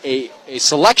a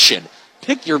selection.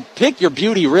 Pick your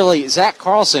beauty, really. Zach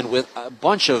Carlson with a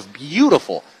bunch of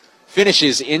beautiful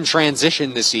finishes in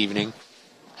transition this evening.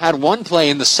 Had one play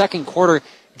in the second quarter,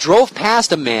 drove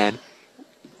past a man,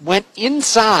 went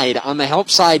inside on the help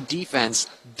side defense,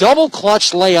 double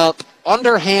clutch layup,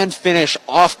 underhand finish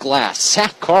off glass.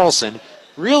 Zach Carlson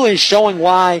really showing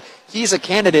why he's a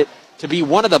candidate to be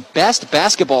one of the best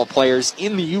basketball players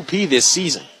in the UP this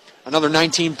season. Another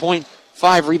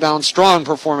 19.5 rebound strong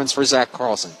performance for Zach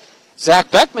Carlson.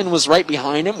 Zach Beckman was right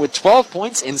behind him with 12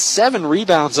 points and 7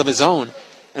 rebounds of his own.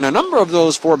 And a number of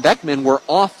those for Beckman were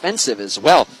offensive as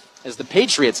well, as the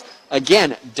Patriots,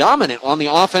 again, dominant on the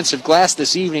offensive glass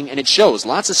this evening, and it shows.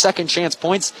 Lots of second-chance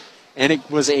points, and it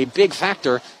was a big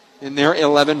factor in their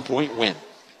 11-point win.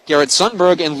 Garrett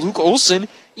Sundberg and Luke Olson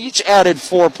each added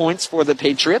 4 points for the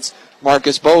Patriots.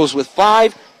 Marcus Bowes with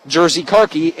 5, Jersey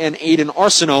Karki and Aiden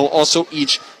Arsenault also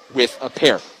each with a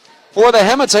pair. For the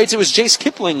Hematites, it was Jace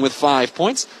Kipling with 5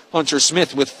 points, Hunter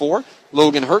Smith with 4,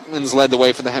 Logan Hertmans led the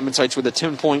way for the Hematites with a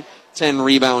 10-point,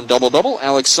 10-rebound double-double,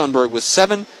 Alex Sundberg with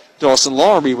 7, Dawson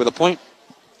Lawry with a point,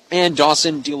 and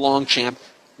Dawson DeLongchamp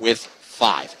with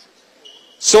 5.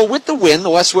 So with the win, the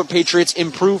Westwood Patriots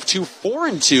improved to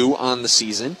 4-2 on the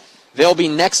season. They'll be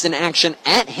next in action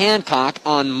at Hancock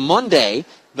on Monday,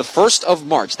 the 1st of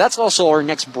March. That's also our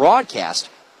next broadcast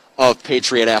of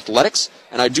Patriot Athletics,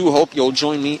 and I do hope you'll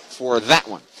join me for that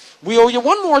one. We owe you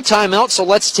one more timeout, so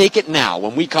let's take it now.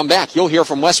 When we come back, you'll hear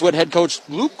from Westwood head coach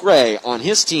Luke Gray on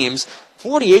his team's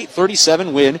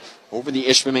 48-37 win over the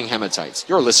Ishpeming Hematites.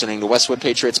 You're listening to Westwood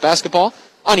Patriots basketball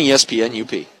on ESPN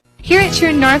UP. Here at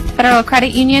True North Federal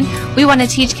Credit Union, we want to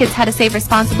teach kids how to save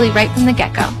responsibly right from the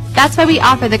get-go. That's why we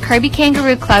offer the Kirby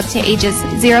Kangaroo Club to ages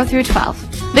 0 through 12.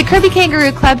 The Kirby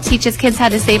Kangaroo Club teaches kids how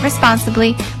to save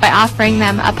responsibly by offering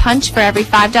them a punch for every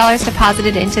 $5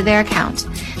 deposited into their account.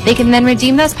 They can then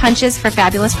redeem those punches for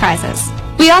fabulous prizes.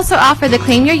 We also offer the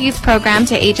Claim Your Youth program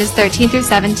to ages 13 through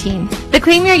 17. The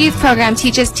Claim Your Youth program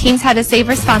teaches teens how to save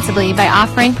responsibly by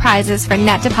offering prizes for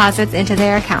net deposits into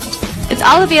their account. It's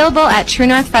all available at True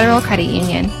North Federal Credit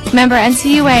Union. Member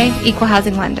NCUA, Equal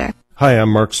Housing Lender. Hi, I'm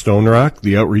Mark Stonerock,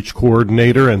 the Outreach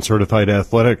Coordinator and Certified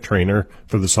Athletic Trainer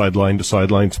for the Sideline to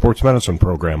Sideline Sports Medicine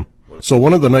Program. So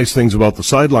one of the nice things about the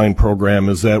Sideline program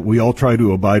is that we all try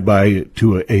to abide by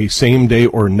a same day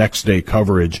or next day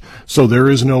coverage. So there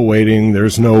is no waiting.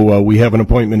 There's no, we have an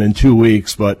appointment in 2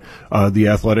 weeks, but the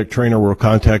athletic trainer will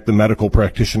contact the medical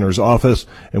practitioner's office,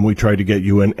 and we try to get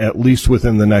you in at least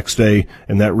within the next day,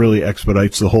 and that really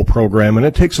expedites the whole program, and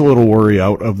it takes a little worry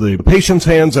out of the patient's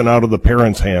hands and out of the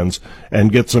parents' hands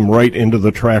and gets them right into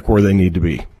the track where they need to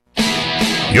be.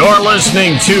 You're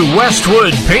listening to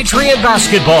Westwood Patriot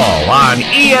Basketball on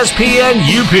ESPN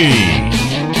UP.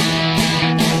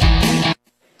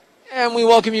 And we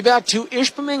welcome you back to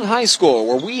Ishpeming High School,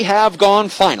 where we have gone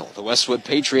final. The Westwood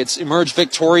Patriots emerged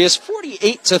victorious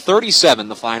 48-37,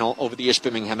 the final over the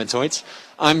Ishpeming Hematites.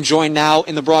 I'm joined now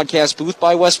in the broadcast booth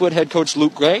by Westwood head coach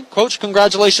Luke Gray. Coach,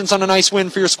 congratulations on a nice win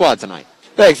for your squad tonight.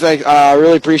 Thanks. I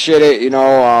really appreciate it.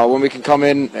 When we can come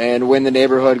in and win the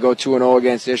neighborhood, go 2-0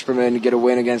 against Ishpeming, get a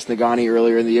win against Nagani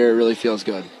earlier in the year, it really feels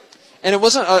good. And it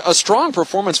wasn't a strong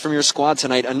performance from your squad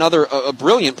tonight. Another a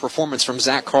brilliant performance from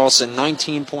Zach Carlson,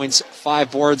 19 points,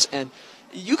 5 boards. And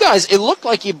you guys, it looked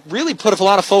like you really put a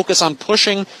lot of focus on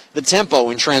pushing the tempo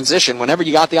in transition whenever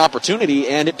you got the opportunity,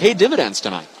 and it paid dividends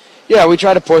tonight. Yeah, we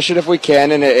try to push it if we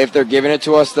can, and if they're giving it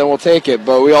to us, then we'll take it.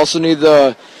 But we also need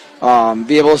the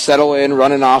be able to settle in,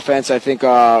 run an offense. I think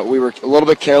we were a little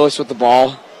bit careless with the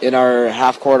ball in our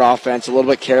half-court offense, a little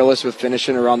bit careless with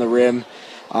finishing around the rim.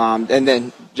 And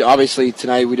then, obviously,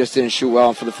 tonight we just didn't shoot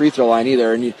well for the free throw line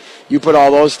either. And you put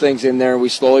all those things in there, and we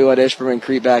slowly let Ishpeming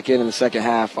creep back in the second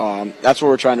half. That's what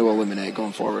we're trying to eliminate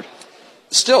going forward.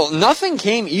 Still, nothing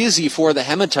came easy for the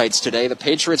Hematites today. The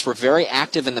Patriots were very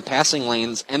active in the passing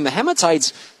lanes, and the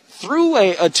Hematites threw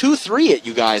a 2-3 at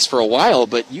you guys for a while,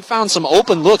 but you found some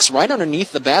open looks right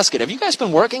underneath the basket. Have you guys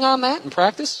been working on that in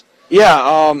practice? Yeah,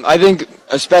 I think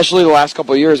especially the last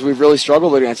couple of years, we've really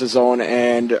struggled against the zone,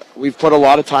 and we've put a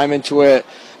lot of time into it,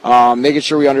 making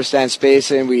sure we understand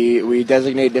spacing. We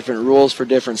designate different rules for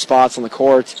different spots on the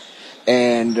court.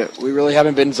 and we really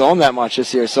haven't been zoned that much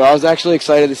this year. So I was actually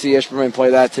excited to see Ishpeming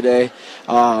play that today.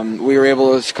 We were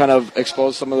able to kind of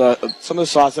expose some of the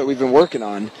shots that we've been working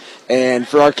on, and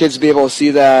for our kids to be able to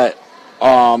see that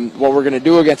what we're going to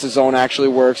do against the zone actually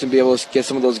works and be able to get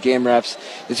some of those game reps,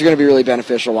 it's going to be really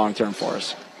beneficial long term for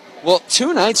us. Well,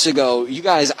 2 nights ago, you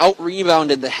guys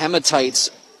out-rebounded the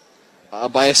Hematites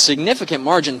by a significant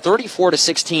margin,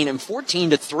 34-16 and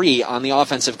 14-3 on the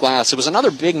offensive glass. It was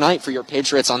another big night for your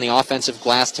Patriots on the offensive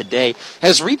glass today.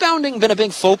 Has rebounding been a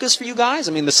big focus for you guys?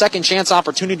 I mean, the second chance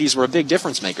opportunities were a big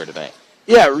difference maker today.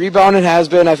 Yeah, rebounding has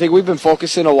been. I think we've been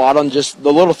focusing a lot on just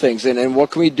the little things and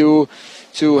what can we do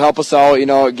to help us out,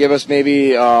 give us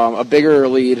maybe a bigger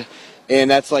lead. And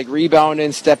that's like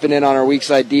rebounding, stepping in on our weak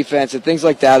side defense, and things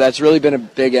like that. That's really been a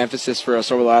big emphasis for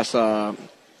us over the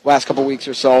last couple weeks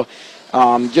or so.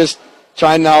 Just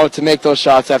trying now to make those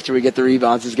shots after we get the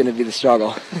rebounds is going to be the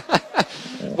struggle.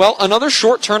 Well, another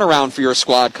short turnaround for your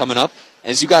squad coming up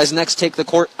as you guys next take the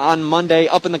court on Monday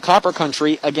up in the Copper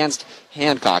Country against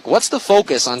Hancock. What's the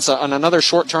focus on another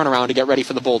short turnaround to get ready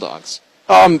for the Bulldogs?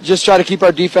 Just try to keep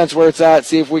our defense where it's at,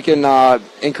 see if we can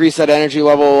increase that energy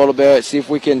level a little bit, see if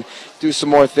we can do some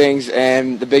more things,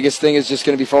 and the biggest thing is just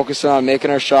going to be focusing on making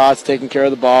our shots, taking care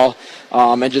of the ball,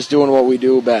 and just doing what we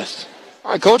do best.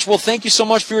 All right, Coach, well, thank you so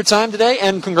much for your time today,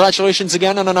 and congratulations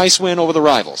again on a nice win over the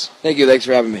rivals. Thank you. Thanks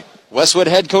for having me. Westwood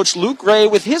head coach Luke Gray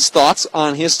with his thoughts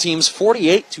on his team's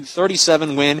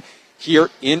 48-37 win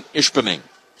here in Ishpeming.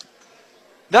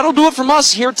 That'll do it from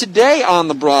us here today on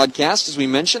the broadcast. As we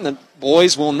mentioned, the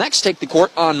boys will next take the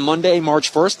court on Monday,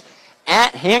 March 1st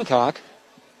at Hancock.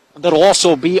 That'll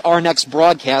also be our next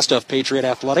broadcast of Patriot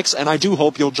Athletics, and I do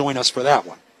hope you'll join us for that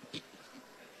one.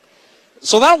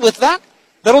 So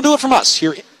that'll do it from us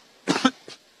here in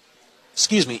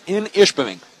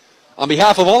Ishpeming. On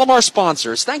behalf of all of our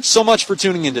sponsors, thanks so much for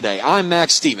tuning in today. I'm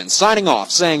Max Stevens, signing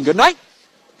off, saying good night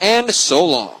and so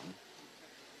long.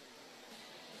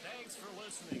 Thanks for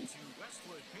listening to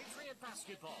Westwood Patriot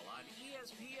Basketball on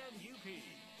ESPN UP.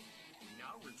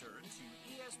 Now return to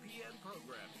ESPN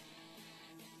programming.